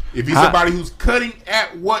for. If he's somebody who's cutting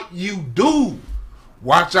at what you do,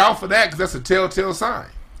 watch out for that because that's a telltale sign.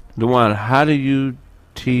 Dewan, how do you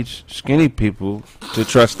teach skinny people to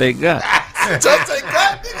trust their gut? Just take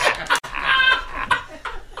that.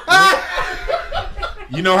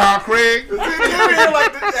 You know how, Craig? You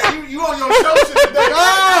on your show shit today.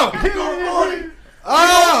 Oh, You gonna ruin it.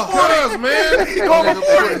 Cuz, man.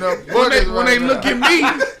 When they look at me,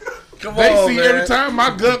 they see every time my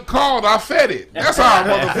gut called, I fed it. That's how I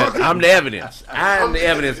motherfucker. I'm the evidence. I'm the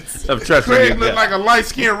evidence of trusting Craig your look gut. like a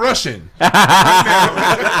light-skinned Russian. I'm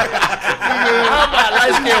a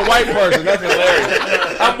light-skinned white person. That's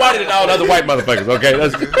hilarious. I'm whiter than all the other white motherfuckers. Okay,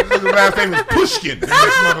 that's His last name is Pushkin. This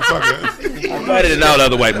motherfucker. I'm whiter than all the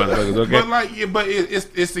other white motherfuckers. Okay. But like,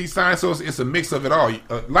 it's these signs, so it's a mix of it all.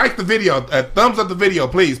 Like the video, thumbs up the video,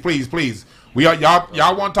 please.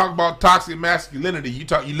 Y'all want to talk about toxic masculinity? You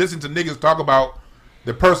listen to niggas talk about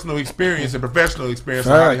the personal experience and professional experience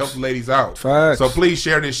and how they Facts. help the ladies out. Facts. So please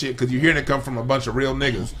share this shit because you're hearing it come from a bunch of real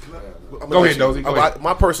niggas. Go ahead, Dozy. Go ahead.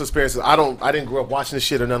 My personal experiences, I didn't grow up watching this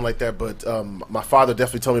shit or nothing like that, but my father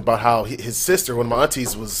definitely told me about how his sister, one of my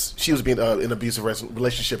aunties, was being in an abusive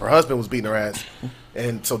relationship. Her husband was beating her ass,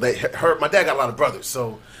 and so my dad got a lot of brothers,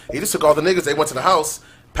 so he just took all the niggas. They went to the house,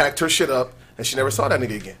 packed her shit up, and she never saw that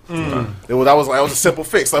nigga again. That was a simple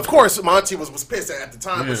fix. So of course, my auntie was pissed at the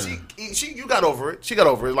time, but you got over it. She got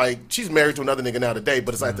over it. Like she's married to another nigga now today,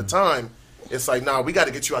 but it's like at the time, it's like, nah, we got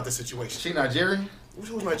to get you out this situation. she Nigerian?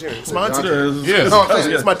 Who's Nigerian? It's my auntie. Yeah. No, I'm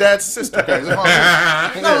saying. It's my dad's sister. No,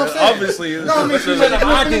 I'm saying. Obviously, No, I mean, she's like,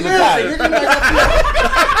 Auntie's Italian.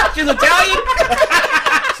 She's Italian.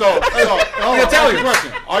 So, Italian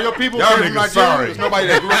question. All your people Y'all came from niggas Nigeria? sorry. There's nobody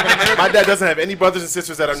that grew up in America? My dad doesn't have any brothers and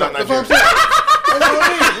sisters that are not That's what I'm Nigerian. saying. That's what I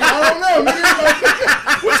mean. I don't know, nigga.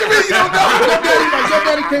 What you mean you don't know? Your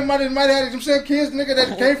daddy came out and might have had some saying kids, nigga,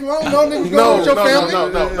 that came from, I don't know, niggas go with your family. No.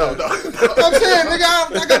 I'm saying, nigga,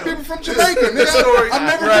 I got people from Jamaica, nigga. I've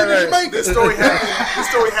never been to Jamaica. This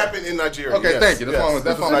story happened in Nigeria. Okay, yes, thank you. yes. That's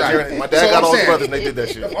This what was I'm Nigerian. saying. My dad got all his brothers and they did that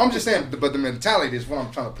shit. I'm just saying, but the mentality is what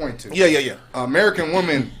I'm trying to point to. Yeah. American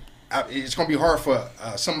women, it's going to be hard for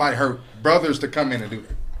somebody, her brothers, to come in and do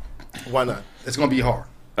that. Why not? It's going to be hard.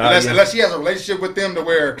 Unless she has a relationship with them to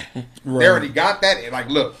where they already got that. And like,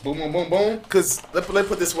 look, boom, boom, boom, boom. Because let put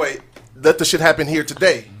it this way, let the shit happen here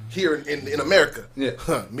today. Here in America, Yeah.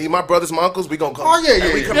 Me, my brothers, my uncles, we gonna come. Oh,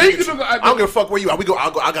 yeah. We come Yeah, to you get can you. do- I don't give a fuck where you are.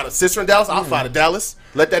 I got a sister in Dallas. I'll fly to Dallas.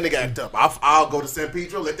 Let that nigga act up. I'll go to San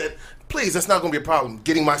Pedro. Please, that's not gonna be a problem.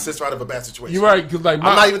 Getting my sister out of a bad situation. You're right, because like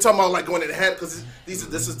I'm not even talking about like going in the head because this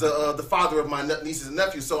is the father of my nieces and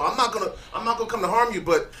nephews. So I'm not gonna come to harm you,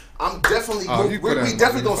 but I'm definitely we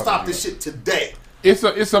definitely gonna stop this shit today. it's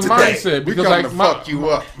a mindset We because coming like to my fuck you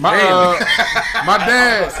up. my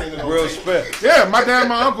dad. Real Respect. Yeah, my dad,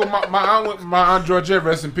 my uncle, my aunt Georgette,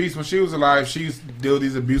 rest in peace. When she was alive, she used to deal with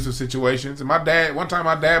these abusive situations. And my dad, one time,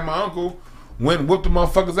 and my uncle went and whooped the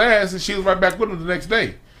motherfucker's ass, and she was right back with him the next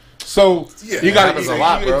day. So Yeah, you got happens a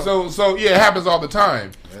lot, bro. So yeah, it happens all the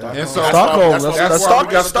time. And so Stockholm. That's That's why we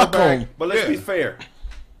gotta go Stockholm. back. But let's Yeah. be fair.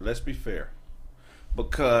 Let's be fair.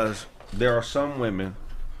 Because there are some women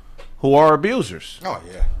who are abusers. Oh,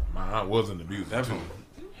 yeah. my aunt wasn't abused. Definitely.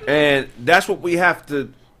 And that's what we have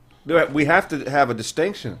to do. We have to have a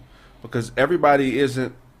distinction because everybody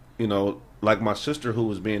isn't, like my sister who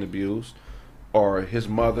was being abused. or his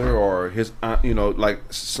mother or his aunt,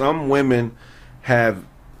 like some women have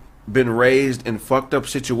been raised in fucked up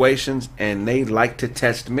situations and they like to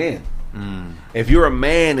test men. If you're a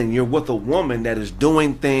man and you're with a woman that is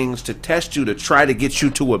doing things to test you to try to get you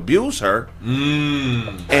to abuse her,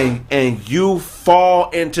 and you fall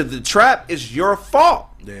into the trap, it's your fault.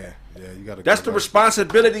 Yeah, you gotta. That's the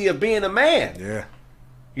responsibility of being a man. Yeah,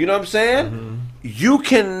 you know what I'm saying? You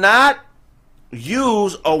cannot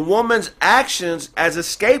use a woman's actions as a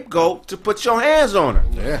scapegoat to put your hands on her.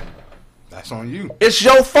 Yeah. That's on you. It's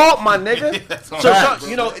your fault, my nigga. So,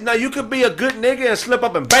 now you could be a good nigga and slip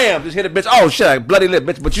up and bam, just hit a bitch. Oh shit, I bloody lip,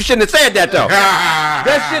 bitch. But you shouldn't have said that though.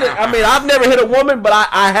 That shit. I mean, I've never hit a woman, but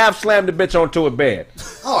I have slammed a bitch onto a bed.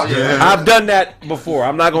 Oh yeah. I've done that before.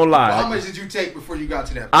 I'm not gonna lie. Well, how much did you take before you got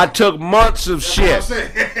to that point? I took months of That's shit. what I'm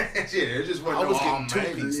saying. Shit, it just wasn't. I was getting 2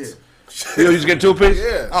 pieces. You was getting 2 pieces?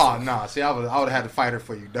 Yeah. Oh no! See, I would have had to fight her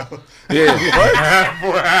for you, though. Yeah.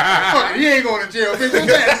 You ain't going to jail,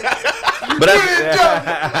 bitch.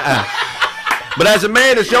 But as a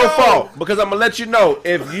man, it's your fault because I'm gonna let you know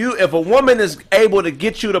if a woman is able to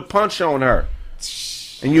get you to punch on her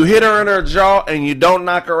and you hit her in her jaw and you don't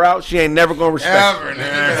knock her out, she ain't never gonna respect you.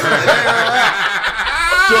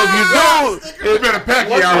 So if you do, you better pack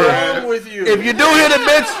What's out. wrong with you? if you do hit a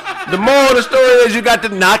bitch, the moral of the story is you got to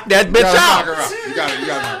knock that bitch out. You got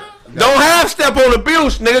it. Don't half step on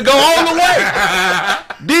abuse, nigga. Go all the way.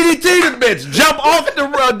 DDT the bitch. Jump off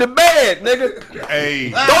the bed, nigga.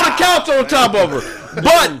 Hey. Throw the couch on top of her.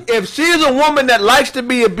 But if she's a woman that likes to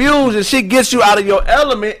be abused and she gets you out of your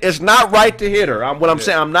element, it's not right to hit her. I'm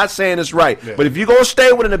saying, I'm not saying it's right. Yeah. But if you're going to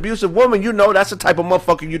stay with an abusive woman, you know that's the type of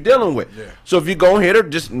motherfucker you're dealing with. Yeah. So if you're going to hit her,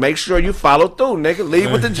 just make sure you follow through, nigga. Lead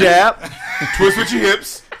with the jab. Twist with your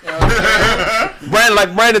hips.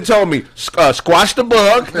 Brandon told me, squash the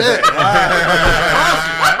bug.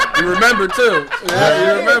 You remember too.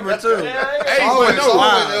 You remember too. Hey, but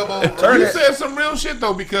no, you said some real shit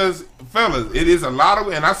though, because fellas, it is a lot of,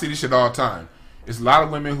 and I see this shit all the time. It's a lot of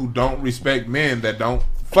women who don't respect men that don't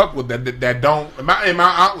fuck with that don't. My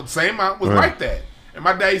aunt was like that, and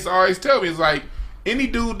my dad used to always tell me, it's like any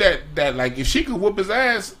dude that like if she could whoop his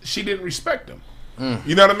ass, she didn't respect him.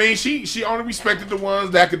 You know what I mean? She only respected the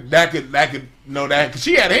ones that could know that, because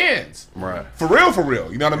she had hands. Right. For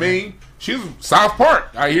real. You know what I mean? She was South Park,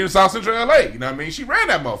 out here in South Central LA. You know what I mean? She ran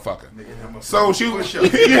that motherfucker. So she was.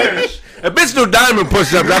 Yeah. A bitch do diamond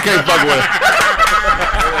push-ups. I can't fuck with her.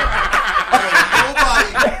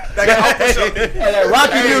 That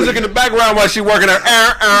Rocky music in the background while she working her.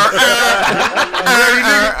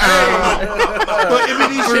 But give me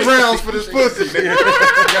these 3 rounds for this pussy, nigga. You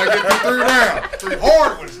gotta get through 3 rounds. 3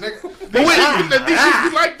 hard ones, nigga. These chicks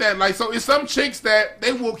be like that. Like, so it's some chicks that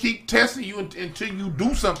they will keep testing you until you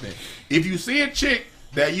do something. If you see a chick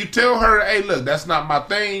that you tell her, hey, look, that's not my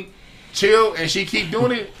thing, chill, and she keep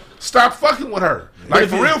doing it, stop fucking with her. Like,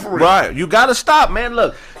 for real. Right. You got to stop, man.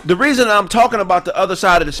 Look, the reason I'm talking about the other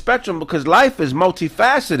side of the spectrum, because life is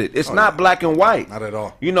multifaceted. It's not black and white. Not at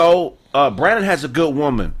all. You know, Brandon has a good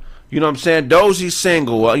woman. You know what I'm saying? Dozie's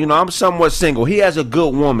single. I'm somewhat single. He has a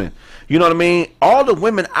good woman. You know what I mean? All the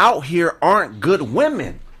women out here aren't good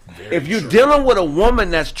women. If you're dealing with a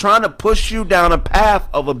woman that's trying to push you down a path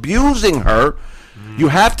of abusing her, you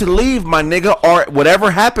have to leave, my nigga, or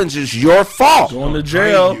whatever happens is your fault. Going to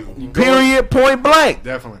jail. Period, point blank.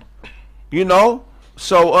 Definitely. You know?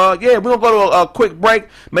 So, yeah, we're going to go to a quick break.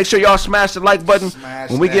 Make sure y'all smash the like button.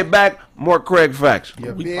 When we get back, more Craig Facts.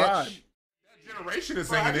 Yeah, bitch. Generation is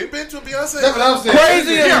singing it. Been to Beyonce. That's what I'm saying.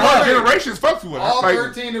 Crazy. Yeah, her generation's fucks with her. All Like,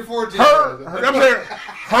 13 and 14.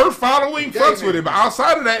 her following fucks with it, but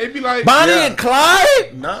outside of that, it'd be like Bonnie and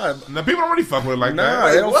Clyde? Nah, Now, people don't really fuck with it like nah,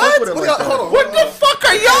 that. they don't fuck with it like that. Hold on. What the fuck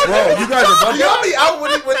are y'all Bro, doing? you guys are bugging. Y'all be out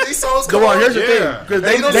with it when these songs come Go on. on. Here's the thing, Yeah. because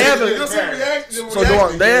You don't they see haven't. reaction. So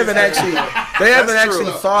Dawn, they haven't actually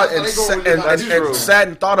true. thought That's how they go with it. and sat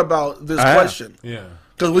and thought about this have. question. Yeah.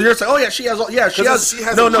 Because when you're saying, oh yeah, she has she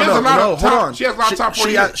has no, a hold lot on. of top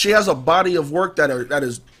 40 hits. She has a body of work that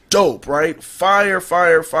is dope, right? Fire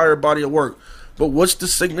body of work. But what's the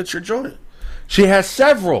signature joint? She has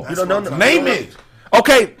several. You don't know. Name it.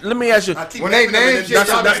 Okay, let me ask you. When they name shit,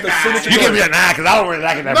 That's the signature You give joint. me a 9 because I don't really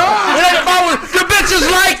like it that much. The bitches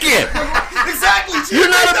like it. Exactly. You're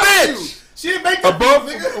not a bitch. She didn't make that Above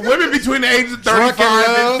nigga. women between the ages of Drunken 35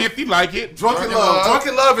 Love. and 50 like it. Drunken Love.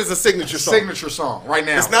 Drunken Love is a signature song. signature song right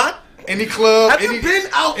now. It's not? Any club, Have you been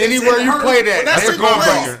out anywhere and you heard- play that? when that That's a shit club plays,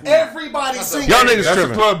 banger. everybody singing. Y'all niggas That's a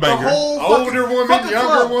tripping. club The banger. whole Older women, fucking younger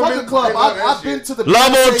club, women, fucking club. they love that I've shit. been to the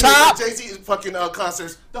Love on top. Jay-Z fucking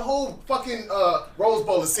concerts. The whole fucking Rose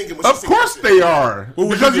Bowl is singing. When Of she singing course that they are. would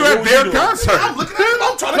you Because do? you What at would their you do? concert. shit. I'm looking at them.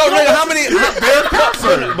 I'm trying to No, get nigga, on how that many? shit. At their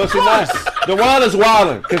concert. But see, nice. The wild is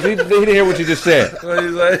wilding because he didn't hear what you just said. What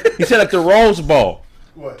he's like, He said at the Rose Bowl,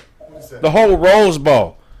 What? What is that? the whole Rose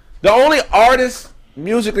Bowl. The only artists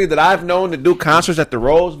musically that I've known to do concerts at the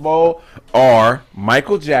Rose Bowl are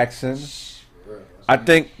Michael Jackson. I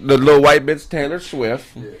think the little white bitch Taylor Swift,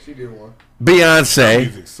 Yeah, she did one. Beyonce.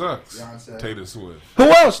 Music sucks. Beyonce. Taylor Swift. Who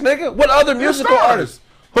else, nigga? What other musical Stars. artists?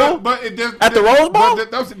 Who? But it does, At the Rose Bowl?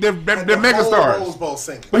 They're The mega whole stars. Rose Bowl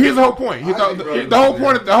singing. But here's the whole point. The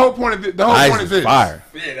whole point Ice is is this. fire.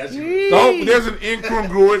 Yeah, that's There's an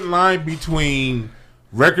incongruent line between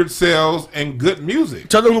record sales and good music.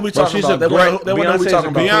 tell them who we Bro, talking she's about. a They wanna know great who we Beyonce's talking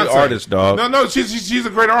a about. Beyonce artist, dog. No, she's a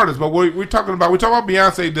great artist. But we're talking about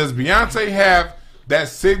Beyonce. Does Beyonce have that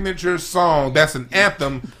signature song that's an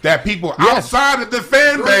anthem that people outside of the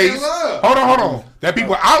fan base? Love. Hold on. That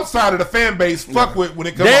people outside of the fan base fuck with when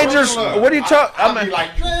it comes. Dangerous. Love. What are you talking? I'll I be mean,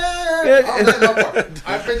 like,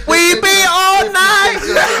 we be all night.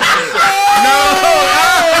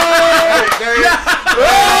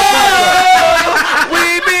 We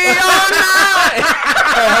be all night.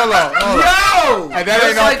 hold on. Yo, Hey, that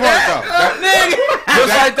ain't on point though.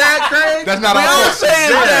 just like that, Craig. That's not on point.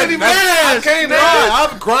 I can't lie.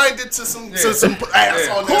 I've grinded to some ass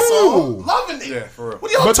on that song. Loving it. Yeah, for real.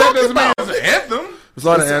 What are y'all But that talking doesn't mean about? it's an anthem. It's a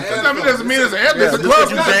lot of anthems. That doesn't mean it's an anthem. It's a Yeah, club.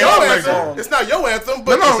 just It's because not you your dance anthem. on. It's not your anthem,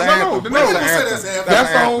 but No, it's no, an no, anthem. no. People say That's that's an anthem. That's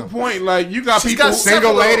the anthem. whole point. Like you got She's people, got Single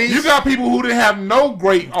several- ladies. you got people who didn't have no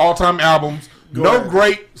great all-time albums, no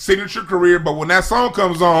great signature career, but when that song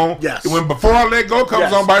comes on, Yes. when Before I Let Go comes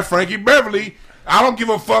Yes. on by Frankie Beverly, I don't give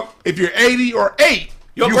a fuck if you're 80 or 8.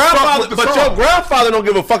 Your you fuck grandfather, with the but song. your grandfather don't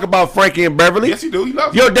give a fuck about Frankie and Beverly. Yes, he do. He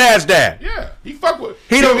loves Your it. dad's dad. Yeah, he fuck with.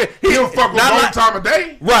 He don't get- He don't fuck with not One like- Time a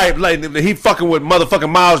Day. Right, like he fucking with motherfucking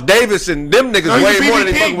Miles Davis and them niggas No, he's way a more than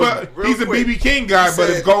BB he King, fucking with. but he's a quick. BB King guy. He But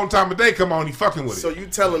said- if Golden Time of Day come on, he fucking with it. So you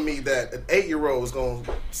telling me that an 8-year-old is gonna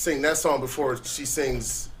sing that song before she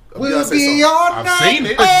sings a We'll Beyonce be song? all I've night. seen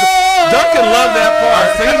it. Duncan loved that part.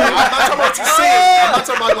 I've seen it. I'm not talking about you saying. I'm not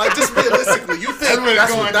talking about like just realistically. You think That's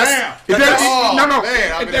that's going what down. It doesn't, Oh, no.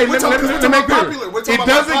 man, I mean, Hey, we're talking let me about make clear. popular. We're talking It about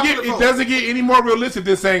doesn't popular get vote. it doesn't get any more realistic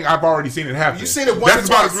than saying I've already seen it happen. You seen it once That's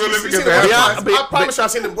or about twice. as realistic You as seen it it once or happens. twice. I promise you,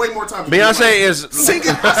 I've seen it way more times. than you Beyonce might. is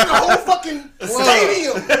singing. I seen the whole fucking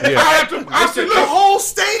stadium. I see. The Look, whole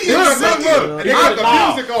stadium look, singing. look. They got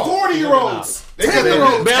the music on. 40-year-olds. They got the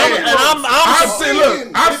 10-year-olds. Man, and I'm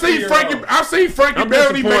I've seen Frankie I'm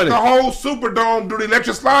Beverly make disappointed. the whole Superdome do the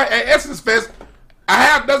electric slide at Essence Fest a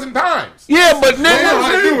half dozen times. yeah, but You know nigga,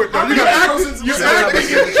 how to do it, though. You acting. You acting.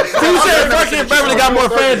 who said Frankie and Beverly got more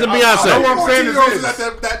fans than What Beyonce? I'm saying is 14-year-olds this.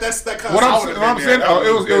 That's that kind What of I'm saying,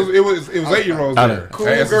 it was 8-year-olds I there. know. Cool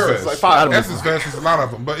at Essence girls, Fest. like 5 of them. Essence Fest is a lot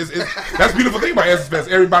of them, but it's that's the beautiful thing about Essence Fest.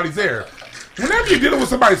 Everybody's there. Whenever you're dealing with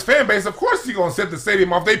somebody's fan base, of course you're gonna set the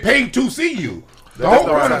stadium off. They paid to see you. The whole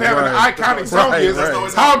point of having an iconic song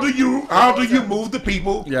is how do you move the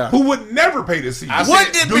people who would never pay to see you?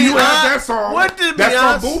 What did Do you have Beyonce- that song what did that's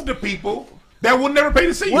Beyonce- gonna move the people that will never pay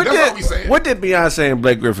to see you? What That's what we saying. did Beyonce and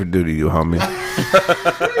Blake Griffin do to you, homie?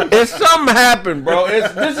 It's something happened, bro.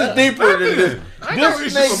 This is deeper than this. I ain't got no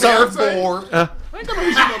issue with Surfboard. Beyonce. I ain't got no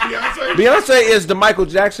issue with Beyonce. Beyonce is the Michael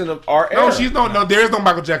Jackson of our era. No, there is no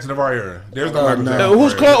Michael Jackson of our era. There's no Michael Jackson.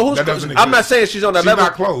 Who's of our era. close? That doesn't I'm not exist. saying she's on that She's level.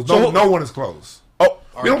 not close. So No one is close. Oh,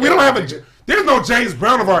 We don't have a. There's no James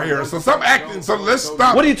Brown of our era. So stop acting. So let's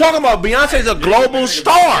stop. what are you talking about? Beyonce's a global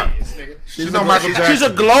star. She's no Michael Jackson. She's a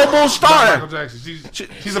global Michael star. Jackson.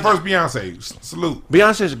 She's the first Beyonce. Salute.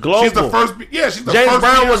 Beyonce's global. She's the first. Yeah, she's the James first.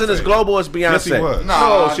 Brown Beyonce. wasn't as global as Beyonce. Yes, he was.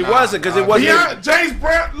 No, she wasn't because it wasn't. James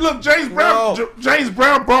Brown. Look, James Brown. No. James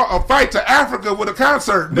Brown brought a fight to Africa with a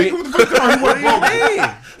concert. Nigga, what the fuck he What do you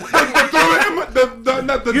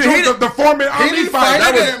mean? The Foreman Army fight.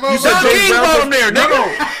 fight That him, was. You So said James King Brown. brought him there. No, nigga.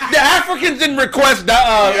 no. The Africans didn't request James no,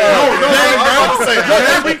 Brown. no.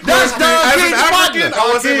 That's Don As an King's African, partner. I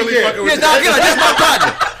wasn't really fucking Yeah, with Don you. King, like, that's my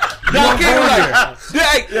partner. Don King was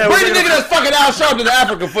like, bring the nigga that's fucking Al Sharpton to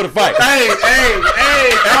Africa for the fight. Hey.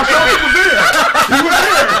 Al Sharpton was there. He was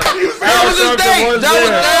there. That was his date. That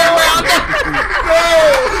was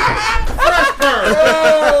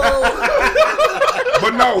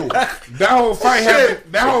But no, that whole fight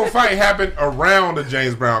happened. That whole fight happened around the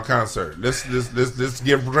James Brown concert. Let's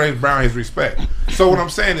give James Brown his respect. So what I'm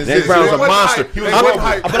saying is, James this. Brown's a What monster. hype? He was What global.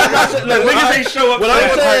 hype? But I'm not saying, look, Niggas ain't show up. what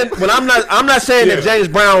I'm saying, I'm not saying that Yeah. James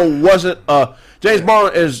Brown wasn't James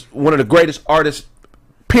Brown is one of the greatest artists.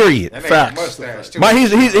 Period. Facts.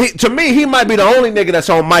 He to me, he might be the only nigga that's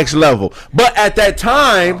on Mike's level. But at that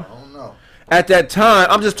time,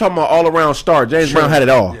 I'm just talking about all around star. James Brown had it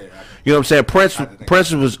all. Yeah, you know what I'm saying?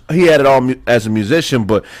 Prince he had it all as a musician,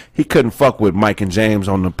 but he couldn't fuck with Mike and James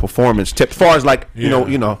on the performance tip. As far as like you know.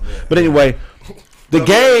 Yeah. But anyway. The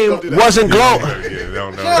game wasn't global. There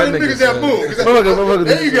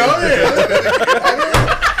you go.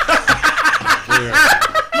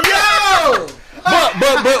 Yo!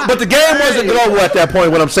 But the game wasn't global at that point.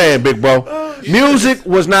 What I'm saying, big bro, music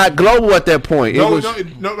was not global at that point.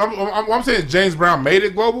 I'm saying James Brown made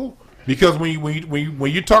it global because when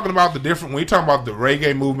you're talking about when you're talking about the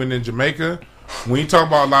reggae movement in Jamaica, when you talk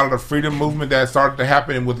about a lot of the freedom movement that started to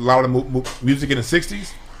happen with a lot of music in the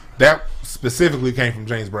 '60s, that specifically came from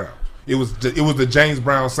James Brown. It was the James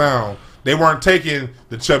Brown sound. They weren't taking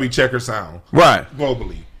the Chubby Checker sound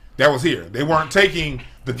globally. That was here. They weren't taking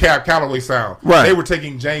the Cab Calloway sound. Right. They were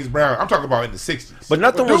taking James Brown. I'm talking about in the '60s. But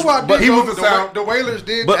nothing was. But he was the sound. The Wailers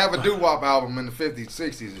did have a doo-wop album in the '50s,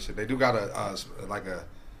 '60s and shit. They do got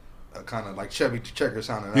a kind of like Chubby Checker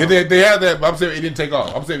sounding. Yeah, they had that. But I'm saying it didn't take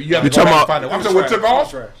off. I'm saying you have to go back and find it. I'm saying what took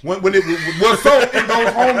off when it was so in those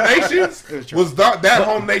home nations was that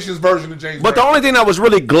home nations version of James. But Brown. the only thing that was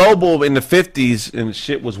really global in the '50s and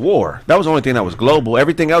shit was war. That was the only thing that was global.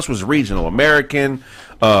 Everything else was regional, American.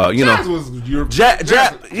 Jazz was Europe.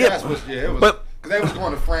 Jazz was, but. Because they was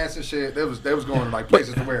going to France and shit. They was going to like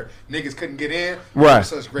places where niggas couldn't get in. Right.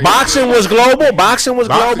 Boxing was global.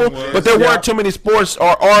 But there weren't too many sports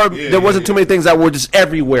or there wasn't too many things that were just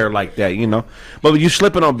everywhere like that, you know. But you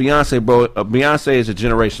slipping on Beyonce, bro. Beyonce is a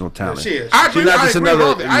generational talent. She is. I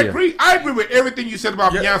agree with everything you said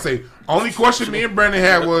about Beyonce. Only question me and Brandon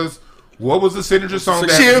had was, what was the signature song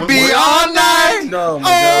that she'll be all night? No, my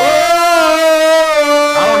God.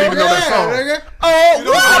 I don't even know that song. Nigga.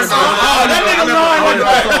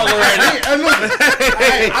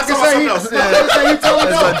 I can say he told us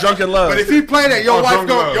about Drunken Love. But if he play that, your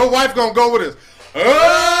wife gonna go with us.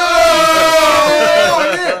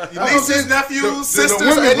 Nieces, nephews,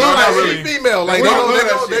 sisters, and female. Like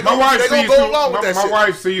my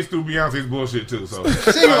wife sees through Beyonce's bullshit too. So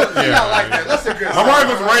she not like that. That's a good song. My wife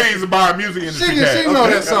was raised by a music industry. She know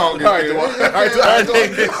that song. My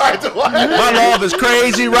love is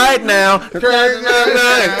crazy right now. Crazy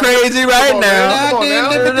right now. Come on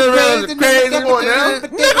now. Crazy. Come on now.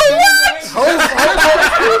 Nigga, what? Home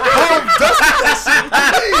dusted that shit.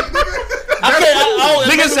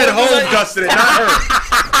 Nigga said Hove dusted it, not her.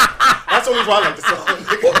 That's the only why I like the song.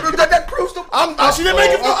 That proves the. She didn't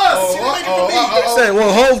make it for us. She didn't make it for me. He said,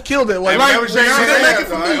 well, Hove killed it. Like Beyonce's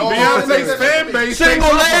fan base.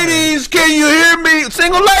 Single ladies, can you hear me?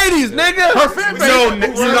 Single ladies, nigga. Her fan base. No, you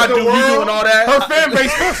doing all that. Her fan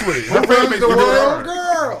base fucks with it. Her fan base fucks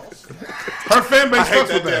girls. Her fan base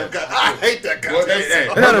fucks with that. I hate that guy.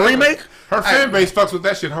 Is that a remake? Her fan base fucks with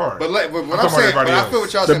that shit hard. But what I'm saying, I feel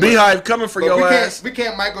what y'all saying. The Beehive coming for your ass. We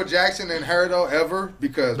can't Michael Jackson and her though ever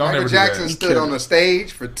because Don't Michael Jackson stood on the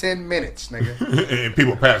stage for 10 minutes, nigga, and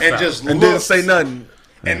people passed out and didn't say nothing,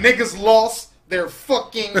 and niggas lost their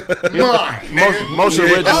fucking mind. Most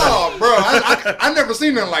original. Oh, bro, I never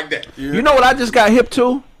seen nothing like that. You know what I just got hip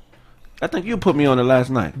to? I think you put me on it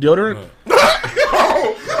last night. Deodorant.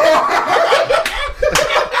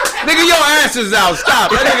 Nigga, your ass is out.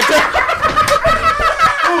 Stop. That nigga.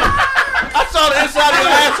 I saw the inside of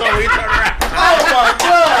your asshole when he turned around. Oh my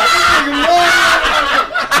god!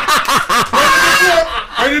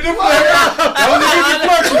 Ready to flirt?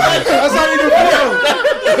 That's how you deflect.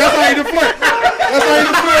 That's how you deflect. That's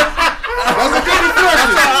a good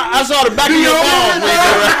deflection. I saw the back of your balls.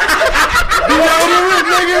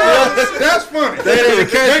 That's funny.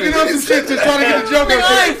 Making up some shit to try to get a joke. Nigga,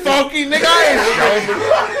 I ain't funky. Nigga, I ain't.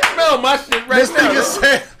 No, my shit right this nigga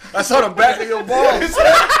said, I saw the back of your balls.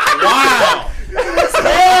 Wow.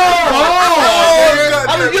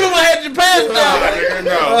 I mean, you don't have your pants down.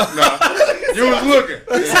 No. You was looking.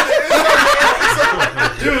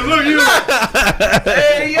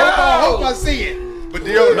 Hey, yo. I hope I see it. But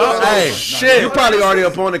hey, shit. You probably already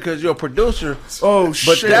up on it because you're a producer. Oh,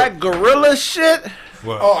 shit. But that gorilla shit.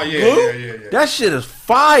 What? Oh, yeah. That shit is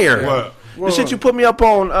fire. What? The shit you put me up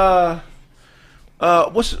on,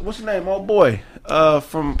 what's the name? Oh, boy.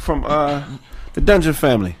 From the Dungeon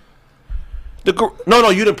Family. No,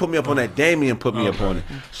 you didn't put me up on that. Damien put me up on it.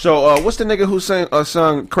 So, what's the nigga who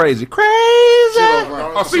sung Crazy?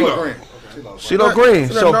 CeeLo Green. CeeLo Green.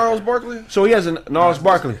 So Gnarls Barkley. So he has a Gnarls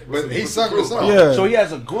Barkley. But he sung the song. Yeah. So he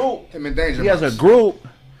has a group. Him and Danger He has a group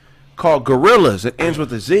called Gorillas. It ends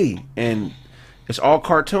with a Z, and It's all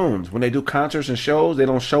cartoons. When they do concerts and shows, they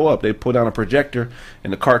don't show up. They put on a projector,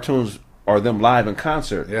 and the cartoons are them live in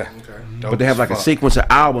concert. Yeah. Okay. But they have like a sequence of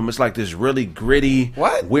album. It's like this really gritty,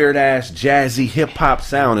 weird ass, jazzy hip hop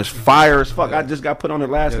sound. It's fire as fuck. I just got put on it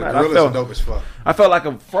last night. Dope as fuck. I felt like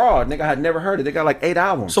a fraud. Nigga, I had never heard it. They got like 8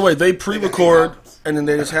 albums. So wait, they pre-record and then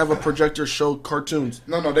they just have a projector show cartoons.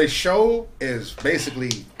 No, they show is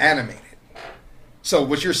basically animated. So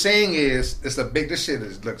what you're saying is, this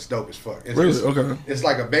shit looks dope as fuck. Really? Okay. It's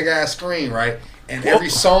like a big ass screen, right? And every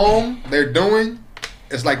song they're doing,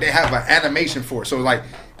 it's like they have an animation for it. So like,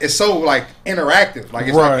 it's so like interactive. Like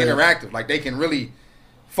it's like interactive. Like they can really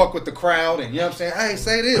fuck with the crowd and, you know what I'm saying? Hey,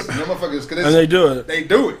 say this. And, motherfuckers, and they do it. They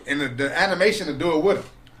do it. And the animation to do it with them.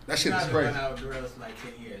 That shit is crazy. I've been going out with Gorillaz for like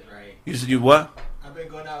 10 years, right? You what? I've been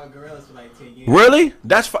going out with Gorillaz for like 10 years. Really?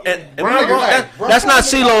 That's that's not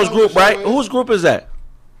CeeLo's group, right? Whose group is that?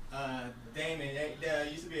 Damon. They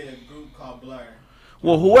used to be in a group called Blur.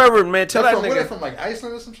 Well, whoever, man, tell that nigga. From like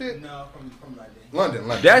Iceland or some shit? No, from London.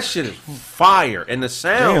 That shit is fire, and the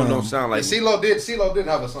sound don't sound like. CeeLo did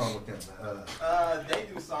have a song with them. They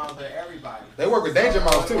do songs with everybody. They work with Danger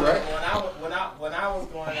Mouse too, right? When I was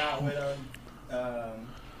going out with them,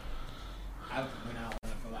 I went out with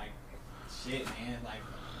them for like shit, man, like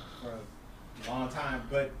for a long time.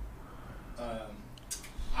 But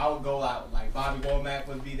I would go out like Bobby Womack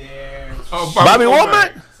would be there. Oh, Bobby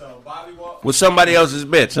Womack? So Bobby Womack with somebody else's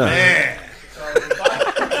bitch, huh? Man.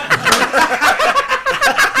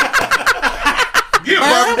 Give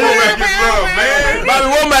Bobby Womack his love, man. Bobby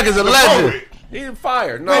Womack is a legend. He's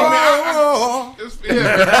fired. No,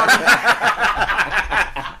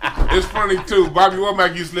 it's funny too. Bobby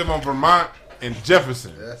Womack used to live on Vermont and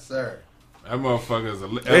Jefferson. Yes, sir. That motherfucker is a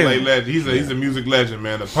LA legend. He's a music legend,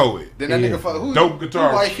 man, a poet. Then that nigga fuck dope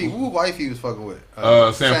guitar. Who wife he was fucking with?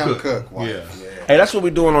 Sam Cooke. Yeah. Hey, that's what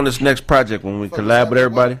we're doing on this next project when we collab with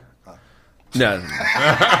everybody. No.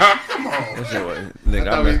 Come on. Nigga,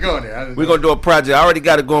 I thought we was going there. We're going to do a project. I already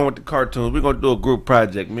got it going with the cartoons. We're going to do a group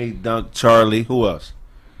project. Me, Dunk, Charlie. Who else?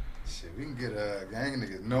 Shit, we can get a gang of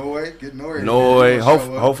niggas. Noe. Noe.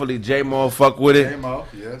 Hopefully J-Mo fuck with it. J-Mo.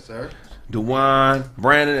 Yes, sir. Dewan,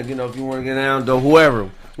 Brandon, you know, if you want to get down, whoever.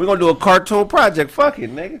 We're going to do a cartoon project. Fuck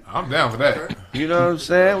it, nigga. I'm down for that. You know what I'm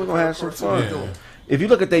saying? We're going to have some fun. Yeah. If you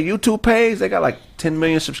look at their YouTube page, they got like 10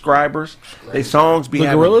 million subscribers. They songs be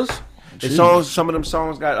having... Gorillaz? Some of them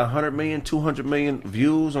songs got 100 million, 200 million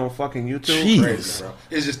views on fucking YouTube. Jeez. Crazy, bro.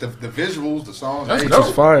 It's just the visuals, the songs. That's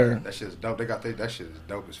dope. Fire. That shit is dope. That shit is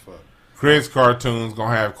dope as fuck. Chris Cartoon's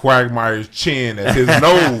gonna have Quagmire's chin as his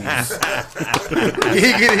nose.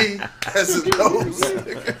 That's his nose.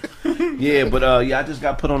 Yeah, but I just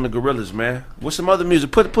got put on the Gorillaz, man. What's some other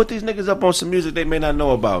music? Put these niggas up on some music they may not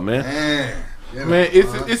know about, man. Man,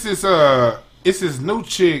 it's this new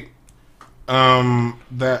chick.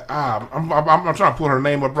 That I'm trying to pull her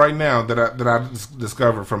name up right now that I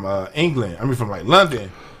discovered from England. I mean from like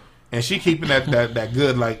London, and she keeping that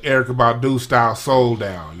good like Erykah Badu style soul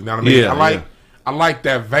down. You know what I mean? Yeah, I like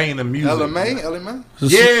that vein of music. Ellie Mae?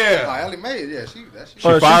 Yeah. Ellie Mae, yeah, she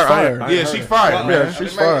fire. Yeah, she fired. Yeah,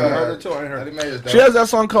 she's fire. Ellie Mae is dope. She has that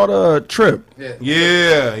song called Trip.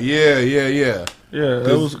 Yeah. Yeah,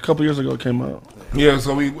 that was a couple years ago it came out. Yeah,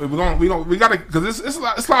 so we gotta because it's a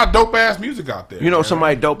lot of dope ass music out there. You know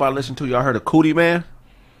somebody dope I listen to? Y'all heard of Cootie Man?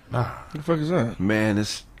 Nah. What the fuck is that? Man,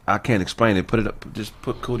 I can't explain it. Put it up. Just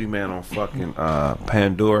put Cootie Man on fucking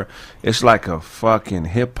Pandora. It's like a fucking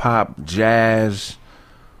hip hop jazz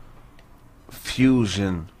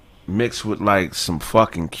fusion mixed with like some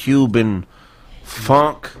fucking Cuban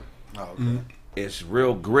funk. Oh, okay. It's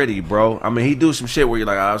real gritty, bro. I mean, he do some shit where you're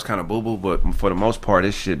like, I was kind of boo boo, but for the most part,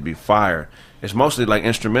 this shit be fire. It's mostly like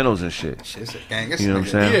instrumentals and shit. Shit's a gang. You know what I'm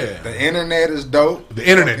saying? Yeah. The internet is dope. The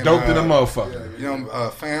internet dope to the motherfucker. You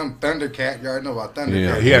know, fam, Thundercat. You already know about Thundercat.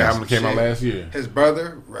 Yeah, he had an album that came out last year. His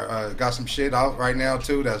brother got some shit out right now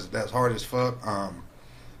too. That's hard as fuck.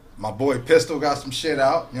 My boy Pistol got some shit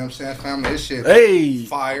out. You know what I'm saying? Family, his shit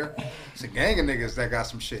fire. It's a gang of niggas that got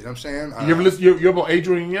some shit. You know what I'm saying? You ever listen? You about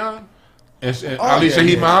Adrian Young and Ali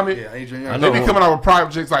Shaheed Muhammad? Yeah, Adrian Young. They be coming out with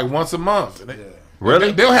projects like once a month.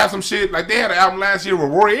 Really? They'll have some shit. Like they had an album last year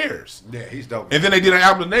with Roy Ayers. Yeah, he's dope. And then they did an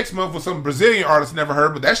album the next month with some Brazilian artist never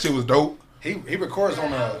heard, but that shit was dope. He records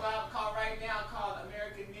on a. Right now called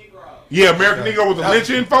American Negro. Yeah, American Negro with the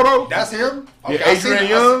lynching photo. That's him. Okay, yeah, Adrian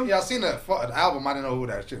Young. I seen the album. I didn't know who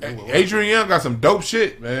that shit was. Adrian Young got some dope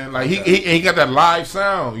shit, man. Like he got that live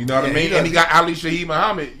sound. You know what I mean? And he got Ali Shaheed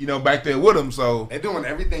Muhammad, back there with him. So they're doing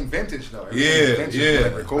everything vintage though. I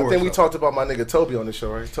think we talked about my nigga Toby on the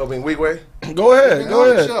show, right? Toby and Wigway. Go ahead.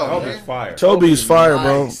 Toby's fire. Toby's fire,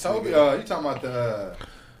 bro. Toby, you talking about the?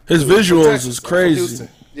 His visuals is crazy.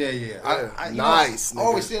 Yeah. Nice. I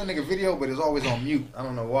always see a nigga video, but it's always on mute. I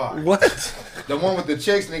don't know why. What? The one with the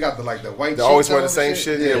chicks, and they got the white. They always wear the same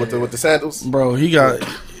shit. Yeah, with the sandals. Bro,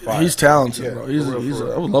 he's talented, bro.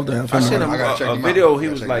 I would love to have I him. seen on. a video. He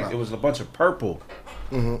was like, it was a bunch of purple.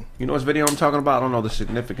 Mm-hmm. You know what video I'm talking about? I don't know the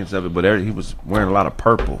significance of it, but he was wearing a lot of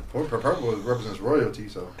purple. Purple represents royalty,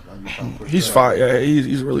 so he's fire. Yeah,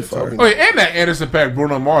 he's really fire. Oh yeah, and that Anderson .Paak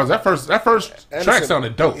Bruno Mars. That first track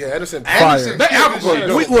sounded dope. Yeah, Anderson. Fire. That album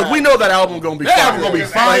gonna be dope. We know that album gonna be fire. That album gonna be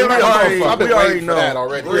fire. I've been waiting for that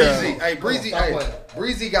already.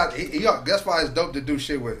 Breezy got that's why it's dope to do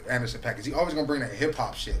shit with Anderson .Paak. Cause he always gonna bring that hip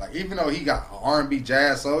hop shit. Like even though he got R&B,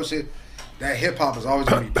 jazz, soul shit, that hip hop is always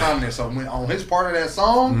gonna be prominent. So when on his part of that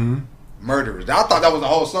song, Murderers. I thought that was the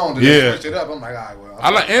whole song. To switch it up. I'm like, all right, well. I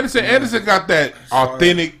like Anderson. Anderson got that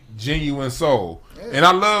authentic, genuine soul. Yeah. And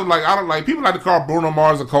I love, I don't like, people like to call Bruno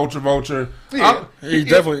Mars a culture vulture. Yeah. He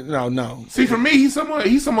definitely, no. See, for me, he's someone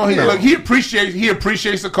he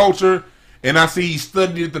appreciates the culture, and I see he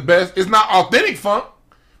studied it the best. It's not authentic funk,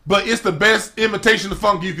 but it's the best imitation of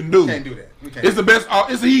funk you can do. Can't do that. It's the best.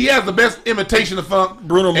 He has the best imitation of funk.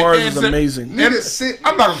 Bruno Mars is amazing. I'm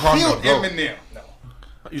not gonna call him Eminem. No.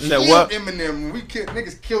 You said what? Eminem.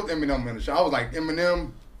 Niggas killed Eminem in the show. I was like,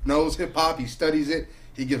 Eminem knows hip hop. He studies it.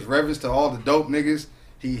 He gives reverence to all the dope niggas.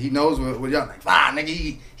 He knows what y'all like. Nigga,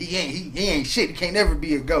 he ain't shit. He can't never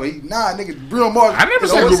be a go. Nigga, Bruno Mars. I never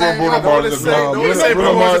said Bruno Mars is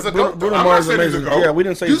a go. Bruno Mars is amazing. Yeah, we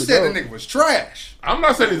didn't say you said the nigga was trash. I'm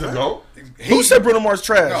not saying he's a go. Who said Bruno Mars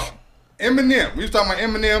trash? No. Eminem. We was talking about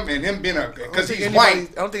Eminem and him being because he's white.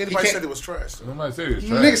 I don't think anybody said it was trash. Nobody said it was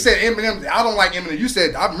trash. Nigga said Eminem. I don't like Eminem. You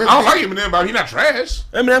said I remember. I don't like Eminem, but he's not trash.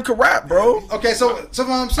 Eminem can rap, bro. Okay, so what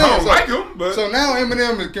I'm saying. I don't like him, but so now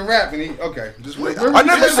Eminem can rap and just wait. I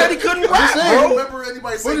never said he couldn't rap, bro. I don't remember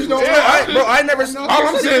anybody saying bro, I never. All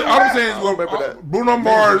I'm saying is Bruno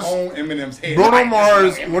Mars. Eminem's head. Bruno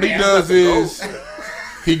Mars. What he does is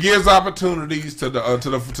he gives opportunities to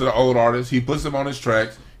the old artists. He puts them on his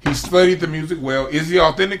tracks. He studied the music well. Is he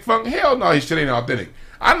authentic funk? Hell no, he shit ain't authentic.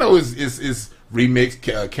 I know it's remix,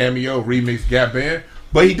 cameo, remix, Gap Band,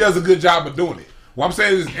 but he does a good job of doing it. What I'm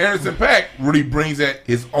saying is Anderson .Paak really brings that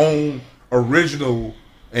his own original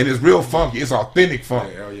and it's real funky. It's authentic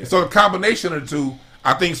funk. Yeah. So the combination of the two,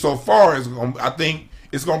 I think so far I think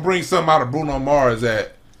it's gonna bring something out of Bruno Mars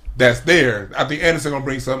that's there. I think Anderson gonna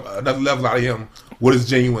bring another level out of him. What is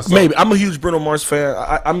genuine song? Maybe. I'm a huge Bruno Mars fan.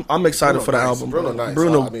 I'm excited for the album. Bruno nice.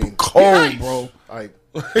 Bruno cold, nice. bro. I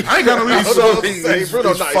ain't gonna really.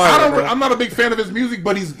 Bruno nice. I'm not a big fan of his music,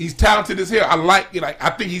 but he's talented as hell. I like it.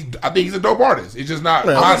 I think he's a dope artist. It's just not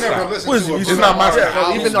my style. It's not my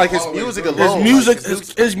style. Even like his music alone.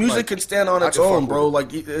 His music can stand on its own, bro. Like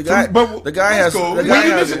the guy has. When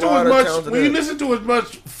you listen to as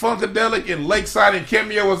much funkadelic and Lakeside and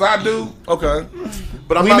Cameo as I do, okay.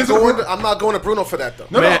 But I'm not going to Bruno for that though.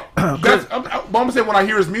 No. I'm saying when I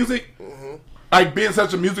hear his music, like being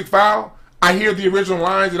such a music file, I hear the original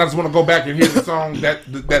lines and I just want to go back and hear the song that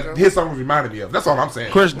his song reminded me of. That's all I'm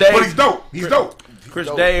saying. Chris Dave, but he's dope. He's dope. Chris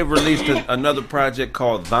Dave released another project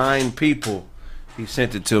called Thine People. He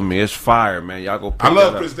sent it to me. It's fire, man. Y'all go pick I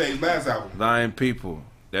love that Chris Dave's last album. Thine People.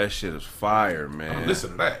 That shit is fire, man.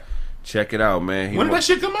 Listen to that. Check it out, man. When did that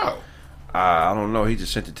shit come out? I don't know. He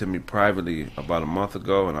just sent it to me privately about a month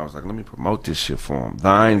ago, and I was like, let me promote this shit for him.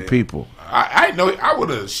 Thine People. I know. I would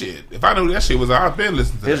have shit. If I knew that shit was out, I've been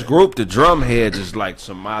listening to his that. group, the Drumheads, is like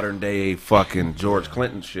some modern day fucking George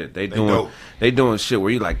Clinton shit. They doing shit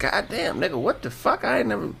where you like, God damn, nigga, what the fuck? I ain't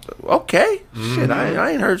never. Okay, shit,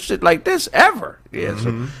 I ain't heard shit like this ever. Yeah,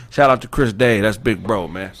 so shout out to Chris Dave. That's big bro,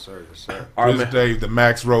 man. Yes, sir. Chris Dave, the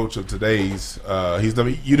Max Roach of today's.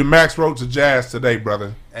 You the Max Roach of jazz today,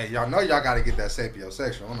 brother. Hey, y'all know y'all got to get that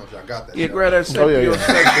sapiosexual. I don't know if y'all got that. Yeah, grab that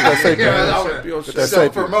sapiosexual.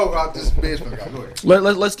 Self-promote out this bitch. Go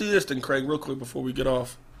ahead. Let's do this then, Craig, real quick before we get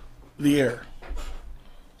off the air.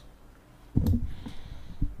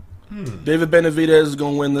 David Benavidez is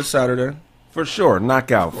going to win this Saturday. For sure.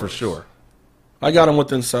 Knockout, for sure. I got him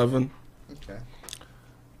within 7. Okay.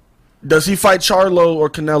 Does he fight Charlo or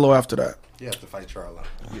Canelo after that? He has to fight Charlo.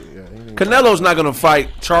 Canelo's not gonna fight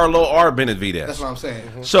Charlo or Benavidez. That's what I'm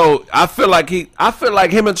saying. So I feel like him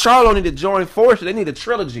and Charlo need to join forces. They need a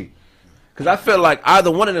trilogy. Because I feel like either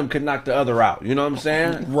one of them could knock the other out. You know what I'm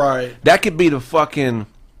saying? Right. That could be the fucking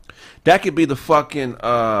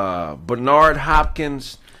Bernard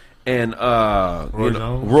Hopkins and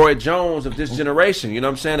Roy Jones of this generation. You know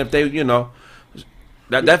what I'm saying? If they,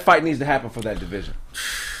 that fight needs to happen for that division.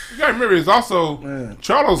 You gotta remember, it's also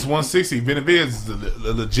Charlo's 160. Benavidez is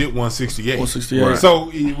a legit 168. 168. Right. So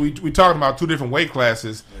we talking about two different weight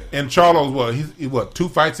classes, and Charlo's what 2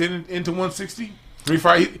 fights into 160, 3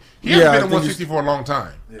 fights. He hasn't been in 160 for a long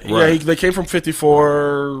time. Yeah, they came from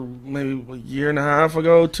 54 maybe a year and a half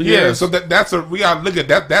ago, 2 years. Yeah, so we gotta look at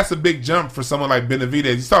that. That's a big jump for someone like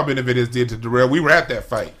Benavidez. You saw Benavidez did to Darrell. We were at that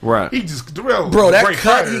fight. Right. Darrell, bro, that great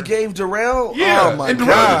cut fighter. he gave Darrell. Yeah, oh my and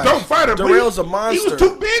Darrell's a dope fighter. Darrell's a monster. He was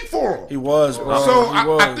too big for him. He was, bro. So He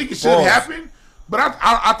was. I think it should happen, but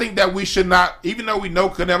I think that we should not. Even though we know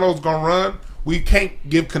Canelo's gonna run, we can't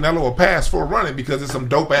give Canelo a pass for running because it's some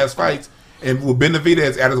dope ass fights. And with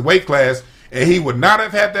Benavidez at his weight class, and he would not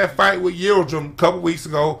have had that fight with Yildirim a couple weeks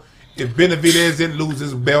ago if Benavidez didn't lose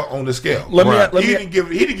his belt on the scale. He didn't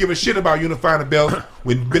give a shit about unifying the belt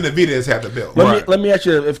when Benavidez had the belt. Let me ask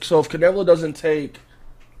you, if Canelo doesn't take,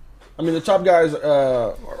 I mean, the top guys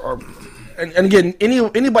are and again,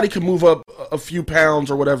 anybody can move up a few pounds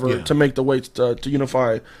or whatever to make the weights to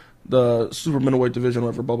unify the super middleweight division,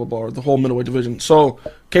 whatever, blah blah blah, or the whole middleweight division. So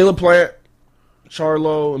Caleb Plant,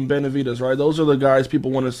 Charlo, and Benavidez, right? Those are the guys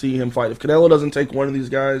people want to see him fight. If Canelo doesn't take one of these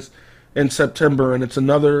guys in September, and it's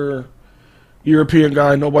another European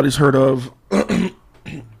guy nobody's heard of,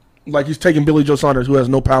 like he's taking Billy Joe Saunders, who has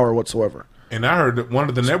no power whatsoever. And I heard that one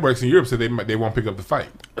of the networks in Europe said they won't pick up the fight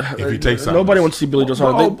if he takes something. Nobody wants to see Billy Joe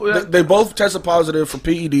Saunders. They both tested positive for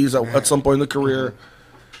PEDs at some point in the career.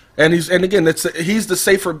 And again, he's the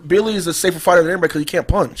safer. Billy is the safer fighter than anybody because he can't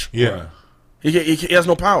punch. Yeah, he has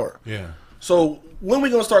no power. Yeah. So when we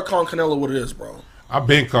gonna start calling Canelo what it is, bro? I've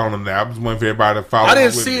been calling him that. I was waiting for everybody to follow. I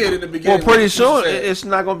didn't see it in the beginning. Well, pretty soon it's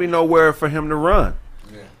not going to be nowhere for him to run,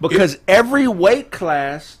 because every weight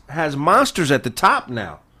class has monsters at the top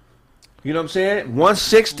now. You know what I'm saying?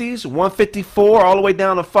 160s, 154, all the way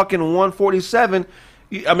down to fucking 147.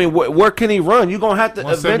 I mean, where can he run? You're going to have to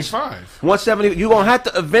 175. 170. You're going to have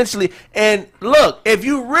to eventually. And look, if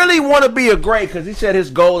you really want to be a great, because he said his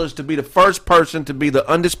goal is to be the first person to be the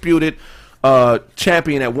undisputed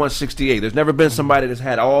champion at 168. There's never been somebody that's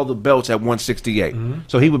had all the belts at 168.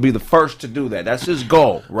 So he would be the first to do that. That's his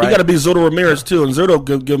goal, right? He got to be Zurdo Ramirez too, and Zurdo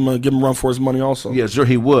give him a run for his money also. Yeah, sure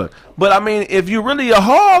he would. But I mean, if you're really a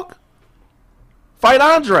hog, fight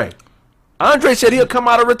Andre. Andre said he'll come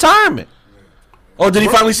out of retirement. Oh, did he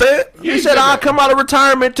finally say it? He said, "I'll come out of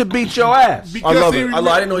retirement to beat your ass." Because I love it.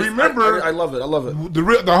 I didn't know. Remember, I love it. I love it.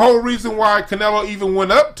 The whole reason why Canelo even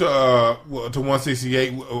went up to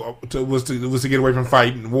 168 was to get away from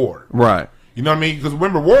fighting Ward. Right. You know what I mean? Because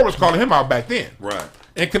remember, Ward was calling him out back then. Right.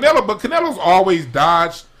 And Canelo's always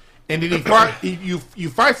dodged. And then you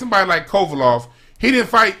fight somebody like Kovalov. He didn't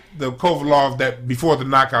fight the Kovalov that before the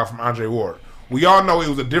knockout from Andre Ward. We all know it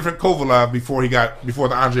was a different Kovalov before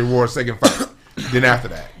the Andre Ward second fight. Then after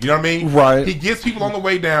that, you know what I mean? Right. He gets people on the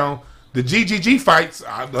way down. The GGG fights,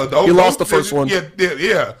 He lost the first one. Yeah.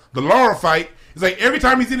 The Laura fight. It's like every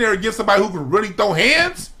time he's in there against somebody who can really throw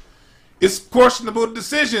hands, it's questionable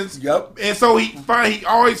decisions. Yep. And so he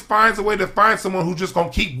always finds a way to find someone who's just gonna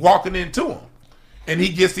keep walking into him, and he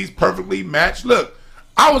gets these perfectly matched. Look,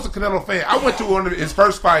 I was a Canelo fan. I went to his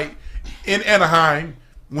first fight in Anaheim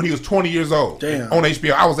when he was 20 years old. Damn. On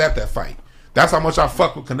HBO. I was at that fight. That's how much I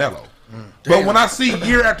fuck with Canelo. But when I see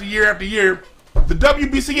year after year after year, the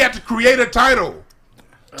WBC had to create a title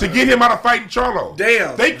to get him out of fighting Charlo.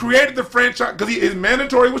 Damn. They created the franchise because his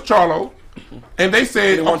mandatory was Charlo, and they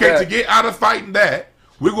said, okay, to get out of fighting that,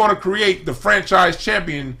 we're going to create the franchise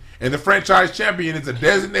champion, and the franchise champion is a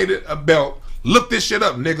designated belt. Look this shit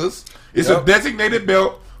up, niggas. It's a designated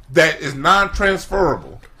belt that is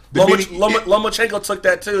non-transferable. Lomachenko took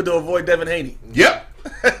that too to avoid Devin Haney. Yep.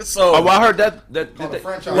 So I heard that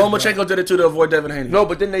Lomachenko did it too to avoid Devin Haney. No,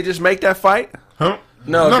 but didn't they just make that fight? Huh?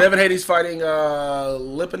 No, Devin Haney's fighting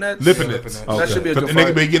Lipinets. Lipinets. That should be a good the fight.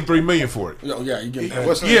 nigga be getting $3 million for it. No, yeah, you get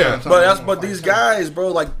but these guys, bro,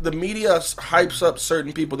 like the media hypes up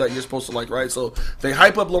certain people that you're supposed to like, right? So they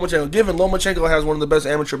hype up Lomachenko. Given Lomachenko has one of the best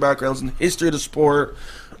amateur backgrounds in the history of the sport,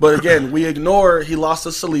 but again, we ignore he lost to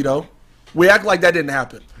Salido. We act like that didn't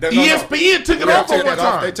happen. ESPN took it off on one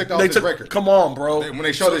time. They took off his record. Come on, bro. When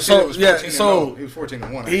they showed it, it was 14-0. He was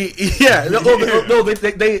 14-1.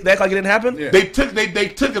 They act like it didn't happen. Yeah. They took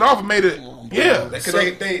it off and made it. Yeah, because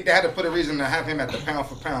they had to put a reason to have him at the pound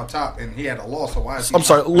for pound top, and he had a loss. So why? Is he I'm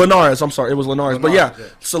sorry, Linares. It was Linares. But yeah,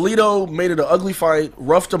 Salido made it an ugly fight,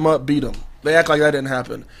 roughed him up, beat him. They act like that didn't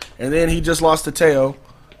happen, and then he just lost to Teo.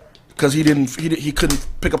 Because he couldn't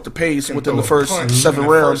pick up the pace within the first 7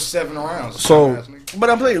 rounds. So, but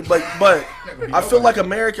I'm telling you, but I feel like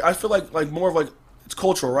I feel like more of like it's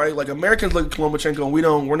cultural, right? Like Americans look at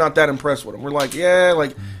Lomachenko and we're not that impressed with him. We're like, yeah,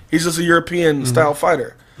 like he's just a European style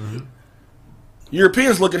fighter.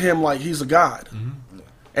 Europeans look at him like he's a god.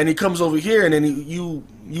 And he comes over here, and then you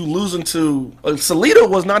losing to Salido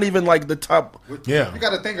was not even like the top. Yeah, you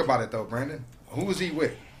got to think about it though, Brandon. Who was he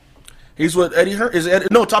with? He's with Eddie Hearn.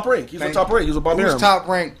 No, Top Rank. He's with Top Rank. He's with Bob Arum. Who's Top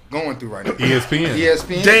Rank going through right now? ESPN.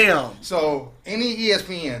 ESPN. Damn. So any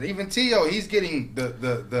ESPN, even T.O., he's getting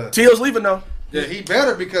the. T.O.'s leaving now. Yeah, he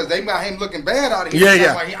better because they got him looking bad out here.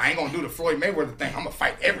 Yeah. Like, I ain't gonna do the Floyd Mayweather thing. I'm gonna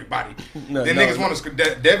fight everybody. No, then niggas want to.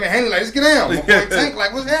 Devin Haney like, let's get down. My boy Tank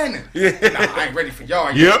like, what's happening? Yeah. Nah, I ain't ready for y'all.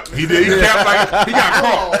 Yep, he did. He capped like he got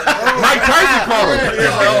caught. Mike Tyson caught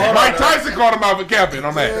him. Mike Tyson caught him out for capping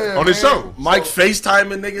on that on his show. Mike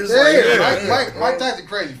FaceTiming niggas. Mike Tyson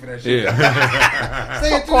crazy for that shit. Yeah.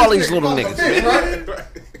 Fuck all these little niggas. Right?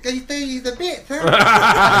 You think he's a bitch, huh?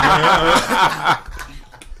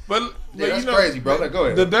 But that's crazy, bro. Go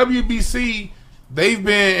ahead. The WBC, they've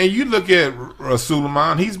been, and you look at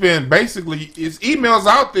Suleiman, he's been basically, his emails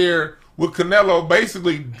out there with Canelo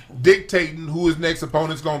basically dictating who his next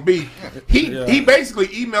opponent's going to be. He basically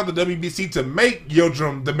emailed the WBC to make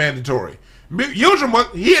Yildirim the mandatory.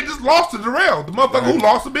 Yildirim, he had just lost to Darrell, the motherfucker who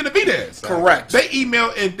lost to Benavidez. Correct. They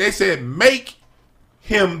emailed and they said, make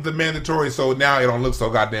him the mandatory so now it don't look so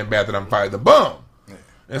goddamn bad that I'm fighting the bum.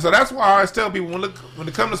 And so that's why I always tell people when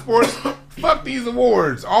it comes to sports, fuck these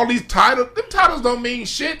awards. All these titles, them titles don't mean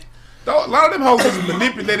shit. A lot of them hoes is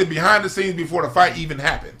manipulated behind the scenes before the fight even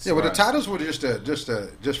happens. Yeah, well, the titles were just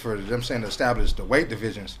for them saying to establish the weight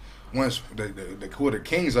divisions. Once the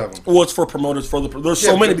kings of them. Well, it's for promoters. There's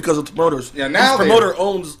so many because of the promoters. Yeah, now each promoter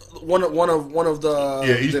owns one of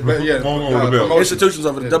the institutions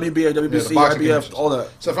of it. WBA, WBC, IBF, all that.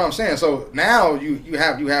 So if I'm saying, so now you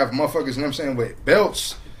have motherfuckers, you know what I'm saying, with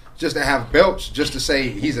belts, just to have belts, just to say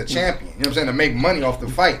he's a champion. You know what I'm saying, to make money off the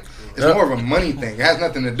fight. It's more of a money thing. It has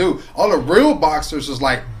nothing to do. All the real boxers is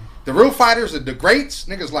like the real fighters, the greats.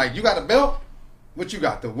 Niggas like, you got a belt. What you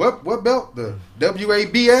got? The what belt? The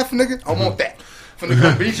WABF, nigga? I want that. Finna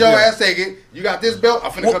come beat your ass, take it. You got this belt?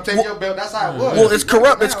 I'm finna come take your belt. That's how it was. Well, it's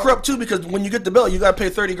corrupt. It's corrupt too because when you get the belt, you gotta pay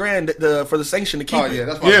 $30,000 for the sanction to keep it. Oh yeah,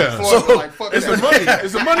 that's why. So like, fuck it's that. a money.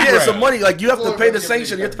 It's a money. Yeah, it's a grab. money. Like you have to Floyd pay the doesn't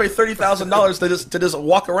sanction. You give have to pay $30,000 to just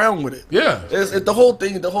walk around with it. Yeah. The whole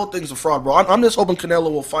thing's a fraud, bro. I'm just hoping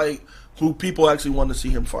Canelo will fight who people actually want to see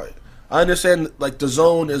him fight. I understand, like, the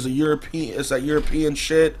zone is it's that European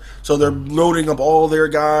shit, so they're loading up all their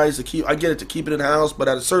guys to keep. I get it, to keep it in the house, but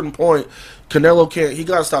at a certain point, Canelo can't. He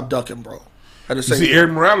gotta stop ducking, bro. You see,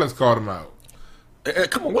 Eric Morales called him out.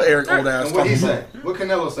 Come on, what Eric old ass? And what he say? What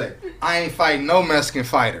Canelo say? I ain't fighting no Mexican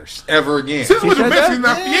fighters ever again. Since when the Mexicans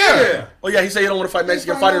not? Yeah. Oh yeah, he said he don't want to fight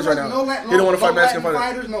Mexican fighters right now. He don't want to fight Mexican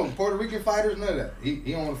fighters. No Puerto Rican fighters, none of that. He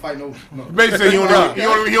don't want to fight no. Basically, he don't want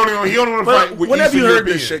to fight. When have you heard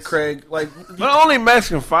this shit, Craig? Like, the only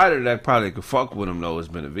Mexican fighter that probably could fuck with him though is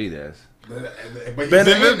Benavidez. But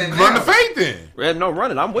then run the fade then. No,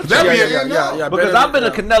 run it. I'm with you. Yeah. Because I've been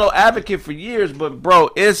a Canelo advocate for years, but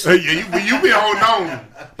bro, it's you been holding on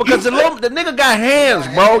because the nigga got hands,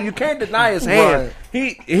 bro. You can't deny his hands.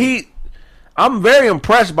 He. I'm very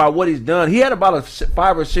impressed by what he's done. He had about a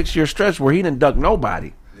 5 or 6 year stretch where he didn't duck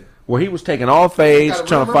nobody. Where he was taking all fades,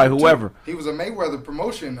 trying to fight whoever. He was a Mayweather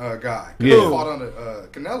promotion guy. Yeah. He fought under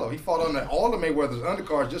Canelo. He fought under all the Mayweather's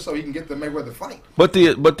undercards just so he can get the Mayweather fight. But the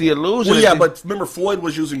illusion. Well, yeah, but remember Floyd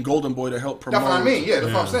was using Golden Boy to help promote. That's what I mean. Yeah,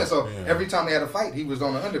 that's what I'm saying. So every time they had a fight, he was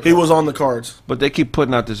on the undercard. He was on the cards. But they keep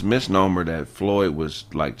putting out this misnomer that Floyd was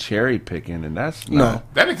like cherry picking, and that's no.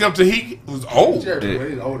 That didn't come to he was old.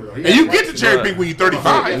 He's older. And you get to cherry pick when you're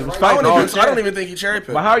 35. I don't even think he cherry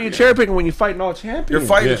picked. But how are you cherry picking when you're fighting all champions?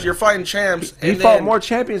 You're fighting champs. He fought more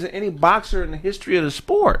champions than any boxer in the history of the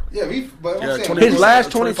sport. Yeah, His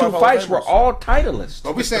last 22 fights were all titleists.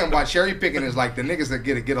 But we saying why cherry picking is like the niggas that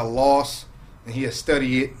get a loss and he had studied it.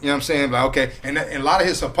 You know what I'm saying? Like, okay, and a lot of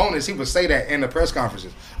his opponents, he would say that in the press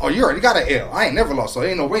conferences. Oh, you already got an L. I ain't never lost, so there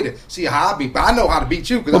ain't no way to see how I beat. But I know how to beat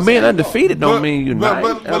you. But being undefeated don't mean you're not.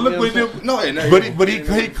 But look what he did. No, but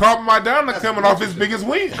he caught Maidana coming off his biggest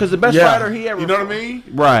win. Because the best fighter he ever. You know what I mean?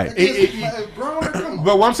 Right.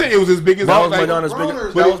 But what I'm saying, it was his biggest. That was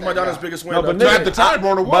Maidana's biggest win. No, but at the time,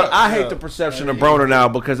 Broner was. But I hate the perception of Broner now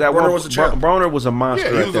because that Broner was a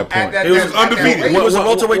monster at that point. He was undefeated. He was a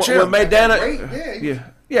welterweight champ.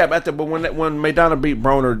 Yeah, but when Maidana beat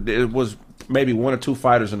Broner, it was maybe 1 or 2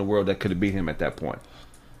 fighters in the world that could have beat him at that point.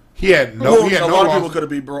 He had no. Well, he had a no lot of loss. people could have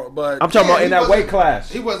beat bro, but I'm talking about he in that weight wasn't-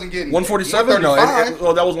 class. He wasn't getting 147. No,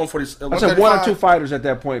 135. that was 147. I said one or two fighters at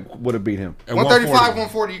that point would have beat him. At 135,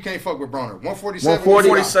 140. 140, you can't fuck with Broner. 147,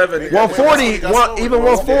 147. 140, even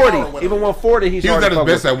 140, even 140. He's He was hard at to his fuck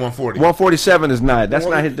best with. at 140. 147 is not. That's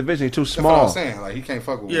not his division. He's too That's what I'm small. saying. Like, he can't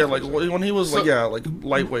fuck with Yeah, like 147. when he was like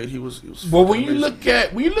lightweight, he was. Well, when you look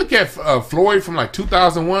at Floyd from like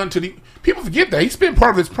 2001 to the people forget that he spent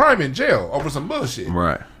part of his prime in jail over some bullshit.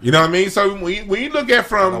 Right. You know what I mean? So when you look at Now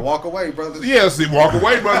from walk away, brothers. walk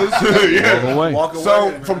away, brothers. Yeah. Away. Walk away.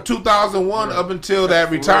 So from 2001 up until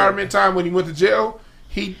that retirement time when he went to jail,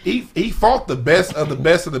 he fought the best of the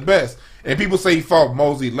best of the best. And people say he fought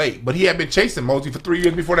Mosley late, but he had been chasing Mosley for 3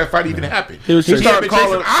 years before that fight even happened. He was He chasing- had been chasing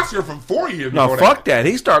calling- Oscar for 4 years No, before fuck that.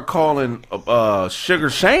 He started calling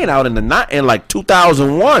Sugar Shane out in like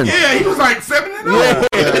 2001. Yeah, he was like 7-0.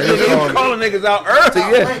 He was calling niggas out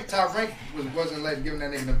early. Top rank wasn't letting giving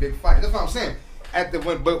that nigga a big fight. That's what I'm saying.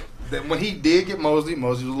 When he did get Mosley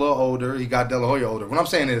was a little older. He got De La Hoya older. What I'm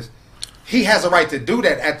saying is, he has a right to do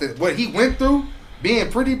that. What he went through, being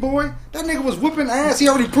pretty boy, that nigga was whooping ass. He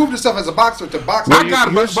already proved himself as a boxer to box. I got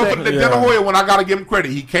it, but for saying- the De La Hoya one, I gotta give him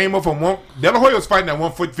credit. He came up from De La Hoya was fighting at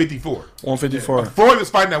 154. 154. Floyd was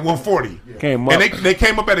fighting at 140. Came up. And they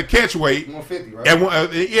came up at a catch weight. 150, right?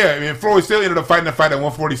 And Floyd still ended up fighting the fight at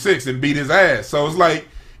 146 and beat his ass. So it's like,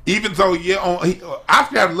 even though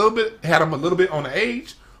Oscar had him a little bit on the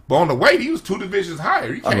age, but on the weight he was 2 divisions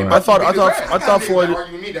higher. He came I up thought- and I beat thought- his ass. I thought Floyd-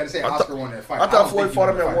 arguing me that to say Oscar won that fight. I thought don't Floyd think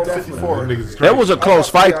fought he him won at the fight. 154. Them niggas is That crazy. was a close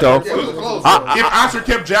fight though. Yeah, it was a close. If Oscar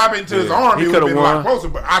kept jabbing to his arm, He he would have could've been a lot won. closer.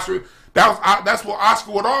 But Oscar, that's what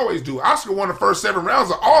Oscar would always do. Oscar won the first 7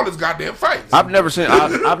 rounds of all his goddamn fights. I've never seen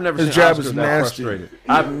His jab Oscar is that nasty. frustrated.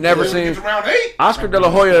 I've never Till he seen gets to round 8. Oscar De La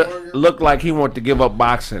Hoya looked like he wanted to give up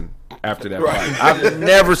boxing after that fight. I've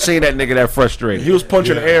never seen that nigga that frustrated. He was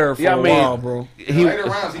punching air for Yeah, I a mean- while, bro. Later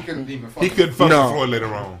rounds, he couldn't even fuck. He couldn't fuck No. with Floyd later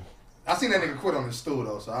on. I seen that nigga quit on the stool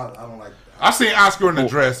though, so I don't like. I seen Oscar in the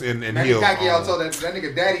dress in That heels. nigga Pacquiao told that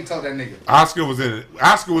nigga daddy told that nigga. Oscar was in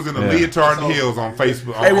the leotard and heels on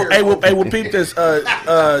Facebook. Hey, we'll peep this.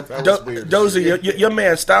 Dozy, your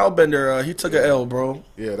man Stylebender, he took an L, bro.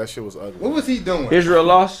 Yeah, that shit was ugly. What was he doing? Israel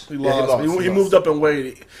lost. He Yeah, lost. he He lost. moved up in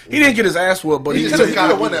weight. He didn't get his ass whooped, but he He's He too could cocky.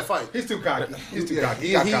 have won that fight. He's too cocky. He's too cocky.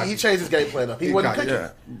 He, he changed his game plan up. He He wasn't cocky. kicking. yeah,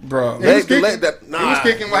 bro. He was kicking. He He was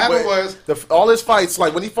kicking. What happened was- all his fights,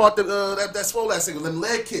 like when he fought that swole ass nigga, them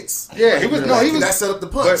leg kicks. Yeah, he was. No, he was. That set up the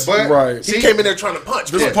punch. But Right. he came in there trying to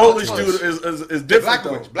punch. This Yeah, Polish punch. dude is different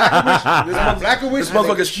though. Blackowicz. This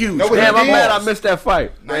motherfucker's huge. No, Damn, I'm he mad I did. missed that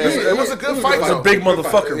fight. It was a good fight. He's a though. big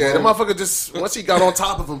motherfucker, Yeah, the bro. motherfucker just once he got on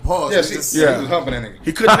top of him, paused. Yeah, he just, he was humping that nigga.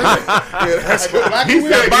 He couldn't hit it. He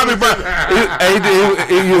said Bobby Brown.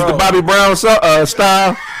 He used the Bobby Brown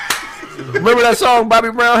style. Remember that song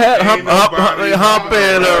Bobby Brown had? Humping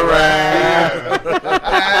around.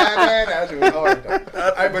 That shit was hard, though.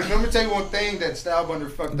 Alright, but let me tell you one thing that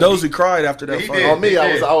Stylebender fucked up. Dozy cried after that He fight. did. On me, He I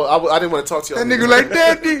did. didn't want to talk to y'all. That nigga like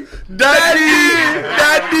daddy.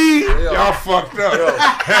 Daddy. y'all fucked up.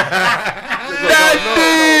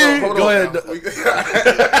 Hold Go on ahead.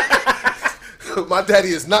 now. My daddy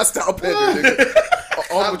is not Stylebender,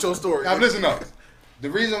 nigga. On with your story. Now listen up. The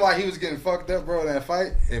reason why he was getting fucked up, bro, in that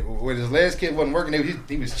fight, with his legs kid wasn't working,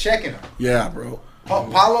 he was checking him. Yeah, bro.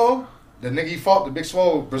 Paulo, the nigga he fought, the big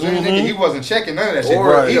swole Brazilian nigga, he wasn't checking none of that shit. Or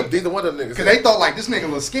Right. neither one of them niggas. Cause they thought like this nigga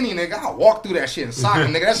little skinny nigga, I'll walk through that shit and sock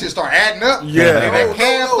him, nigga. That shit start adding up. Yeah. Nigga, that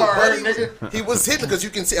calf start hurting, buddy. nigga. He was hitting because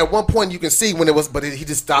you can see at one point you can see when it was, but he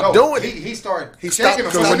just stopped No, doing it. he started He checking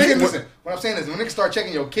stopped- him. So when nigga, he- listen, what I'm saying is when niggas start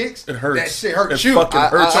checking your kicks, It hurts. that shit hurts It you. fucking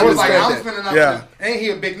hurts. So it's like I'm understand spinning that. up. Yeah. Ain't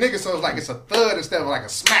he a big nigga? So it's like it's a thud instead of like a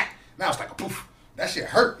smack. Now it's like a poof. That shit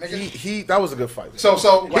hurt, nigga. He that was a good fight. So what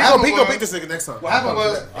happened He gonna was- beat this nigga next time. What happened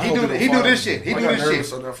was he do this shit. He do this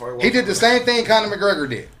shit. He did the same thing Conor McGregor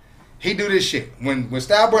did. He do this shit. When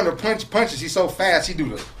Stylebender punches, he's so fast. He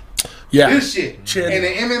do this shit. Chin. And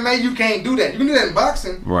in MMA, you can't do that. You can do that in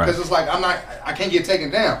boxing Right. because it's like I can't get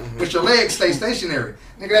taken down. But your legs stay stationary.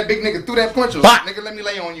 Nigga, that big nigga threw that punch. Bah! Nigga, let me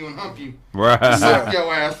lay on you and hump you. Right. Suck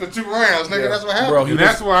your ass for 2 rounds, nigga. That's what happened. Bro, he And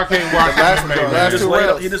that's why I can't watch MMA. last man. two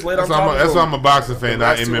rounds. He just laid on That's why top of him. I'm a boxing fan,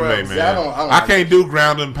 not last two MMA, rounds. man. Yeah, I don't I like can't do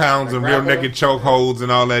ground and pounds and rear grappling. naked choke holds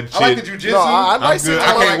and all that shit. I like the jujitsu. No, I I'm like good. it.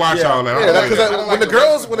 I can't watch all that. I Yeah, don't like because that. don't when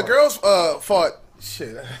like the girls fought,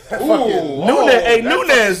 shit.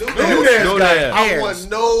 Nunez guy. I want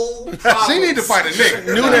no. She need to fight a nigga.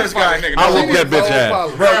 Nunez guy. Oh, nigga. I She whoop need that to bitch fight-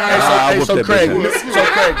 ass. Bro, I hey, whooped so that Craig, bitch so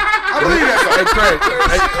Craig, I'm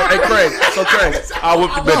Hey, Craig. So, Craig. I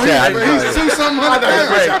whipped the bitch out. He's 200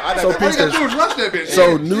 pounds. So, All you Peter. gotta do is rush that bitch.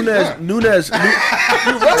 So, Nunez. You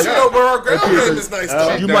rushing over her girlfriend this nice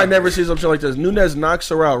stuff. You might never see some shit like this. Nunez knocks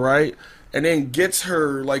her out, right? And then gets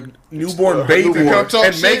her like newborn baby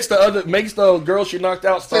and makes the girl she knocked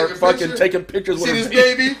out start fucking taking pictures with See her this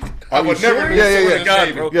baby? I would never do this.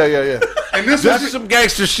 Yeah. And this That's was some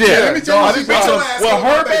gangster shit. let me tell you, Well,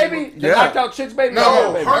 her baby? The knocked out chick's baby?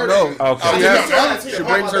 No, Her baby. her Okay. She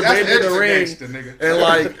brings her baby to the ring and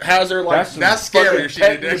like has her like That's scary if she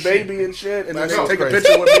did petting that the shit. baby and shit, and then That's they take crazy. a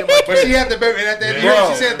picture with me and my But she had the baby, and at the end,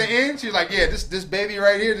 Bro. she said at the end, she was like, "Yeah, this baby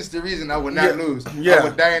right here, this is the reason I would not lose. Yeah. I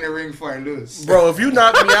would die in the ring before I lose." Bro, if you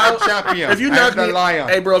knock me out, Champion. if you I knock am the me, lion.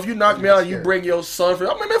 hey, bro, if you knock me out, and you bring your son for,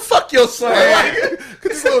 man, fuck your son. Hey. Get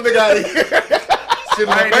this little nigga out of here. Shit,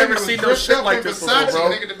 I my ain't baby never was seen no dressed shit up like in this Versace, before,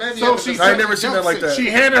 bro. nigga, the baby So had she- Versace I ain't never seen that like jumpsuit. that. She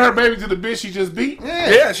handed her baby to the bitch she just beat.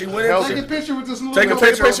 Yeah, she went in. Take a picture with this little Take a girl.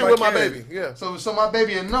 picture with my kid. baby. Yeah. So my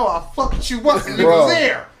baby will know I fucked you up and Bro. niggas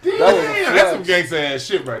there. That was a Damn, that's some flex. gangsta ass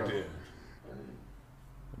shit right there.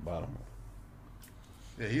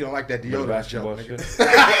 Yeah, he don't like that deodorant joke, nigga.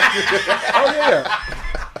 Oh yeah.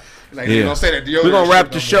 Like, Yeah. you don't say that deodorant. We're going to wrap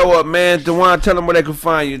shit the no show up, man. DeJuan, tell them where they can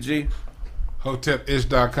find you, G.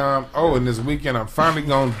 HotepIsh.com. Oh, and this weekend I'm finally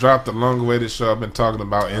going to drop the long-awaited show I've been talking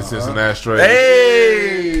about, Incense and Ashtrays.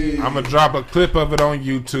 Hey. I'm going to drop a clip of it on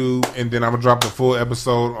YouTube, and then I'm going to drop the full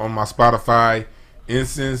episode on my Spotify.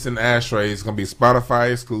 Incense and Ashtrays. It's going to be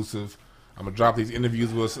Spotify exclusive. I'm going to drop these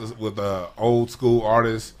interviews with old school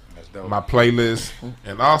artists, my playlist.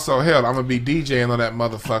 And also, hell, I'm going to be DJing on that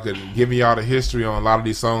motherfucker, giving y'all the history on a lot of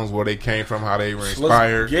these songs, where they came from, how they were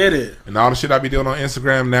inspired. Let's get it. And all the shit I be doing on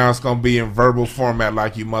Instagram now, it's going to be in verbal format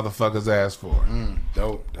like you motherfuckers asked for.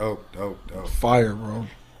 Dope. Fire, bro.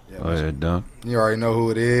 Oh, yeah, done. You already know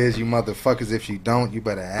who it is, you motherfuckers. If you don't, you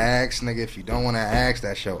better ask, nigga. If you don't want to ask,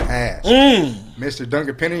 that's your ass. Mr.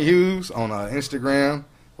 Duncan Penny Hughes on Instagram.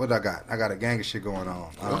 What I got? I got a gang of shit going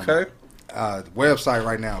on. Okay. The website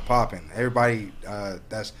right now popping. Everybody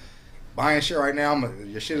that's buying shit right now,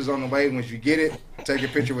 your shit is on the way. Once you get it, take a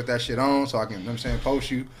picture with that shit on so I can, you know what I'm saying,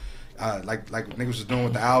 post you. Like niggas was doing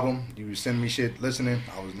with the album. You was sending me shit, listening.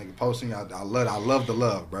 I was nigga posting. I love the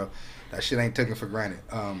love, bro. That shit ain't taken for granted.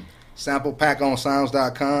 Sample pack on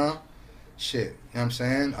sounds.com. Shit, you know what I'm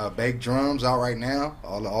saying? Baked drums out right now.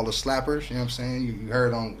 All the slappers, you know what I'm saying? You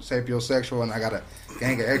heard on Sapiosexual, and I got a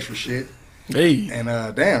gang of extra shit. Hey. And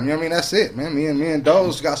damn, you know what I mean? That's it, man. Me and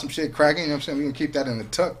Doze got some shit cracking, you know what I'm saying? We can keep that in the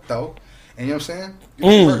tuck though. And you know what I'm saying? Get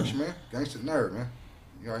the merch, man. Gangsta Nerd, man.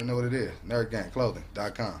 You already know what it is.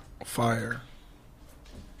 NerdGangClothing.com. Fire.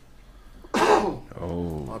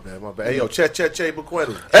 My bad. Hey, yo, Che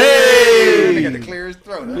Bukwenu. Hey! He got to clear his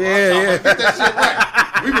throat. Yeah. Get that shit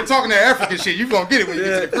right. We've been talking that African shit. You gonna get it when you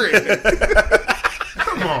get to the crib.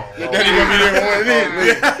 Come on. Daddy gonna be there when it is,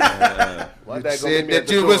 man. My dad gonna Said meet me at that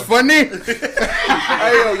the you door. was funny.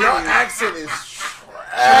 Hey, yo, your accent is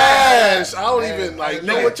trash. I don't even like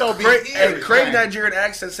know what y'all be Hey, eating. Craig Nigerian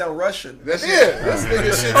accent sound Russian. That's Yeah, it. this nigga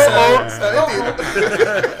shit sounds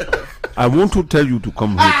I want to tell you to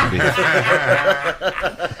come here today.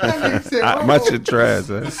 My shit trash,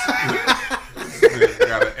 huh?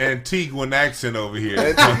 Got an Antiguan accent over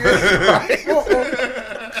here.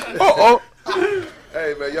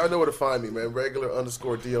 Hey, man, y'all know where to find me, man. Regular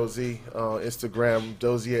 _DOZ on Instagram,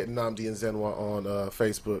 Dozy at Namdi and Zenwa on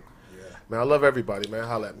Facebook. Man, I love everybody, man.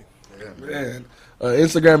 Holla at me. Man.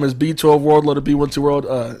 Instagram is B12 World, let it be 12 World.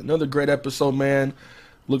 Another great episode, man.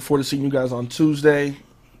 Look forward to seeing you guys on Tuesday,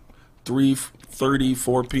 3:30,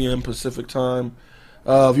 4 p.m. Pacific time.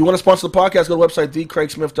 If you want to sponsor the podcast, go to the website,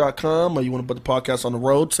 thecraigsmith.com. Or you want to put the podcast on the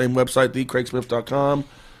road, same website, thecraigsmith.com.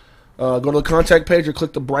 Go to the contact page or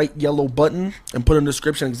click the bright yellow button and put in the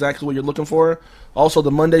description exactly what you're looking for. Also, the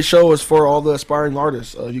Monday show is for all the aspiring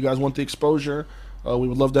artists. You guys want the exposure, we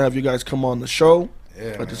would love to have you guys come on the show.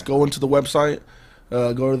 Just go into the website,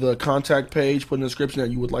 go to the contact page, put in the description that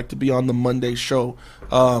you would like to be on the Monday show.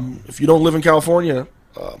 If you don't live in California,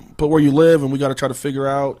 put where you live, and we got to try to figure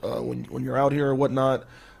out when you're out here or whatnot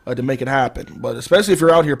to make it happen. But especially if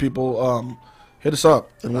you're out here, people, hit us up,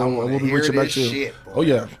 and we'll be reaching back to you. Shit, oh,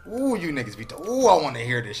 yeah. Ooh, you niggas be ooh, I want to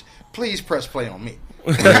hear this. Please press play on me.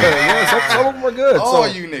 Yeah, some of them are good. All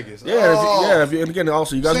So, you niggas. yeah, Oh. and again,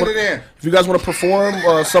 also, you guys Send want, it in. if you guys want to perform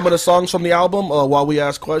some of the songs from the album while we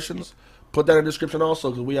ask questions, put that in the description also,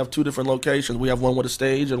 because we have two different locations. We have one with a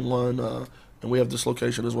stage and one, and we have this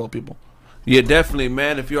location as well, people. Yeah, definitely,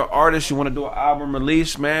 man. If you're an artist, you want to do an album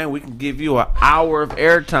release, man, we can give you an hour of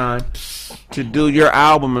airtime. to do your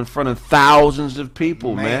album in front of thousands of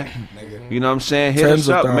people, man. You know what I'm saying? Hit Tens us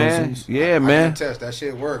of up, thousands. man. Yeah, I man. can attest, that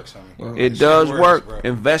shit works. I mean, It that does shit work. bro.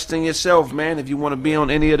 Invest in yourself, man. If you want to be on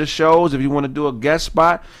any of the shows, if you want to do a guest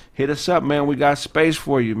spot, hit us up, man. We got space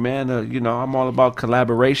for you, man. You know, I'm all about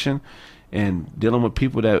collaboration and dealing with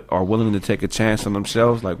people that are willing to take a chance on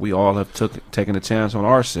themselves, like we all have taken a chance on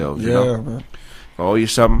ourselves. You know? man. If I owe you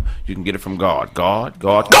something, you can get it from God. God.